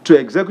to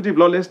executive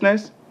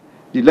lawlessness,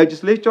 the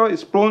legislature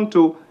is prone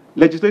to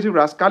legislative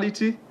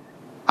rascality,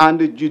 and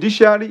the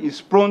judiciary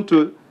is prone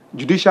to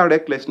judicial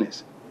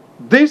recklessness.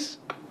 These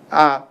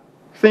are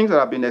things that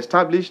have been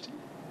established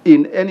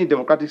in any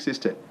democratic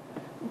system.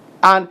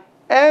 And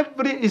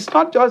it's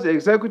not just the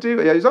executive,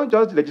 it's not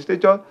just the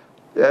legislature,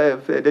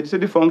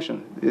 legislative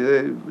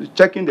function,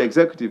 checking the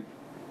executive.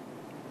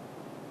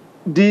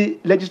 The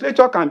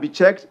legislature can be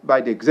checked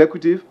by the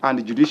executive and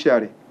the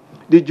judiciary.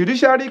 The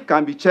judiciary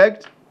can be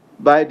checked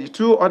by the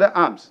two other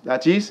arms,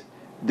 that is,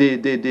 the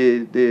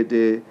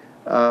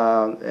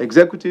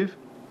executive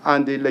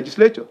and the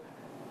legislature.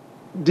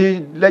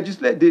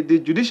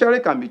 The judiciary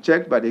can be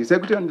checked by the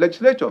executive and the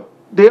legislature.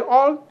 They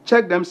all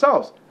check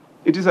themselves.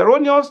 It is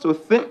erroneous to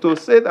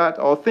say that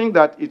or think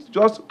that it's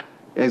just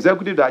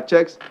executive that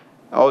checks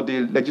or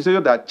the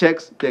legislature that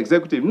checks the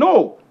executive.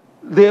 No,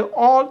 they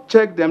all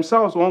check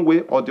themselves one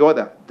way or the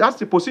other. That's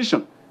the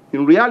position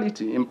in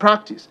reality, in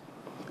practice.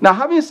 Now,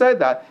 having said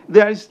that,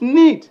 there is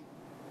need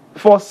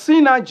for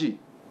synergy.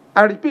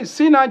 I repeat,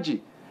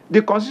 synergy.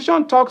 The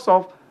Constitution talks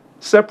of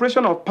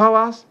separation of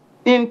powers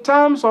in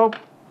terms of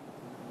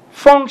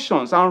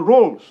functions and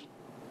roles.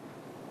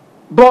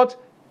 But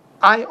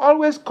I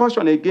always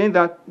caution again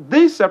that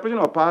this separation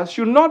of powers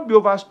should not be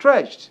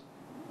overstretched.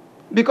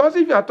 Because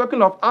if you are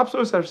talking of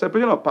absolute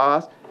separation of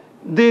powers,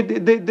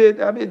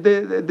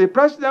 the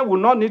president will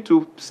not need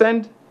to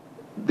send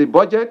the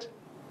budget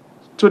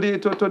to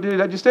the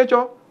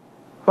legislature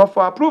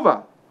for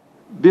approval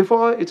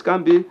before it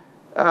can be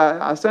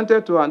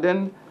assented to and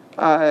then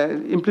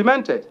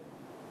implemented.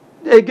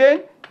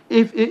 Again,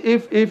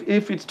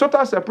 if it's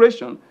total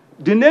separation,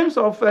 the names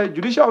of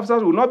judicial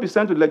officers will not be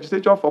sent to the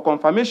legislature for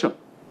confirmation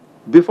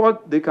before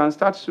they can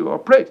start to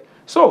operate.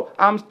 So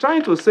I'm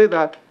trying to say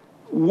that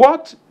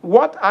what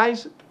I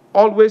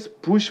always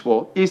push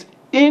for is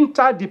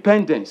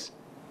interdependence.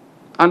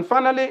 And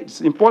finally,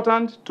 it's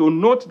important to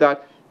note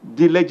that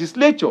the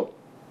legislature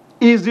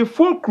is the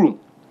fulcrum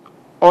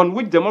on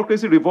which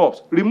democracy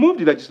revolves. Remove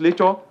the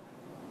legislature,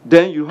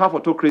 then you have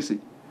autocracy.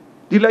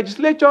 The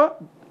legislature,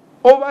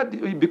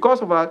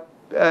 because of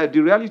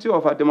the reality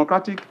of a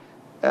democratic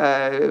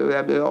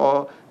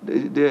or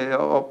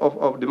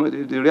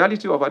the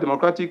reality of a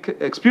democratic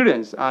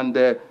experience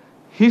and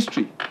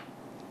history,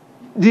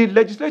 the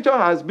legislature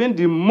has been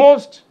the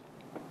most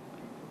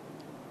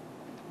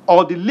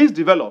or the least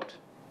developed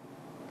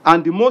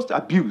and the most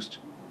abused,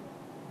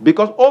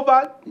 because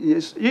over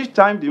each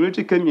time the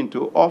military came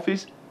into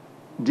office,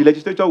 the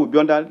legislature would be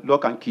under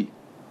lock and key.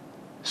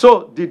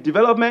 So the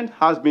development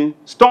has been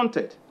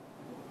stunted.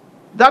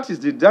 That's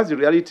the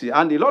reality,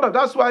 and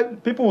that's why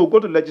people will go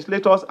to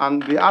legislators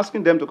and be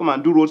asking them to come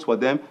and do roads for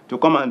them to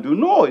come and do.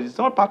 No, it's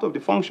not part of the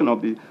function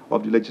of the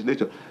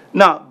legislature.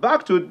 Now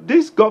back to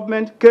this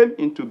government came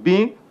into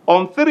being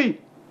on 3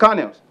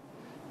 kernels: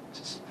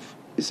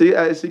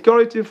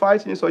 security,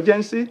 fight,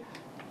 insurgency.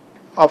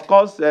 Of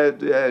course,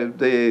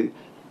 the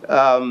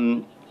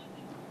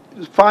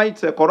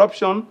fight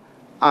corruption,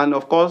 and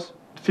of course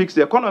fix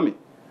the economy.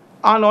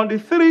 And on the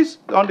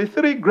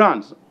three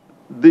grants,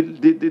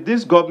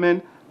 this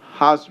government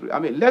has,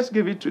 let's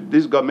give it to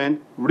this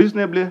government,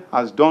 reasonably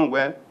has done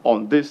well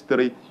on these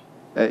 3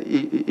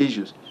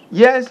 issues.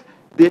 Yes,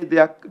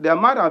 there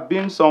might have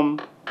been some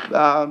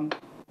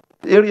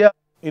area.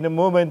 In a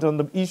moment on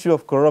the issue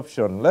of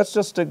corruption, let's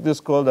just take this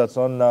call that's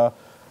on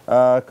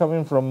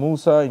coming from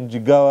Musa in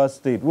Jigawa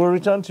State. We'll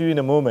return to you in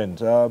a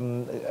moment.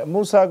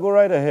 Musa, go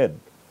right ahead.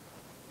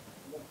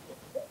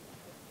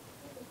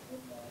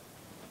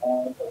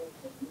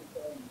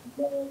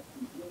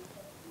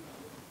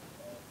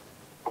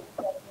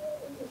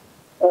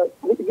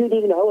 Good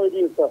evening. How are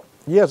you, sir?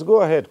 Yes,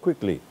 go ahead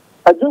quickly.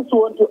 I just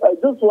want to ask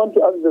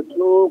the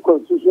 2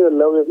 constitutional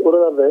lawyers, or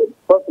rather the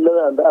first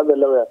lawyer and the other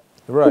lawyer,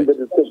 in the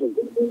discussion.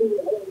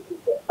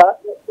 I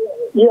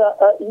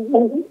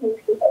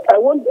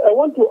want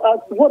to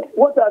ask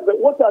what are the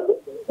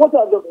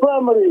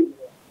primary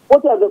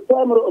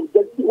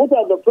objectives, what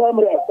are the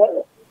primary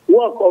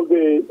work of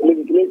the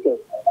legislature?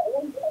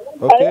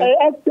 Okay.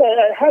 I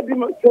heard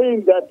him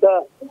saying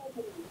that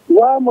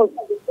why must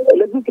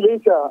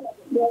legislature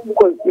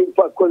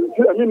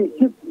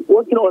keep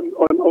working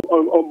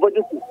on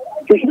budget?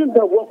 You shouldn't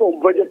have worked on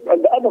budget.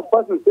 And the other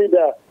person said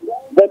that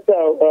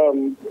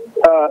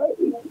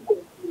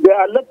there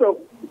are a lot of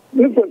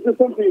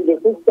inconsistency in the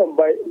system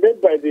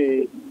made by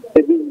the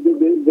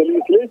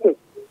legislators,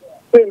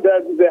 saying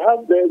that they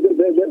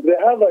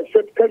have a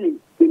shortcoming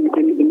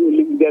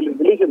in their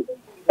legislation,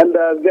 and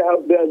they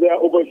are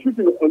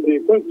overshooting on the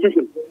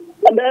Constitution.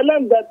 And I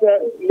learned that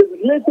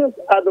legislators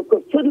are the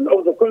custodians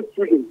of the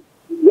Constitution.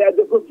 They are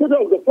the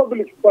custodians of the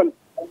public funds.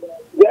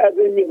 They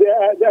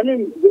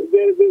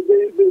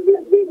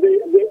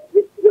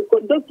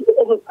conduct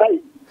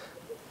oversight.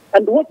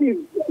 And what is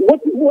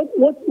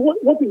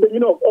the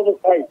meaning of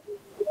oversight?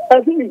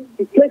 I think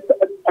it's to check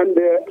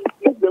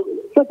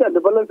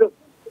the balances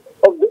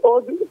of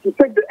to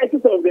check the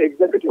ethics of the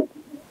executive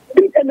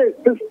in any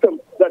system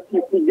that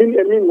you begin.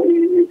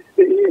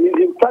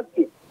 In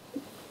practice.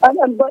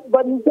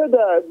 But instead,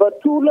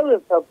 but 2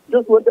 lawyers have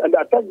just went and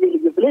attacked the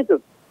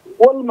legislators.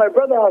 Well, my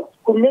brother has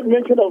made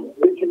mention of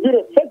they should be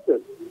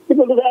respected.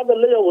 Even though the other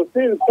lawyer was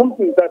saying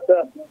something that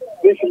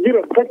they should be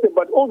respected,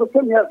 but all the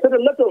time he has said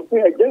a lot of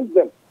things against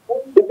them.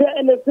 Is there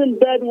anything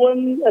bad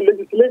when a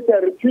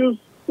legislator refuses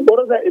or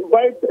rather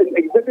invites an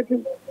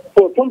executive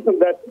for something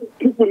that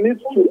people need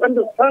to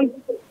understand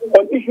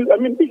on issues?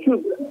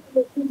 Issues.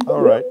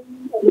 All right.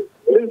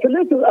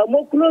 Legislators are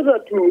more closer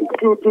to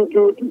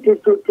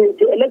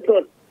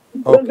electorate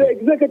than the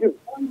executive,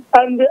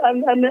 and they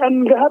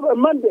have a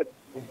mandate.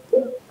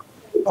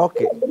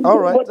 Okay. All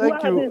right. But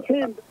thank you.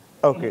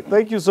 Okay.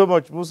 Thank you so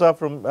much, Musa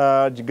from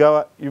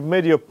Jigawa. You've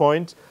made your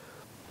point.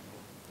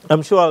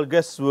 I'm sure our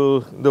guests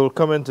they'll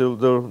comment,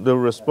 they'll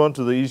respond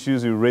to the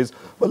issues you raised.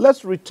 But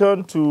let's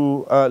return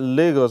to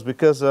Lagos,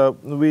 because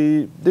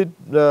we did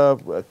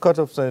cut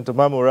off Senator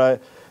Mamora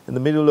in the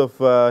middle of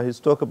his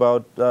talk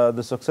about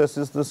the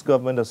successes this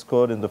government has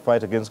scored in the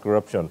fight against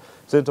corruption.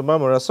 Senator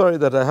Mamora, sorry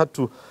that I had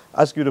to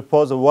ask you to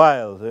pause a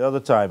while the other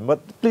time, but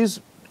please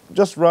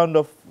just round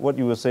off what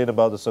you were saying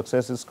about the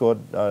successes scored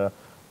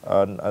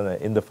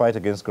in the fight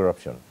against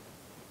corruption.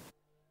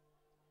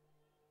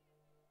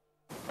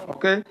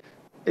 Okay.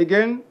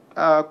 Again,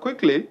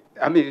 quickly,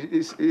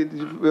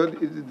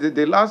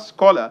 the last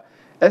caller,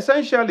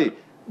 essentially,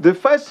 the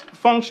first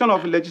function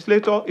of a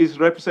legislator is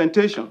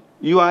representation.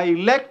 You are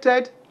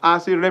elected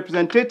as a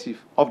representative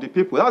of the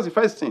people. That's the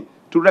first thing,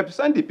 to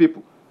represent the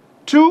people.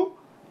 2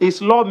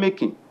 is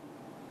lawmaking.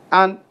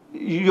 And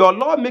your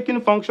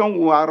lawmaking function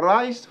will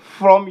arise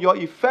from your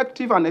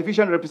effective and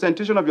efficient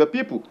representation of your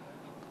people.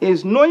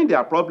 It's knowing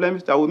their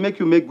problems that will make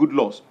you make good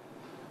laws.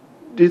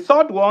 The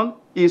third one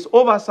is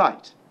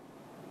oversight.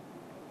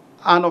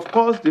 And of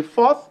course, the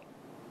fourth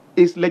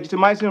is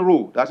legitimizing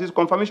rule. That is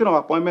confirmation of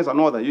appointments and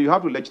all that. You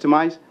have to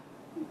legitimize.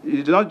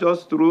 It's not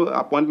just through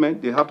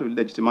appointment, they have to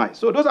legitimize.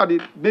 So those are the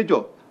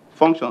major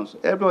functions.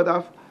 Every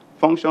other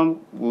function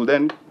will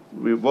then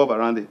revolve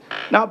around it.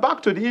 Now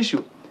back to the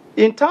issue.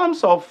 In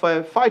terms of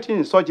fighting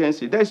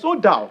insurgency, there is no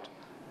doubt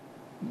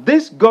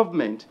this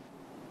government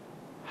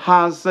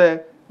has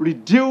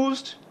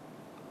reduced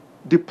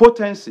the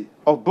potency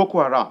of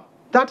Boko Haram.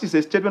 That is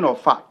a statement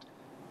of fact.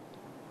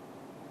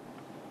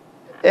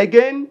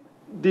 Again,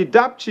 the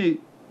Dapchi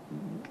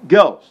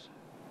girls,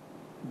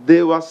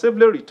 they were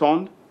safely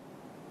returned,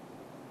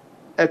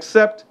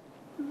 except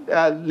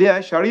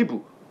Leah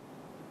Sharibu.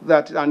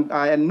 And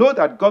I know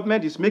that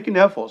government is making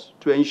efforts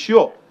to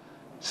ensure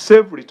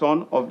safe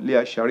return of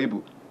Leah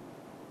Sharibu,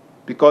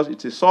 because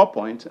it's a sore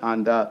point,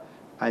 and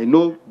I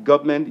know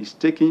government is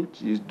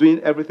doing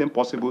everything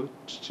possible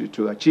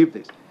to achieve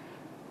this.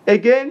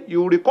 Again,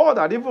 you recall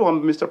that even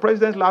on Mr.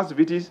 President's last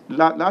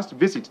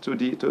visit to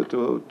the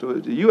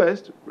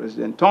U.S., to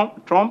President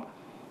Trump,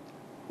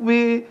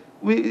 the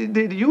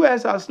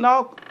U.S. has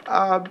now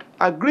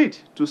agreed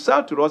to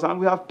sell to us, and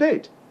we have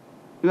paid.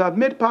 We have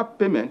made part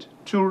payment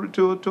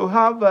to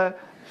have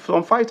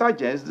some fighter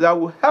jets that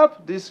will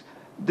help this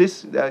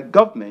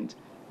government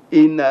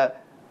in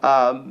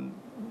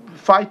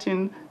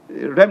fighting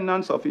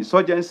remnants of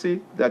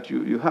insurgency that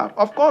you have.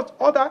 Of course,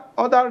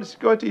 other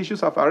security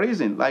issues have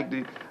arisen, like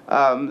the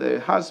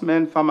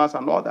herdsmen, farmers,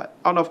 and all that.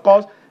 And of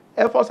course,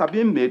 efforts have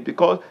been made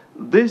because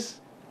this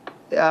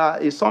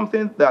is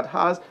something that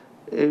has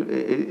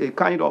a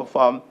kind of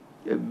a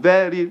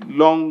very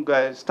long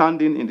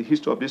standing in the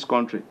history of this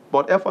country.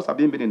 But efforts have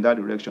been made in that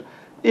direction.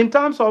 In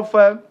terms of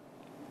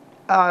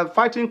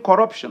fighting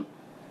corruption,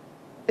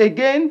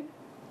 again,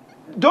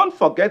 don't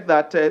forget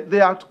that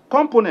there are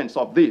components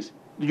of this.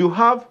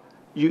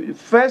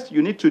 First,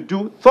 you need to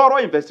do thorough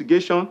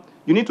investigation.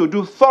 You need to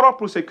do thorough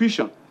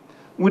prosecution.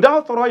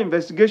 Without thorough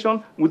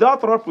investigation,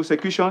 without thorough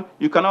prosecution,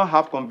 you cannot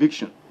have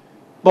conviction.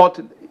 But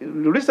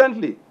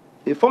recently,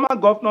 a former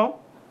governor,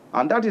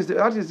 and that is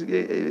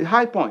a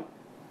high point,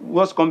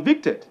 was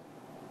convicted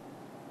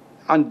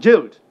and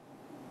jailed.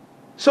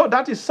 So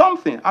that is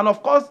something. And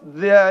of course,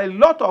 there are a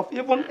lot of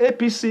even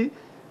APC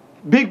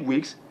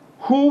bigwigs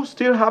who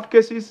still have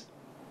cases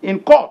in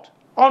court,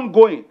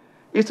 ongoing.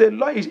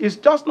 It's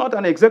just not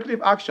an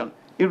executive action.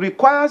 It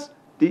requires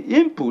the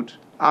input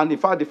and, in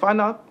fact, the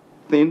final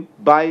thing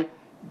by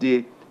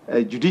the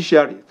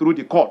judiciary through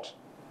the court.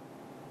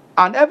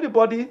 And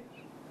everybody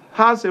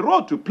has a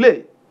role to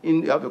play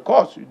in the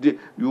course.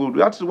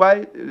 That's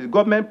why the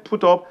government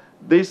put up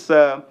this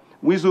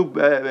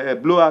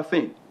whistleblower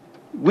thing,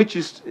 which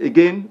is,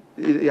 again,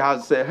 it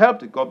has helped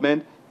the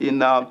government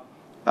in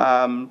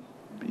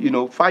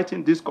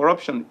fighting this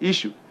corruption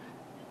issue.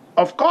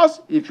 Of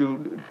course, if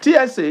you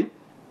TSA,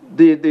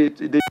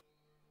 the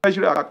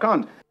treasury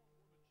account,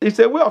 it's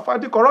a way of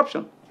fighting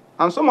corruption,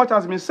 and so much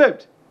has been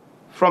saved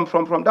from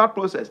that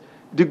process.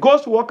 The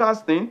ghost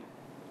workers thing,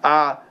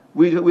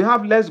 we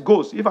have less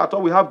ghosts. If at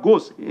all we have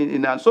ghosts,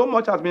 and so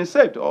much has been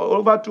saved,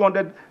 over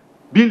 200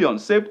 billion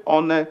saved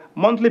on a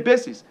monthly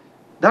basis.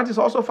 That is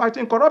also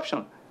fighting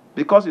corruption,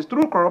 because it's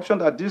through corruption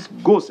that these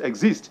ghosts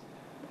exist.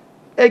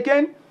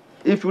 Again,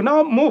 if you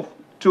now move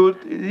to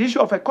the issue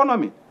of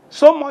economy,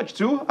 so much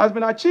too has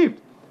been achieved,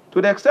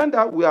 to the extent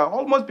that we are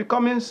almost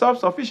becoming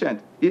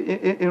self-sufficient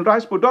in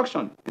rice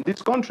production in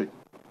this country.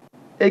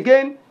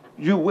 Again,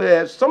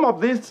 some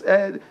of this,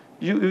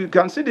 you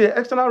can see the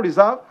external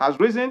reserve has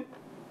risen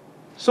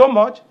so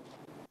much.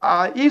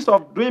 Ease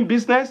of doing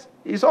business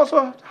is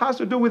also has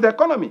to do with the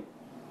economy.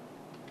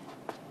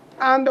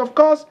 And of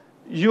course,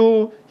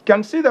 you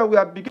can see that we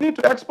are beginning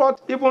to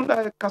export even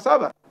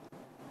cassava.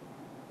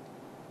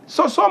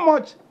 So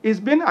much is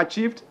being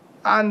achieved,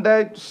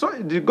 and so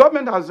the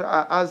government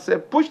has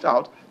pushed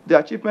out the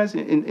achievements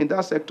in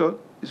that sector.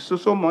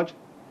 So much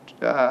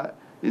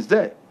is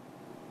there.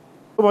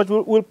 So much.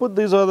 We'll put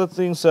these other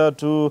things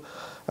to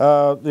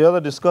the other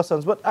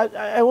discussants, but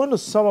I want to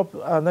sum up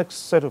our next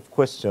set of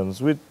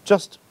questions with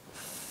just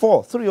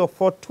 3 or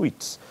 4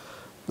 tweets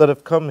that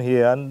have come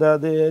here, and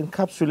they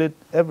encapsulate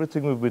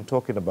everything we've been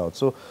talking about,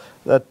 so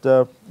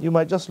that you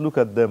might just look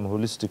at them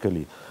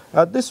holistically.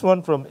 This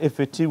one from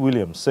F.A.T.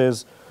 Williams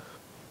says,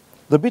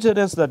 the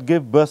bitterness that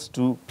gave birth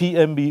to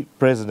PMB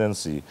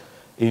presidency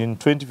in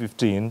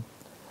 2015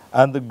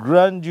 and the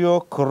grandeur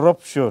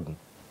corruption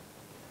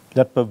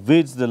that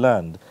pervades the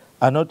land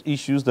are not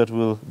issues that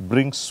will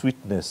bring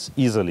sweetness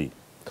easily.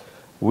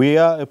 We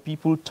are a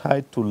people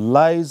tied to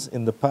lies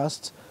in the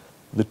past.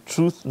 The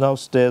truth now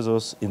stares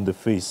us in the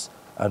face,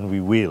 and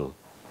we will.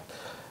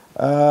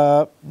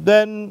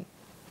 Then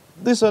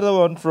this other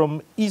one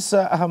from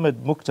Isa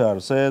Ahmed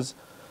Mukhtar says,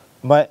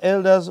 my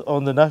elders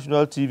on the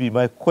national TV,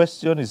 my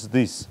question is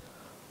this: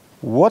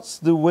 what's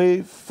the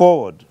way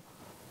forward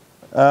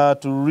to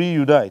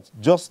reunite,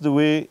 just the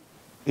way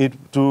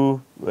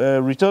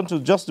return to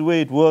just the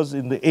way it was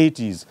in the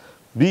 80s,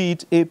 be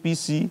it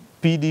APC,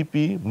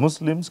 PDP,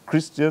 Muslims,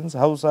 Christians,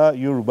 Hausa,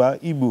 Yoruba,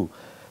 Igbo.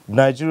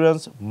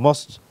 Nigerians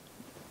must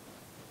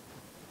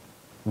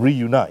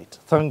reunite.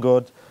 Thank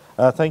God.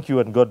 Thank you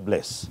and God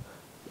bless.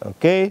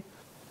 Okay.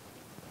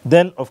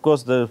 Then, of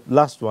course, the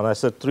last one, I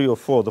said 3 or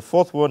 4. The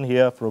fourth one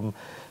here from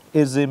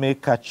Ezeme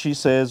Kachi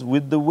says,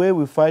 with the way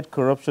we fight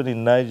corruption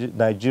in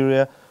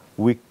Nigeria,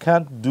 we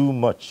can't do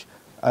much.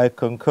 I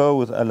concur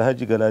with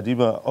Alhaji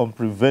Galadima on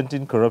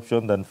preventing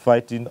corruption than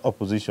fighting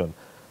opposition.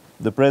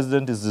 The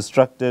president is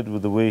distracted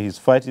with the way he's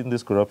fighting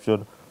this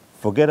corruption.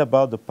 Forget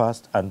about the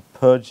past and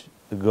purge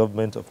the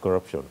government of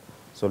corruption.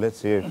 So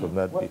let's hear from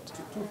that bit.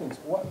 Two things.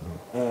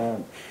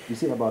 One, you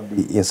see about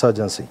the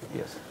insurgency.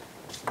 Yes.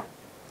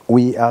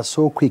 We are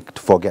so quick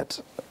to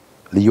forget,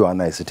 you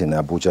and I sitting in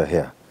Abuja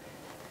here,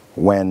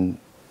 when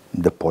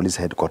the police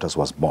headquarters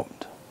was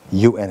bombed,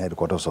 UN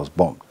headquarters was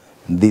bombed,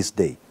 this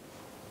day,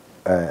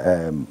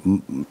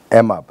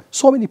 MAB,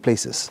 so many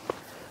places.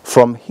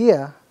 From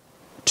here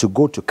to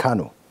go to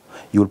Kano,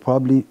 you'll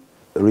probably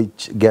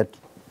get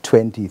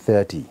 20,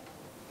 30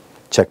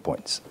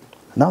 checkpoints.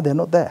 Now they're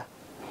not there.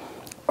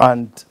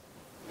 And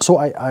so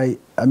I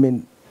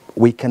mean,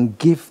 we can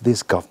give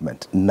this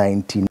government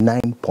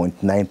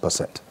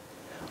 99.9%,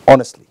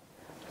 honestly,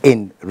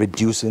 in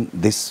reducing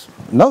this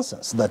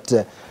nonsense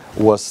that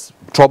was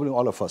troubling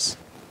all of us.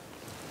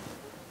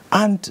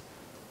 And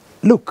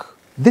look,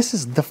 this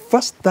is the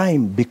first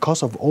time,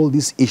 because of all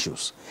these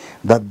issues,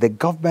 that the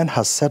government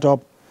has set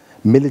up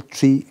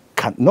military,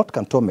 not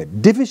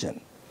cantonment,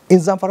 division in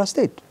Zamfara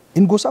State,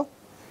 in Gusau,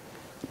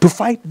 to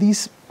fight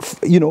these,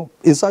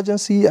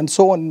 insurgency and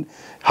so on,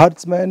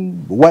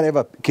 herdsmen,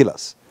 whatever,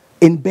 killers,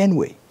 in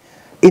Benue,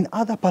 in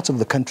other parts of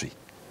the country.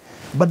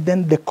 But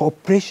then the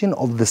cooperation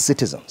of the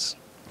citizens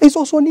is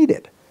also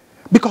needed.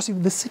 Because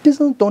if the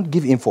citizens don't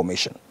give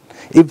information,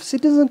 if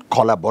citizens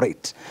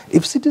collaborate,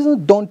 if citizens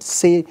don't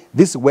say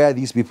this is where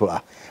these people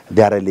are,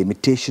 there are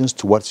limitations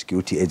to what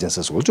security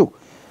agencies will do.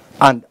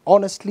 And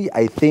honestly,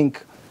 I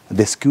think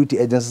the security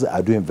agencies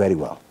are doing very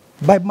well.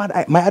 By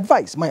my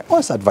advice, my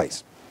honest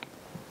advice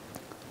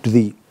to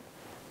the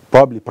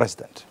probably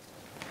president,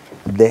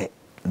 the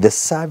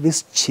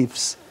service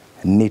chiefs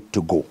need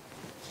to go,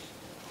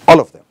 all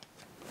of them,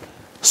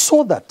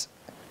 so that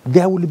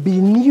there will be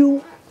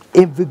new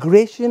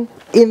invigoration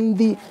in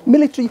the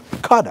military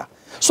cadre,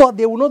 so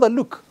they will know that,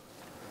 look,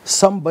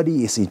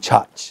 somebody is in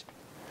charge.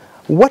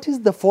 What is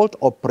the fault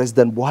of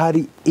President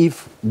Buhari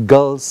if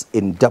girls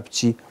in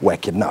Dapchi were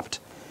kidnapped?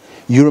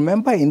 You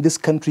remember in this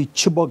country,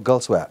 Chibok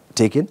girls were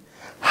taken.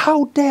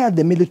 How dare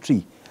the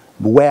military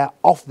were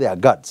off their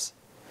guards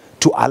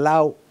to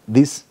allow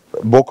this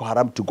Boko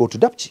Haram to go to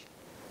Dapchi?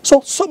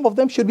 So some of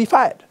them should be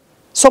fired.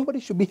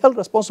 Somebody should be held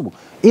responsible.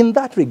 In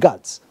that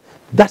regards,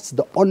 that's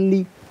the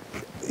only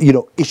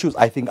issues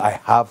I think I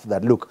have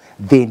that, look,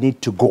 they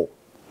need to go.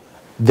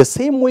 The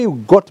same way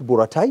we got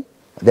Buratai,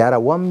 there are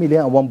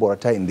 1,000,001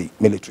 Buratai in the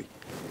military,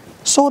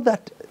 so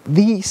that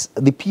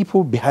the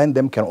people behind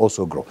them can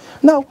also grow.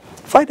 Now,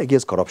 fight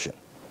against corruption.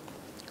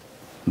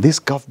 This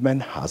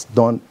government has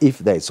done, if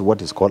there is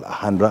what is called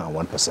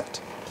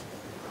 101%.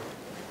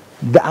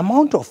 The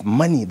amount of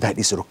money that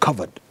is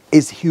recovered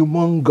is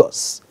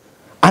humongous.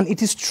 And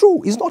it is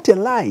true, it's not a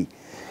lie.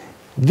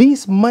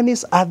 These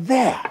monies are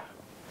there.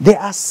 They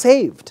are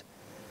saved.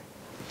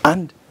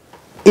 And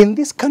in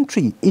this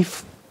country,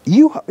 if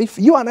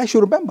you and I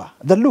should remember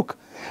that, look,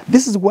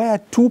 this is where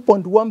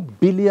 $2.1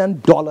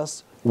 billion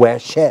were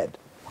shared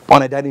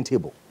on a dining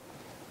table.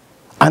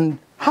 And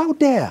how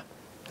dare,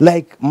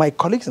 like my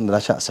colleagues in the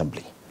National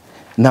Assembly,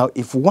 now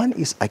if one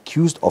is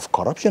accused of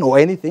corruption or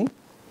anything,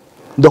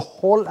 the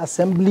whole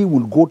assembly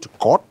will go to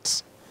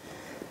court.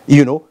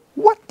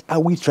 What are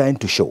we trying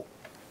to show?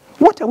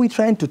 What are we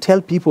trying to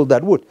tell people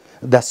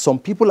that some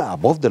people are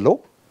above the law?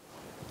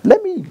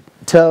 Let me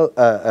tell,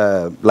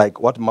 like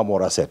what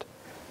Mamora said.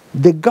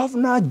 The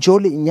governor,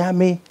 Jolly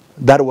Inyame,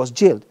 that was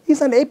jailed,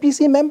 is an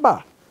APC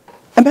member,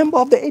 a member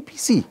of the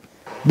APC.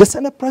 The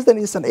Senate President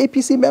is an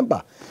APC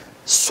member.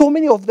 So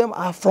many of them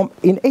are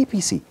in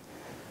APC.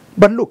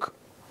 But look,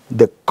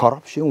 the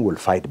corruption will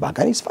fight back,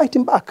 and it's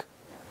fighting back.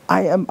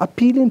 I am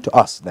appealing to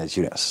us,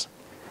 Nigerians,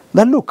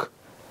 that look,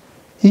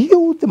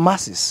 you, the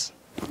masses,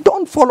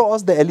 don't follow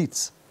us, the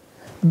elites.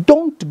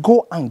 Don't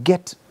go and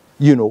get,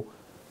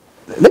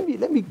 let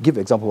me give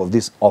an example of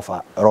this, of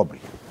a robbery.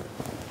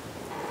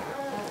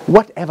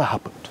 Whatever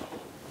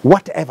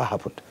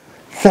happened,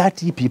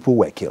 30 people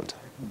were killed.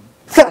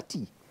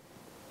 30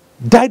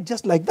 died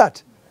just like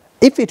that.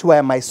 If it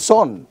were my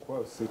son,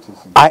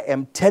 I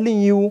am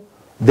telling you,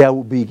 there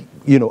will be,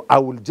 I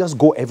will just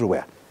go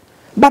everywhere.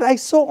 But I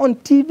saw on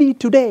TV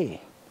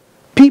today,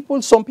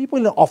 some people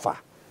in the offer,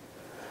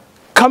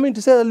 coming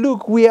to say,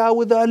 look, we are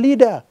with our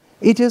leader.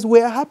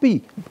 We are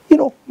happy.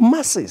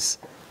 Masses,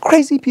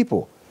 crazy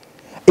people.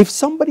 If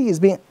somebody is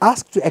being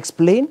asked to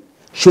explain,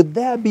 should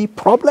there be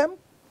problem?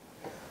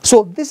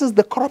 So this is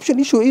the corruption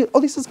issue. Oh,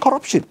 this is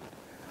corruption.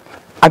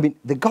 I mean,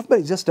 the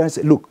government is just trying to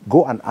say, look,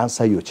 go and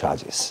answer your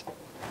charges.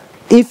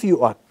 If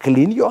you are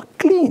clean, you are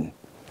clean.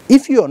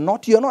 If you are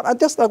not, you are not. And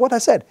just like what I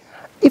said,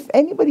 if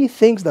anybody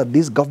thinks that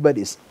this government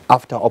is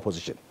after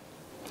opposition,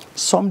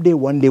 someday,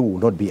 one day, we will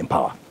not be in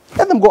power.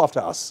 Let them go after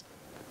us.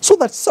 So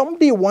that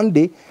someday, one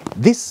day,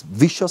 this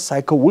vicious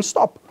cycle will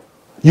stop.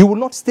 You will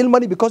not steal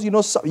money because you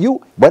know,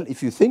 well,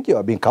 if you think you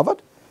are being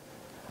covered,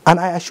 and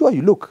I assure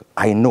you, look,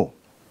 I know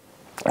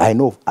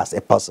as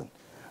a person,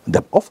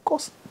 that of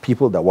course,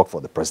 people that work for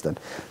the president,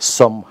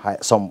 somewhere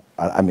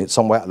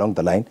along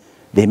the line,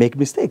 they make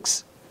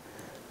mistakes.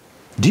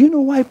 Do you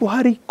know why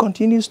Buhari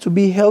continues to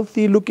be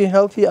healthy, looking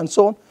healthy, and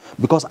so on?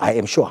 Because I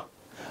am sure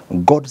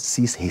God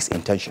sees his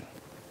intention,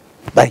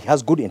 that he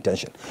has good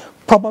intention.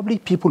 Probably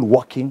people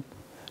working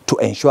to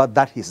ensure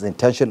that his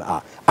intention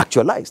are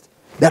actualized.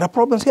 There are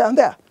problems here and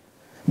there.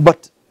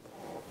 But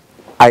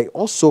I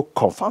also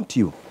confirm to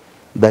you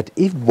that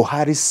if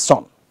Buhari's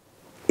son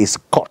is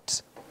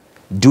caught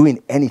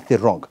doing anything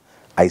wrong,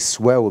 I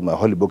swear with my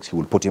holy books, he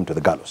will put him to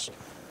the gallows.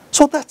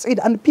 So that's it.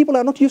 And people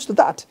are not used to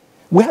that.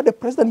 We had a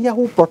president here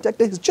who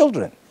protected his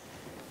children.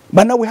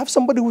 But now we have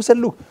somebody who said,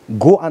 look,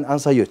 go and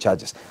answer your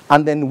charges.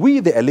 And then we,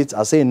 the elites,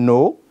 are saying,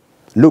 no,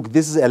 look,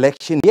 this is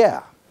election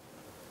year.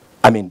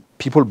 I mean,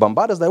 people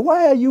bombard us like,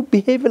 why are you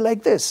behaving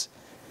like this?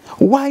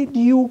 Why do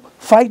you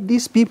fight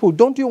these people?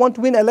 Don't you want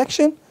to win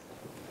election?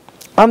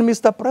 And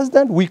Mr.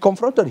 President, we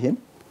confronted him.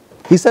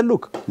 He said,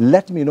 look,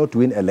 let me not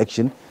win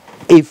election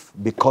if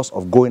because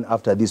of going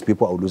after these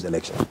people I will lose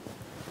election.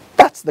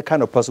 That's the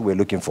kind of person we're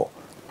looking for.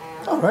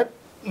 All right.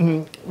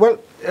 Well,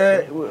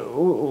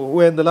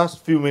 we're in the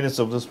last few minutes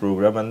of this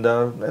program, and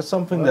there's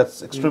something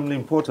that's extremely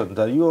important.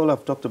 You all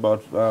have talked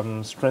about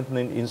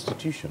strengthening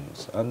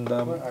institutions, and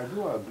well, I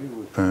do agree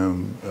with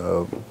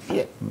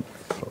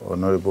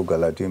Honorable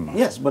Galadima.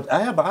 Yes, but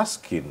I am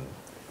asking.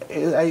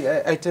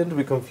 I tend to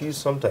be confused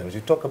sometimes.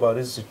 You talk about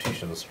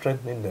institutions,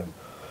 strengthening them.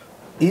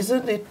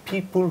 Isn't it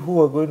people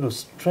who are going to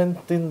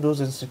strengthen those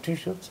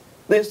institutions?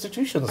 The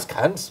institutions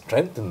can't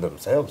strengthen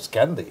themselves,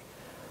 can they?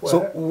 Well, so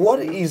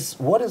what is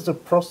the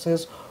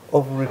process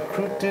of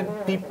recruiting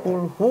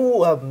people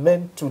who are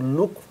meant to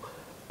look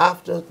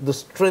after the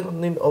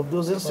strengthening of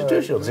those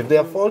institutions? If they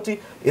are faulty,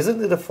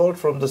 isn't it a fault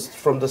from the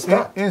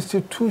start?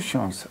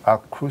 Institutions are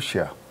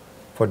crucial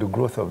for the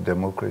growth of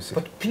democracy.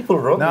 But people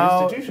run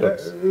the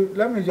institutions.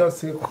 Let me just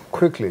say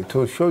quickly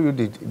to show you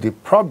the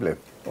problem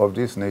of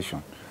this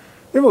nation.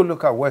 If you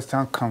look at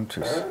Western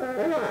countries,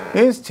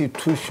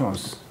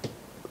 institutions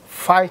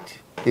fight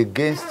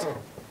against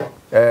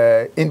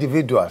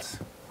individuals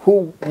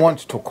who want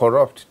to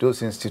corrupt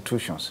those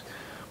institutions.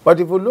 But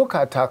if you look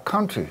at our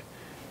country,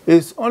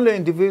 it's only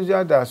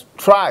individuals that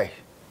try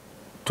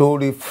to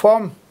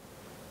reform,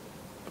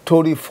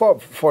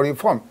 for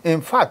reform.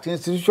 In fact,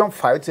 institution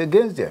fights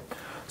against them.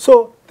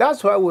 So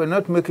that's why we're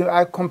not making,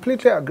 I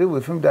completely agree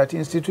with him that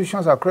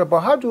institutions are corrupt.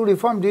 But how do you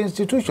reform the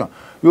institution?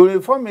 You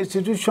reform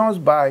institutions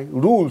by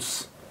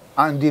rules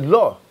and the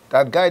law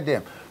that guide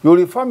them. You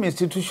reform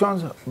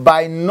institutions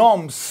by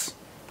norms,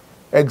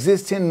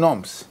 existing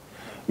norms.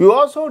 You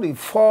also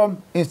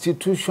reform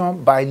institutions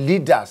by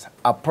leaders,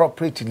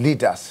 appropriate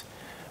leaders.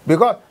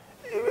 Because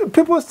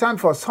people stand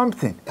for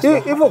something.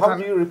 So how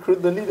do you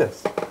recruit the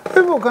leaders?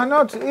 People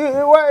cannot,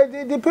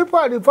 the people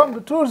are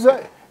reformed through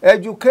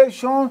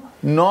education,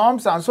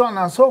 norms, and so on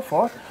and so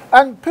forth.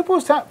 And people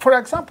stand, for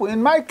example,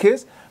 in my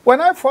case, when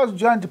I first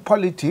joined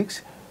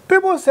politics,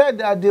 people said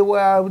that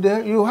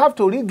you have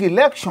to rig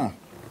election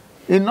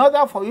in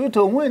order for you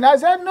to win. I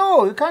said,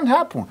 no, it can't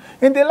happen.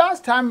 In the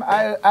last time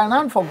I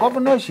ran for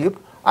governorship,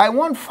 I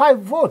won 5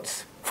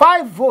 votes.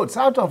 5 votes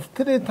out of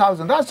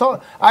 3,000. That's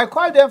all. I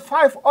call them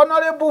 5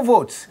 honorable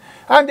votes.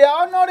 And they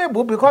are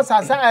honorable because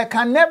I said I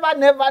can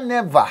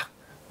never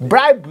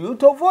bribe you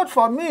to vote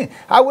for me.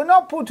 I will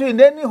not put you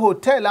in any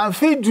hotel and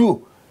feed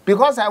you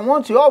because I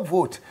want your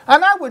vote.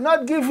 And I will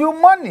not give you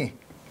money.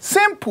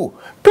 Simple.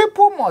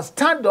 People must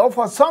stand up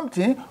for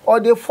something or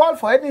they fall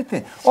for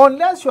anything.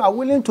 Unless you are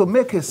willing to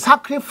make a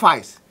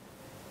sacrifice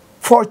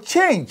for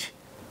change,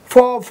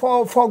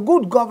 for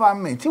good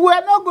government. We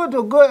are not going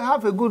to go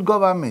have a good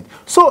government.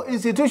 So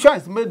institution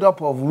is made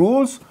up of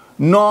rules,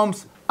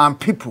 norms, and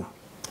people.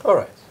 All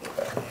right.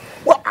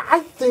 Well, I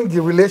think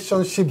the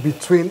relationship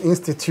between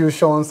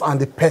institutions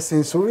and the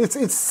persons, it's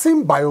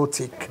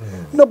symbiotic.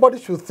 Nobody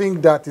should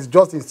think that it's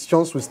just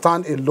institutions will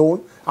stand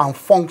alone and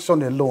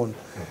function alone.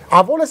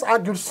 I've always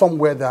argued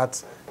somewhere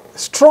that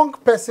strong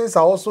persons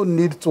are also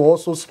need to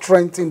also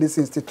strengthen these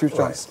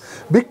institutions.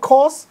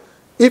 Because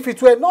if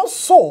it were not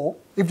so,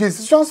 if the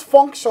institutions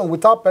function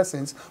without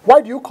persons,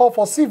 why do you call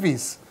for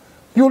CVs?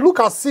 You look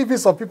at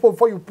CVs of people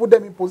before you put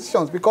them in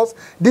positions, because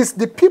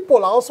the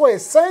people are also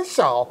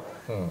essential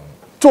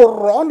to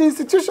run the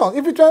institution.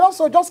 If it were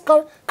also just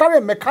carry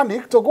a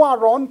mechanic to go and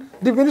run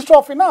the Ministry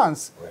of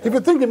Finance. If you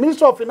think the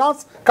Ministry of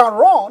Finance can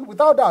run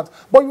without that,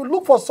 but you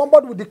look for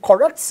somebody with the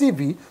correct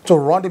CV to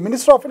run the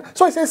Ministry of Finance.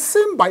 So it's a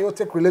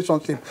symbiotic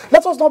relationship.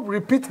 Let us not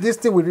repeat this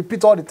thing we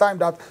repeat all the time,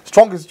 that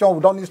strong institutions,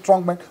 we don't need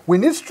strong men. We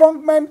need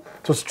strong men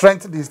to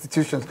strengthen the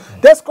institutions.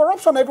 There's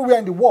corruption everywhere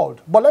in the world,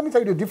 but let me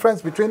tell you the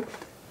difference between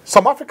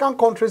some African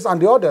countries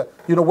and the other,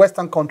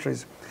 Western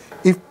countries,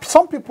 if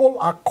some people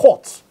are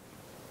caught,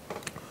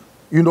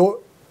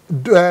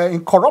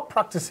 in corrupt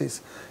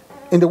practices,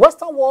 in the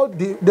Western world,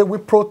 they will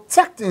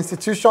protect the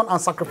institution and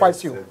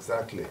sacrifice you.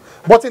 Exactly.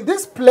 But in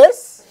this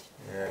place,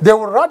 they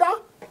will rather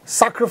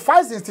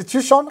sacrifice the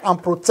institution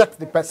and protect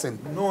the person.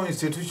 No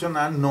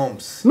institutional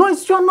norms. No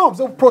institutional norms.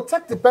 They will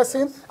protect the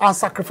person and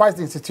sacrifice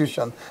the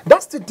institution.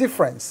 That's the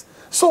difference.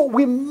 So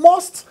we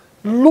must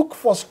look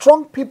for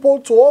strong people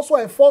to also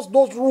enforce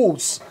those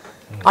rules.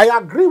 I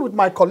agree with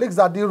my colleagues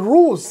that the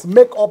rules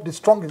make up the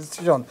strong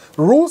institution.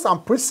 Rules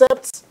and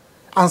precepts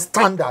and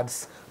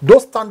standards.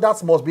 Those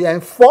standards must be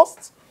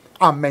enforced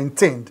and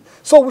maintained.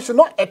 So we should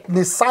not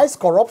ethnicize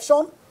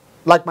corruption.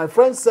 Like my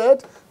friend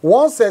said,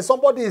 once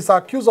somebody is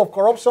accused of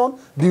corruption,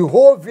 the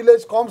whole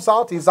village comes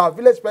out, he's a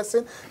village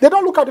person. They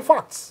don't look at the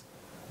facts.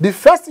 The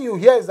first thing you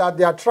hear is that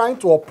they are trying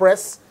to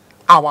oppress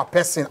our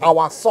person,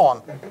 our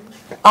son.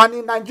 And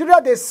in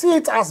Nigeria, they see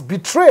it as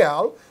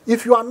betrayal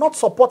if you are not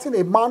supporting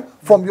a man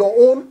from your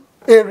own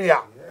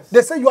area.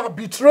 They say you are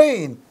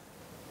betraying.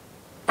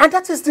 And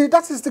that is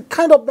the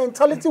kind of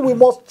mentality we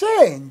must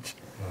change.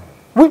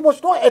 We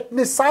must not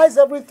ethnicize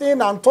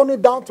everything and turn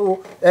it down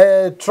to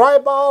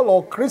tribal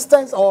or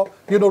Christians or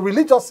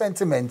religious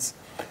sentiments.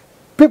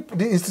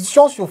 The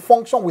institutions should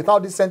function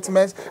without these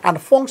sentiments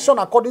and function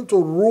according to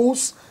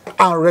rules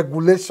and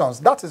regulations.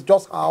 That is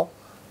just how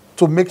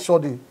to make sure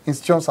the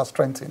institutions are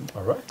strengthened.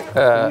 All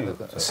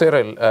right.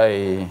 Cyril,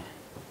 I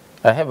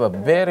have a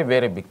very,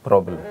 very big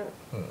problem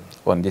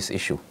on this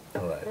issue.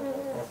 All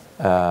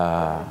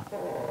right.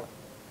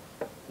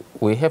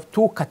 We have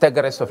two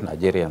categories of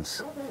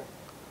Nigerians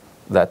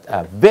that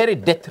are very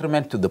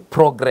detriment to the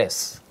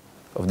progress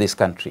of this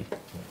country.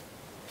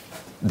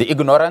 The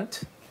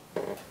ignorant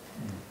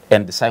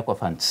and the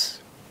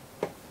sycophants.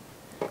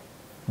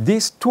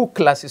 These two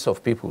classes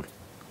of people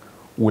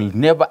will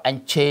never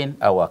unchain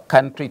our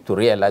country to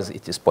realize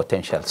its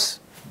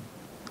potentials.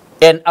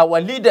 And our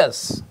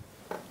leaders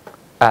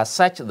are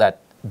such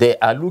that they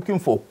are looking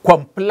for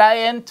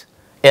compliant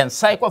and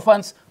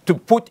sycophants to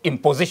put in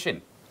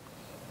position.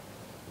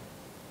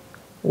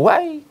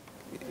 Why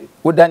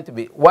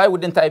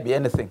wouldn't I be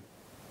anything?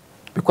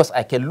 Because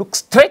I can look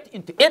straight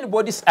into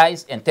anybody's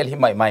eyes and tell him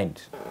my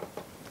mind.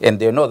 And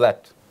they know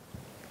that.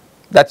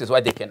 That is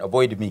why they can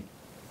avoid me.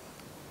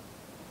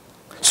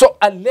 So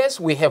unless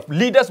we have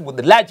leaders with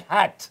a large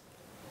heart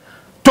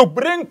to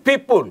bring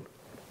people,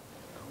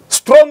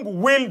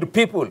 strong-willed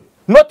people,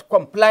 not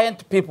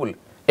compliant people,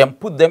 and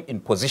put them in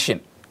position,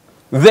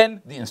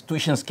 then the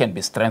institutions can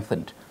be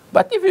strengthened.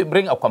 But if you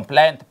bring a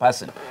compliant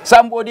person,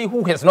 somebody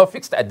who has no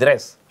fixed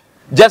address,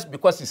 just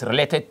because he's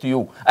related to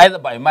you, either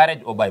by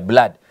marriage or by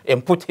blood,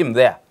 and put him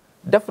there,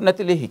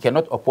 definitely he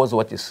cannot oppose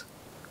what is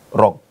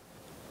wrong.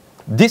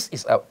 This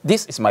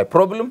is my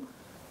problem,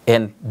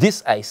 and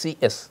this I see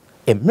as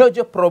a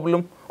major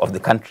problem of the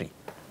country.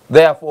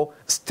 Therefore,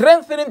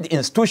 strengthening the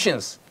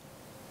institutions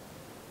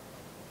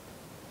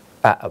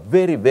are a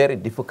very, very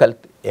difficult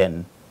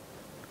and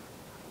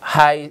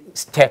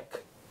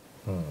high-stake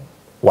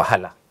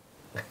wahala.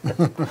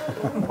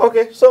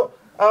 Okay, so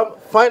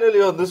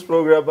finally on this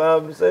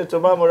program, Senator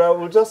Mamora,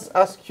 we'll just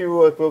ask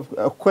you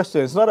a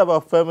question. It's not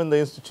about firming the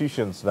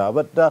institutions now,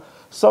 but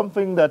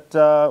something that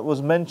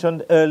was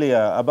mentioned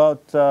earlier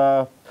about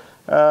the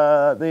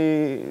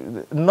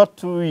Not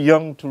Too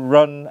Young to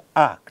Run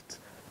Act.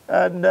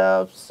 And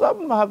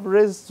some have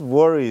raised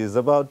worries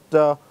about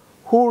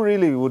who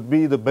really would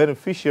be the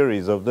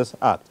beneficiaries of this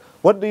act.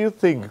 What do you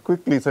think?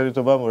 Quickly,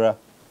 Senator Mamora.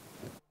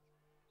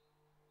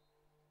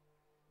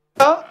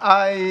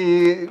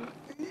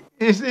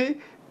 You see,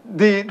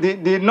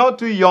 the not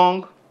too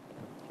young,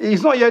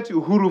 it's not yet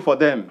uhuru for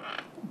them,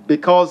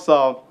 because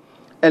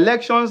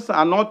elections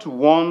are not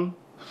won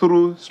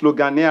through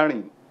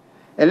sloganeering.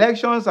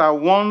 Elections are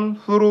won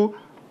through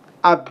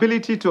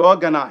ability to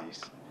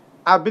organize,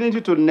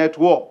 ability to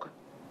network,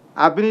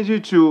 ability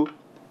to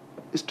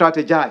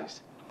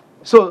strategize.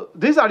 So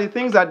these are the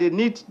things that they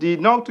need, the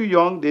not too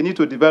young, they need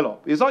to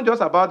develop. It's not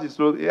just about the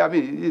slogan. I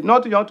mean,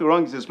 not too young to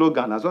run is a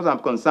slogan, as far as I'm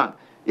concerned.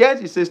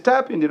 Yes, it's a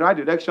step in the right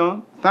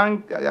direction.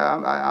 I'm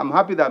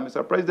happy that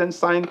Mr. President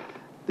signed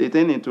the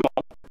thing into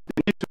law.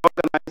 They need to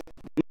organize,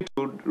 they need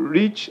to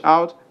reach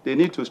out, they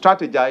need to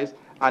strategize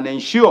and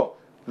ensure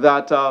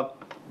that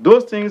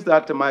those things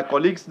that my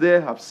colleagues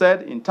there have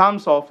said in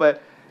terms of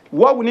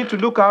what we need to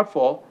look out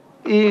for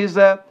is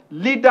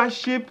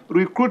leadership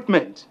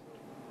recruitment,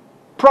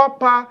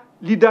 proper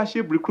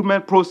leadership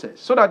recruitment process,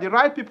 so that the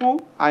right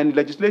people are in the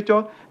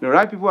legislature, the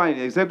right people are in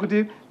the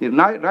executive, the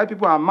right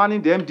people are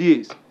manning the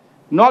MDAs.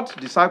 Not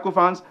the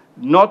sycophants,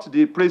 not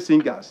the praise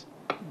singers.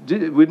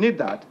 We need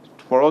that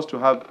for us to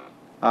have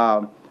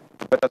a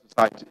better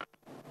society.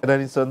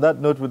 And it's on that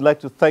note, we'd like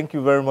to thank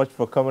you very much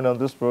for coming on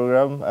this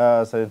program.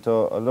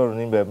 Senator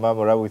Olorunimbe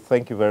Mamora, we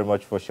thank you very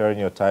much for sharing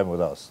your time with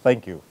us.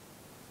 Thank you.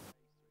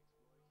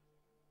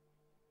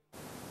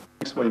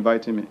 Thanks for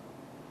inviting me.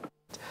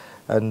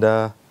 And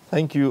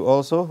thank you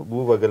also,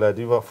 Buba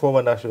Galadima,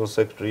 former National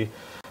Secretary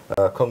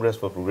Congress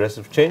for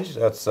Progressive Change.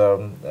 That's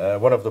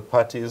one of the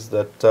parties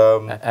that...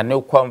 A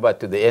new convert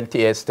to the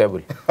NTA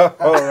stable. All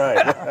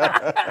right.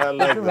 I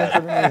like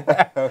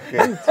that.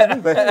 Okay.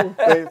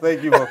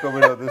 Thank you for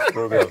coming on this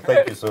program.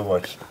 Thank you so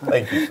much.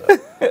 Thank you, sir.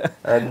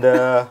 And,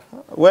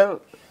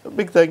 well, a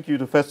big thank you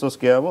to Festus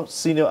Keyamo,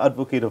 Senior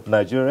Advocate of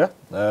Nigeria,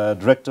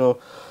 Director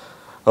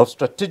of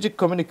Strategic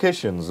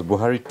Communications,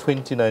 Buhari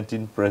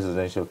 2019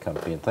 Presidential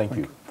Campaign. Thank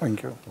you.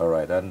 Thank you. All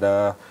right. And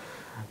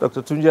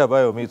Dr. Tunji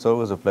Abayomi, it's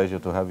always a pleasure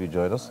to have you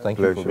join us. Thank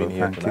you for being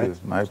here tonight. You.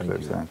 My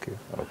pleasure. Thank you.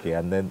 Okay.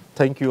 And then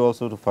thank you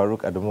also to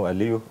Farouk Adamu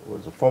Aliyu, who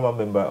is a former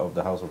member of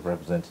the House of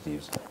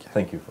Representatives.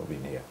 Thank you for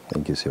being here.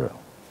 Thank you, Cyril.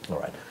 All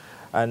right.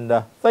 And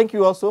thank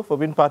you also for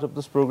being part of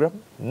this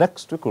program.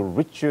 Next week, we'll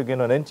reach you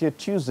again on NTA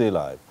Tuesday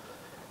Live.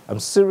 I'm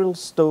Cyril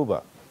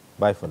Stober.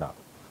 Bye for now.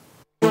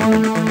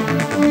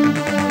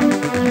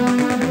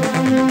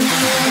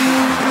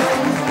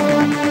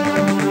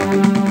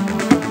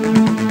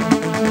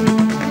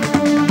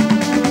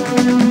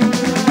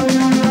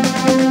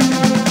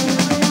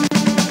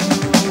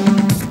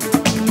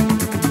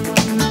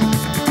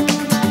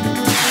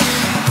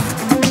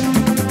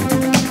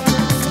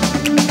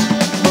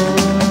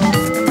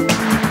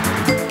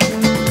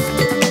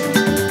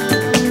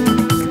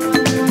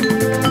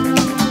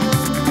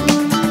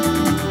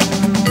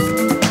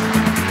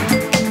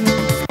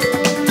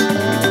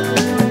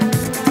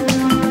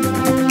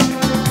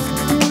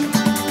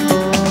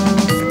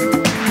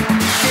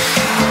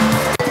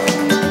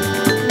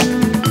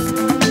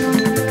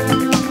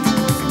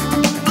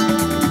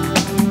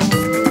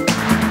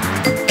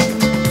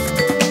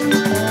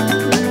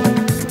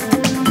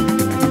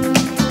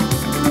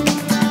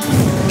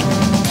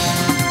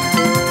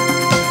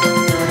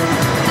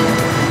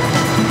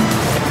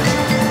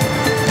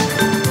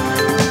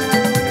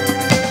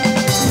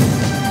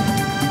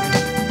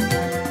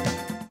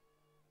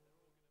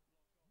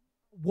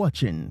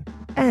 Watching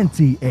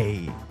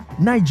NTA,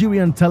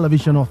 Nigerian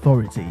Television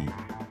Authority.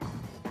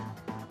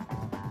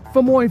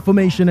 For more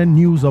information and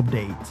news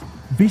updates,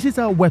 visit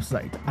our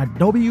website at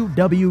www.nta.ng,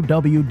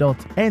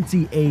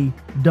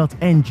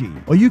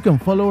 or you can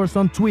follow us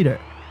on Twitter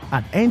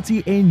at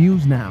NTA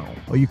News Now,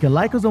 or you can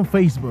like us on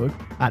Facebook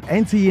at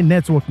NTA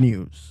Network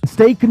News.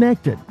 Stay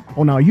connected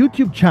on our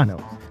YouTube channel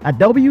at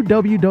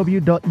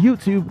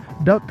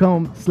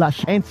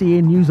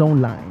www.youtube.com/NTA News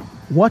Online.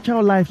 Watch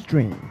our live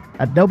stream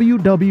at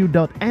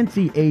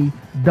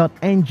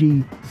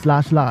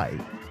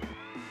www.nta.ng/live.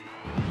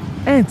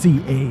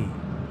 NTA,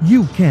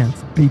 you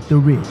can't beat the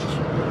rich.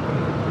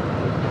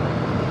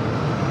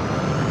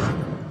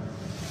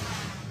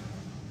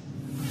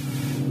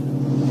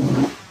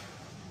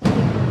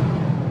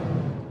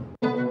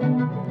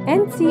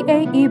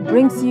 NTAE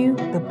brings you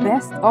the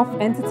best of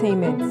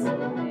entertainment.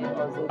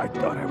 I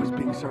thought I was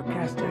being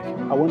sarcastic.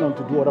 I went on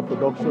to do other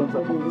productions.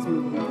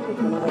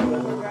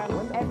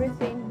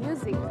 Everything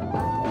music.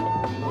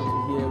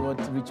 Hear what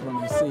which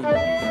one you say.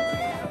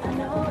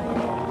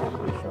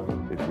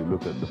 If you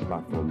look at the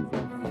platforms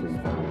of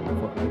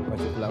for a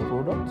particular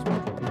product,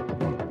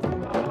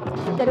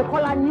 they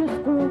call a new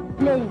school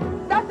playing.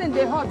 That thing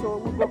they hot or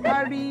we go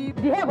carry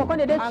the hair go come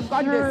and got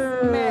the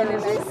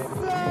smell.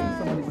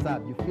 Somebody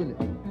sad, you feel it.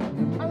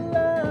 I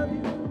love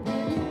you.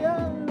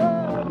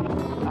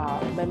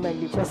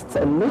 Just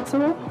a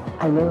little.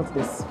 I know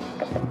this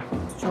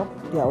shop.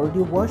 They are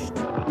already washed.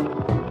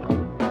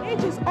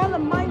 Age is all a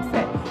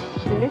mindset.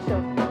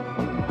 Delicious.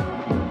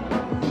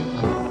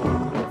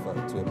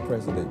 To a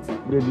president.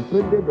 They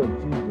depended on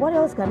you. What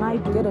else can I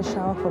do? Get a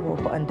shower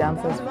couple and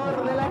dancers.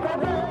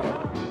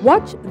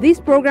 Watch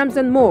these programs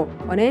and more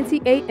on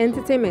NTA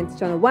Entertainment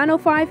Channel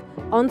 105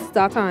 on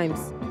Star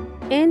Times.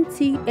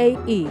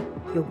 NTAE,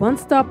 your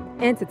one-stop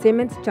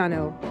entertainment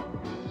channel.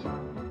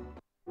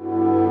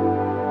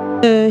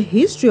 The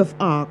history of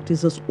art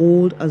is as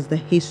old as the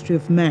history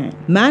of man.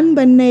 Man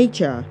by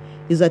nature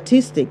is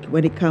artistic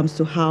when it comes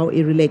to how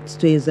he relates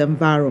to his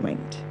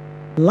environment.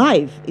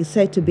 Life is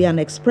said to be an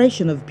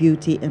expression of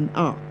beauty and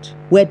art,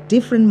 where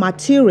different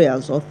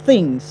materials or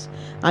things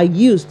are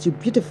used to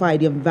beautify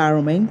the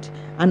environment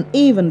and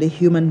even the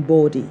human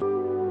body.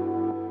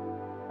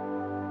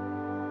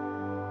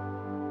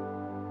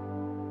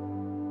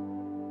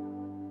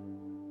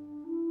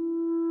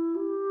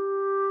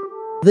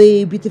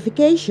 The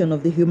beautification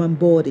of the human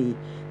body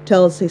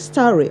tells a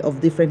story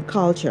of different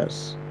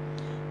cultures,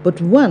 but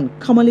one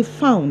commonly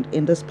found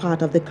in this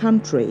part of the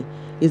country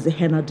is the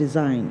henna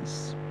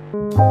designs.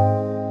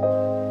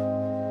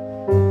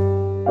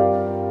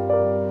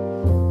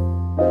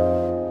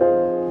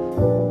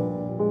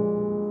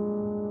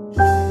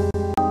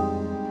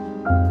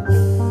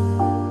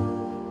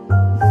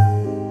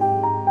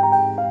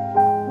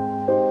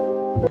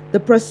 The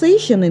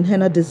precision in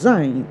henna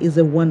design is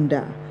a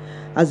wonder,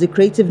 as the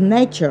creative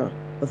nature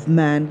of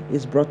man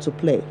is brought to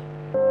play.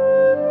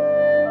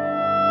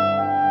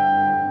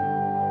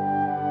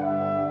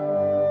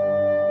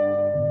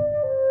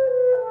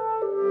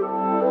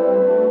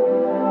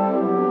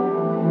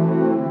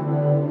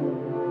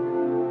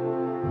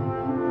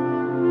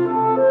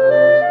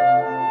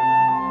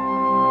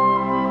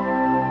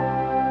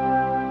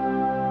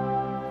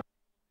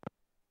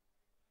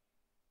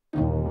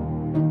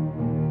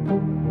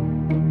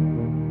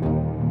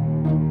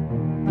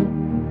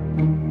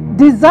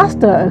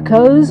 Disaster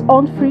occurs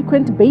on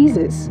frequent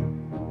basis.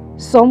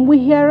 Some we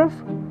hear of,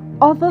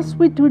 others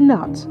we do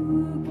not.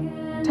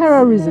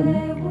 Terrorism,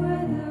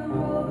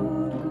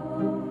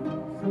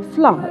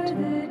 flood,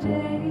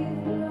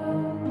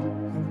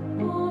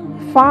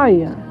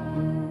 fire,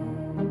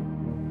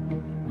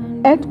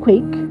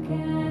 earthquake,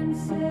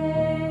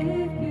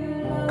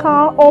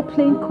 car or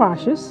plane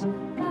crashes,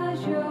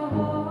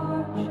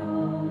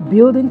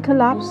 building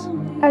collapse,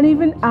 and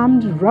even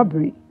armed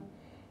robbery,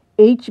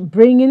 each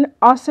bringing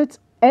assets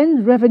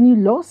and revenue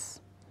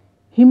loss,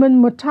 human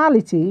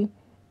mortality,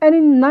 and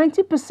in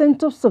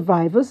 90% of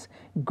survivors,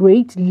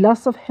 great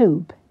loss of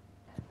hope.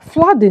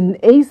 Flooding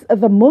is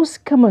the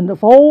most common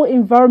of all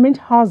environment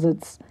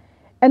hazards,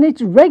 and it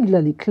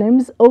regularly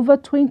claims over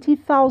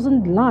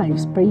 20,000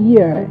 lives per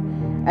year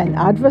and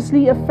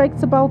adversely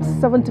affects about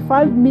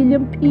 75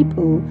 million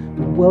people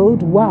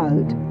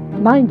worldwide.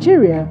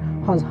 Nigeria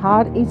has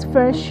had its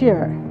fair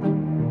share.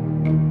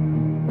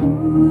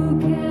 Who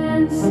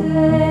can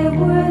say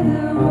where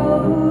the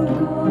road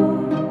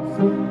goes,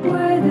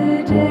 where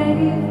the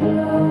day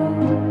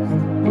flows,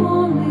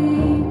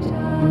 only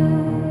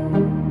time.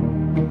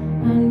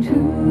 And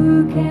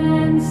who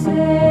can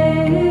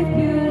say if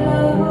your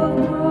love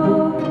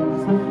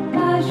grows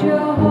as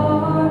your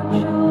heart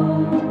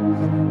shows,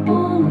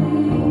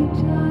 only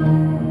time.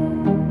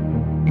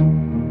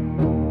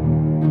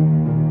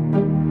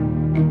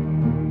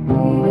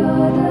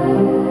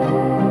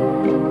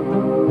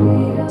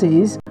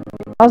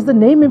 As the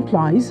name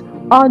implies,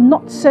 are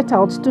not set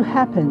out to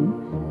happen,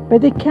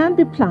 but they can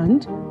be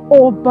planned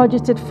or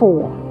budgeted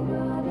for.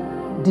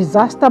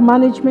 Disaster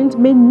management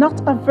may not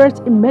avert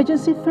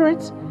emergency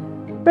threats,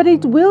 but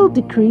it will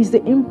decrease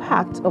the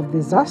impact of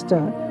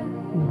disaster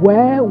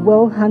where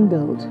well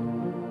handled.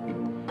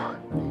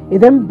 It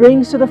then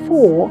brings to the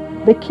fore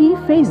the key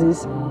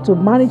phases to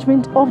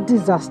management of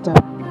disaster: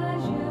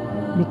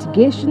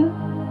 mitigation,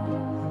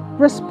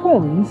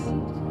 response,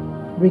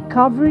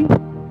 recovery,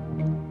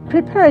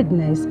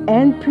 preparedness,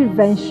 and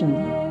prevention.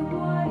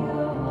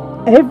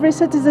 Every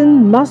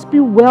citizen must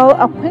be well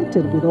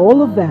acquainted with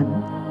all of them.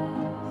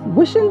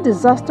 Wishing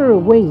disaster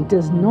away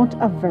does not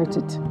avert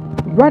it.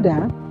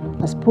 Rather,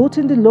 as put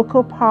in the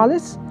local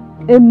parlance,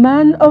 a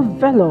man of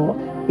valor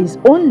is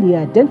only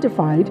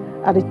identified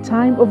at a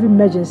time of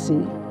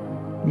emergency.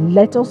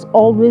 Let us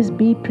always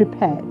be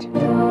prepared.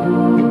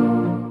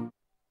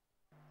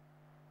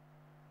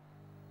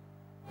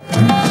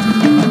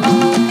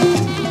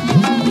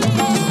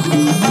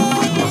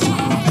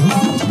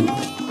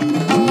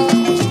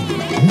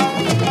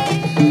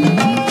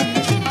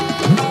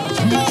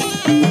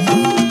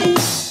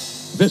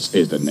 This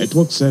is the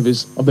network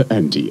service of the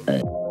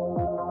NTA.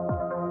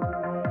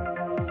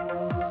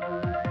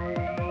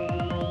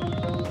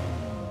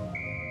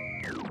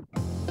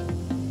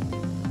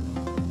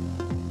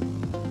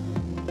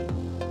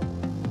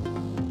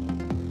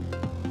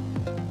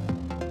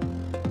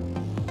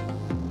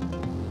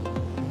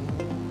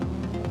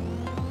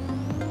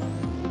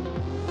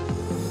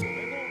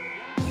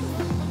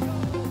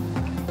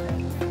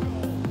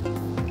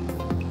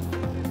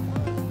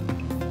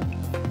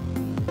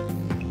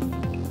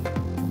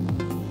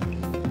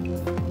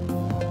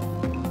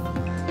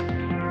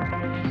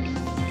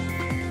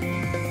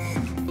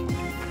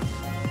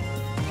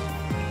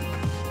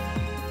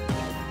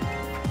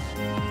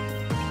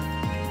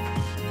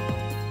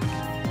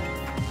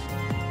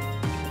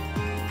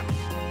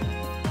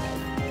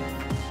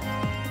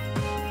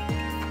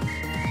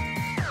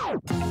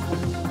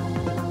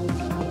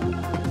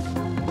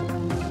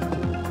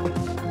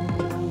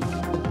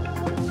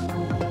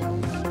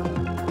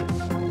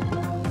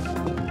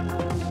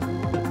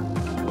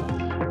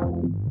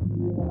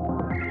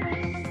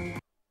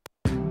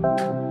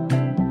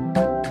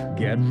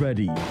 Get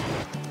ready.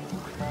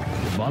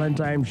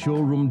 Valentine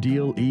Showroom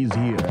Deal is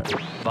here.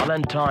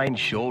 Valentine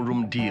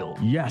Showroom Deal.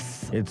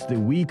 Yes, it's the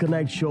We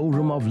Connect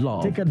Showroom of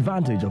Love. Take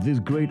advantage of this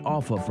great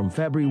offer from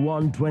February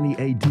 1,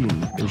 2018.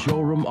 The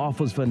showroom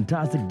offers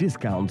fantastic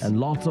discounts and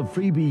lots of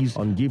freebies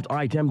on gift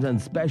items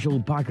and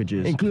special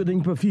packages,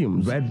 including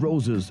perfumes, red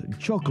roses,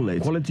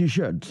 chocolate, quality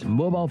shirts,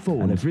 mobile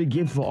phones, and a free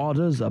gift for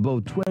orders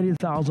above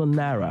 20,000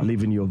 naira,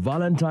 leaving your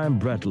Valentine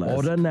breathless.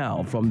 Order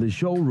now from the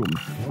showroom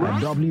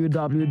at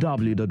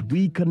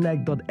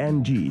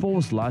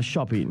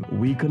www.weconnect.ng/shopping.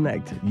 We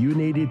Connect. You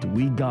need it,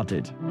 we got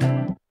it. Firmino!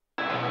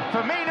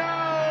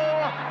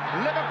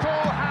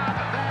 Liverpool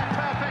have their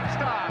perfect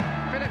start.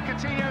 Philip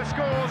Coutinho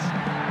scores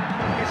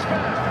his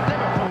first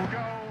Liverpool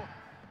goal.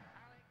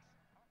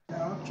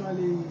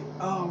 Actually,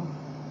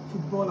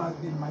 football has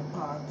been my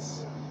part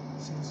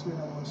since when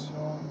I was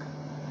young.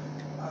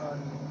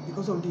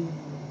 Because of the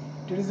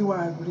reason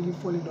why I really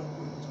fall in love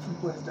with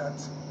football is that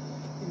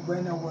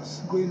when I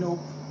was growing up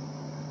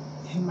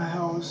in my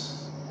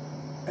house,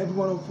 every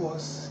one of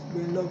us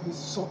were in love with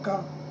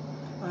soccer,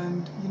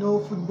 and you know,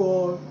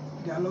 football,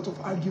 there are a lot of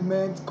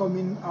arguments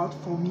coming out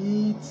from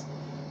it.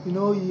 You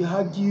know, you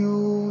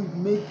argue, it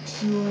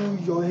makes you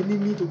your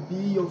enemy to be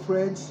your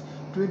friends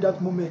during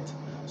that moment.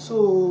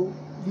 So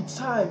with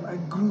time, I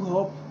grew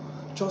up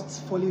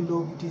just falling in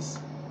love with this.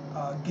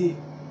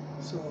 game.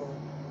 So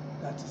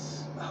that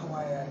is how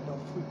I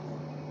love football.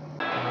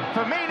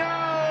 Firmino!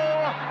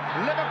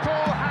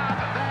 Liverpool have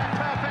their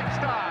perfect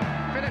start.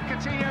 Philip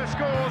Coutinho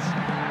scores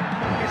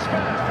his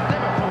first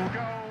Liverpool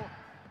goal.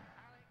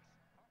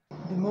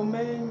 The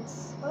moment,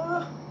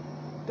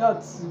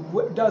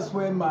 that's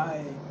when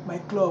my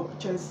club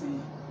Chelsea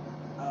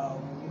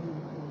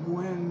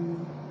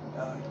won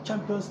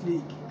Champions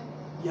League.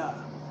 Yeah,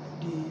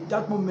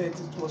 that moment,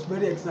 it was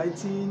very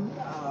exciting.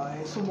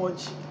 I so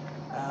much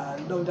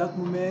love that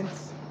moment.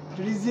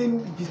 The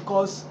reason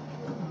because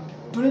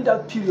during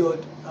that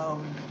period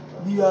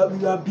we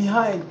are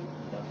behind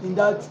in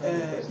that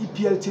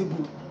EPL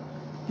table,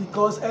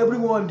 because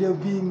everyone,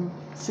 they've been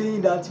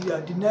saying that we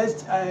are the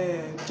next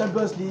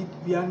Champions League,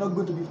 we are not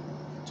going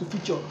to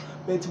feature,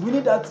 but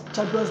winning that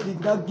Champions League,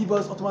 that gives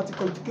us automatic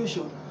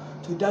qualification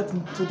to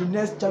the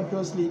next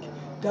Champions League.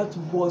 That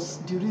was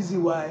the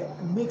reason why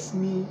it makes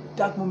me,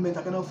 that moment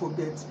I cannot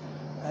forget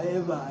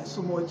ever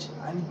so much,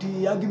 and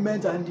the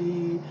argument and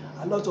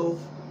a lot of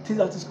things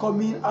that is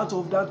coming out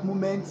of that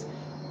moment.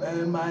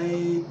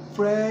 My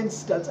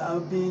friends that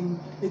have been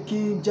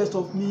making jest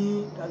of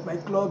me, that my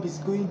club is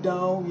going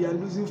down, we are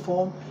losing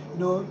form,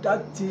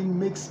 that thing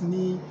makes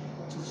me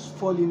to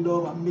fall in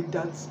love and make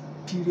that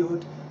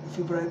period a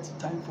favorite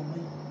time for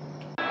me.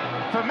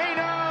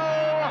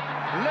 Firmino!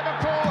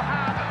 Liverpool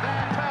have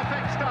their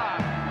perfect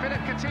start.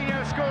 Philip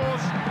Coutinho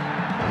scores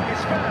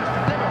his first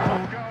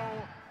Liverpool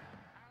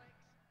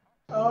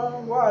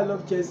goal. Why I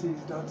love Chelsea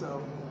is that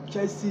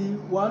Chelsea,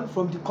 one,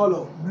 from the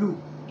color blue.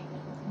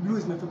 Blue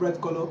is my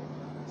favorite color,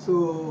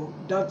 so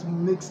that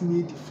makes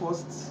me the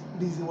first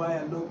reason why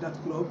I love that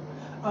club.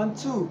 And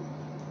two,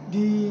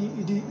 the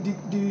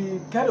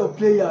kind of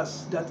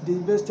players that they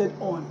invested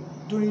on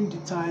during the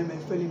time I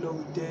fell in love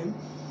with them,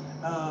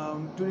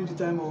 during the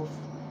time of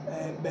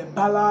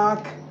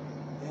Balak,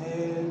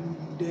 and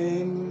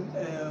then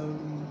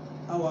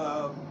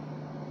our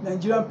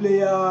Nigerian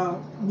player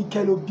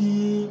Mikel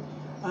Obi,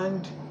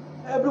 and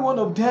every one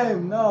of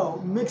them now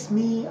makes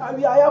me, I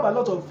have a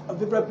lot of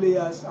favorite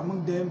players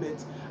among them,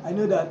 but I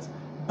know that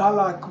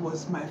Balak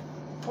was my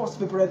first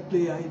favorite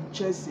player in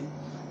Chelsea.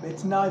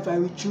 But now if I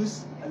will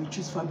choose, I will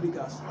choose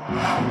Fabregas.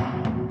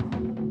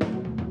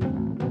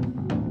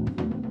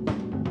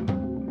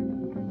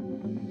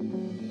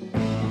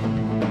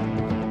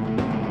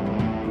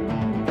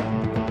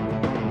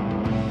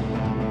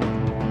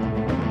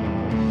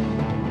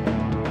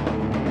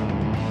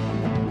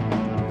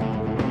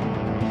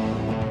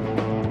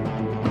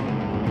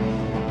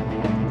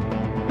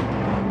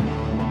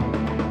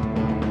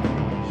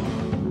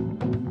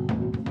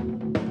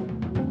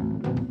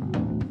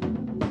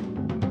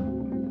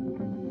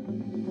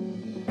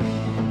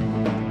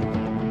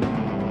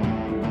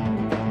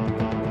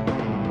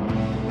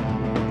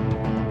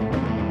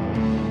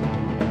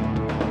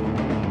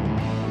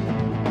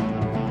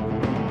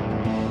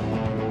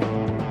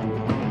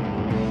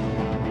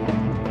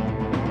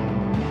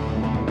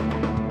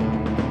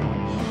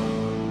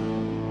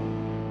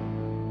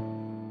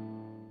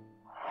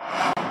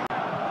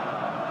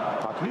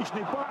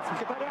 Отличный пас,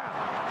 Мхитарян.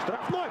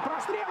 Штрафной,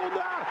 прострел,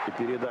 удар. И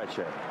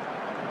передача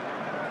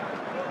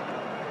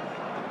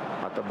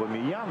от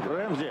Абамиян.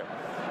 Рэмзи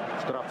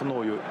в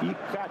штрафную. И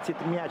катит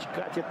мяч,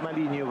 катит на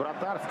линию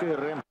вратарской.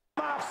 Рэмзи.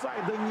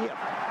 Офсайда нет.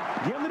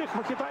 Генрих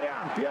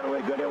Мхитарян.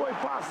 Первый голевой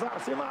пас за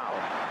Арсенал.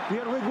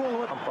 Первый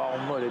гол. Там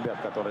полно ребят,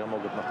 которые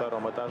могут на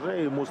втором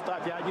этаже. И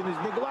Мустафи один из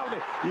них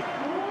главных. И...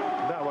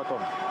 Да, вот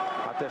он.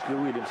 От Эшли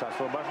Уильямса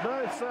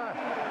освобождается.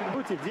 По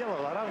сути дела,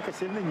 Лоранко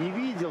сильно не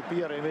видел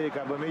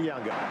Пьера-Эмерика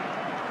Абамеянга.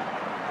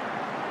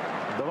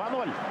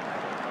 2-0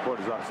 в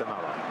пользу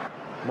Арсенала.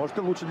 Может,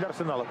 и лучше для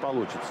Арсенала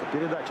получится.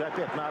 Передача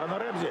опять на Аарона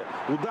Рэмзи.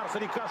 Удар с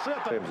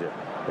рикошета.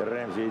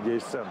 Рэмзи, идя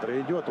из центра,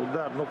 идет.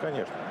 Удар, ну,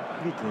 конечно.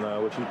 Действительно,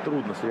 очень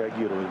трудно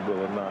среагировать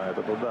было на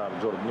этот удар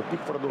Джордану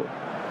Пикфорду.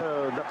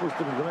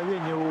 Допустим,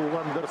 мгновение у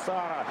Ван дер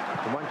Сара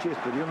в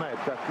Манчестер Юнайтед.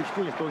 Как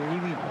впечатление, что он не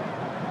видит.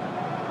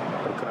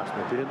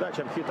 Прекрасная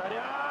передача.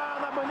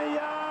 Мхитарян,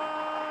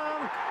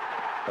 Абамеянг.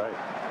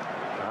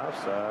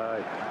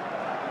 Офсайд.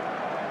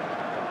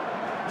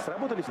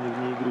 Сработали с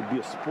ней игру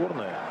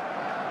бесспорная.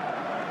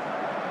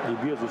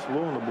 И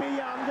безусловно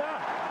Абамеянга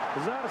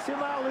за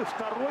Арсенал. И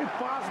второй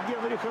пас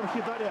Генриха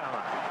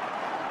Мхитаряна.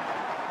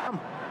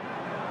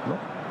 Ну,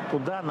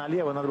 туда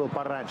налево надо было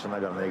пораньше,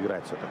 наверное,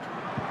 играть все-таки.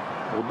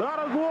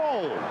 Удар и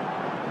гол.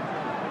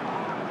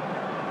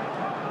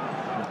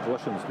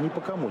 Лошинец ни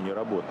по кому не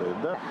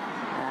работает, да?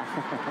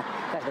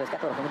 Каждого из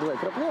которых вдвое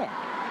крупнее.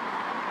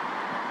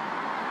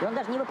 И он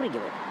даже не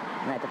выпрыгивает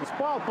на этот.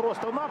 Спал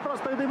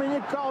просто-напросто, и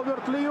Доминик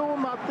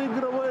Калверт-Льюин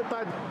отыгрывает.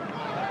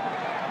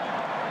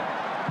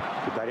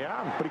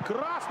 Мхитарян,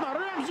 прекрасно,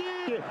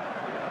 Рэмзи!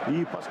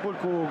 И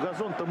поскольку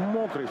газон-то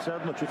мокрый, все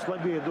равно чуть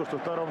слабее дождь во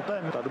втором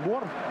тайме,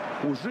 отбор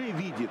уже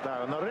видит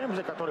Аарона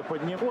Рэмзи, который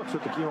поднимает,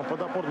 все-таки ему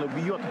подопорно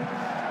бьет.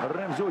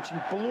 Рэмзи очень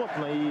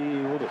плотно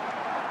и вот.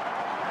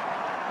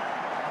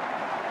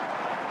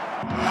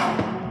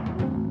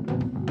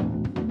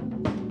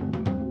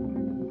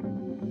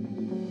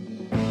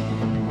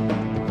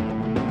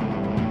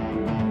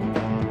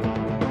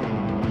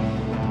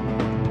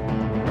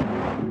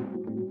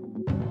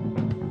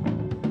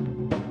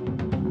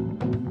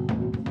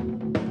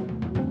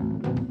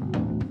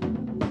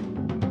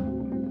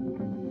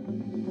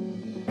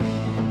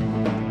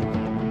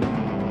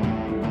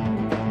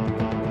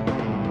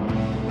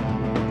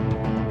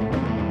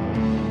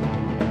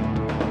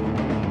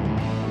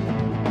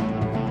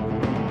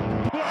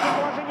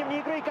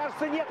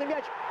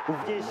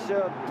 Здесь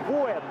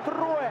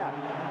трое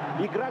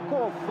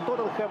игроков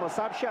Тоттенхэма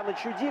сообща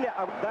начудили,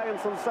 а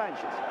Давинсон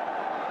Санчес,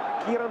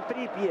 Киран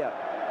Трипьер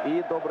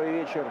и добрый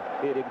вечер,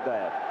 Эрик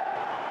Дайер.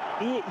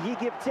 И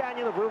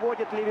египтянин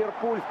выводит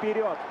Ливерпуль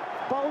вперед.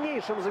 В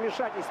полнейшем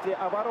замешательстве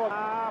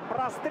оборона.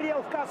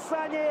 Прострел в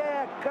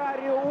касание.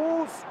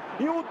 Кариус.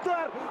 И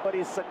удар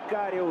Бориса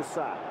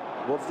Кариуса.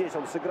 Вот здесь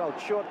он сыграл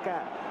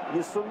четко.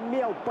 Не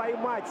сумел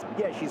поймать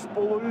сидящий с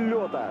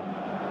полулета.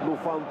 Ну,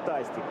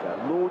 фантастика.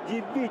 Ну,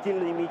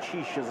 удивительный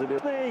мячище забил.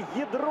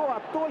 Ядро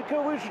от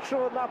только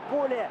вышедшего на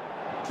поле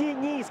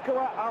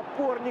кенийского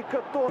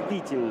опорника.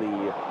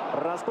 Удивительный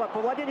расклад по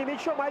владению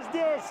мячом. А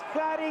здесь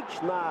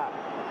Харич на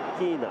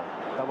Кейна.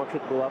 Там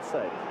вообще-то был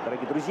офсайд,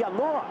 дорогие друзья.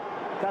 Но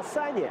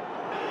касание.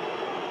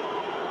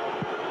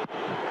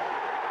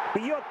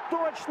 Бьет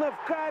точно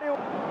в Кариу.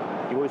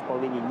 Его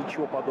исполнение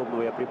ничего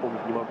подобного я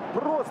припомнить не могу.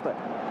 Просто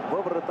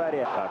во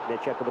вратаре. Так,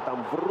 мяч якобы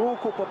там в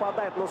руку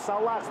попадает, но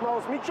Салах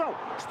снова с мячом.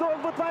 Что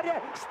он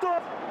вытворяет? Что?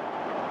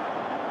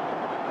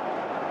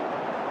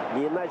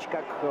 Не иначе,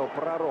 как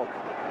пророк.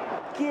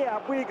 Ке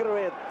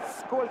обыгрывает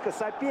сколько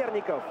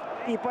соперников.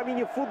 И по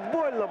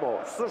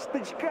мини-футбольному со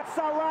штычка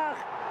Салах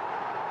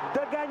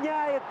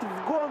догоняет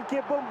в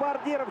гонке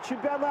бомбардиров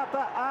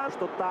чемпионата. А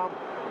что там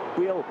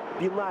был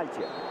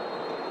пенальти.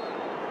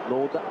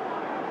 Но удар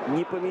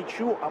не по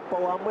мячу, а по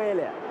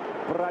ламеле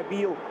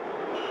пробил.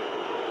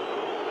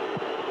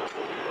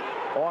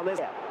 Он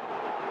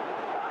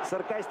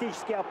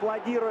саркастически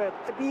аплодирует.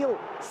 Бил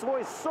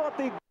свой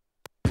 100-й.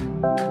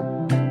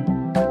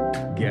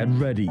 Get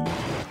ready.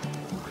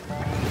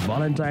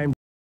 Valentine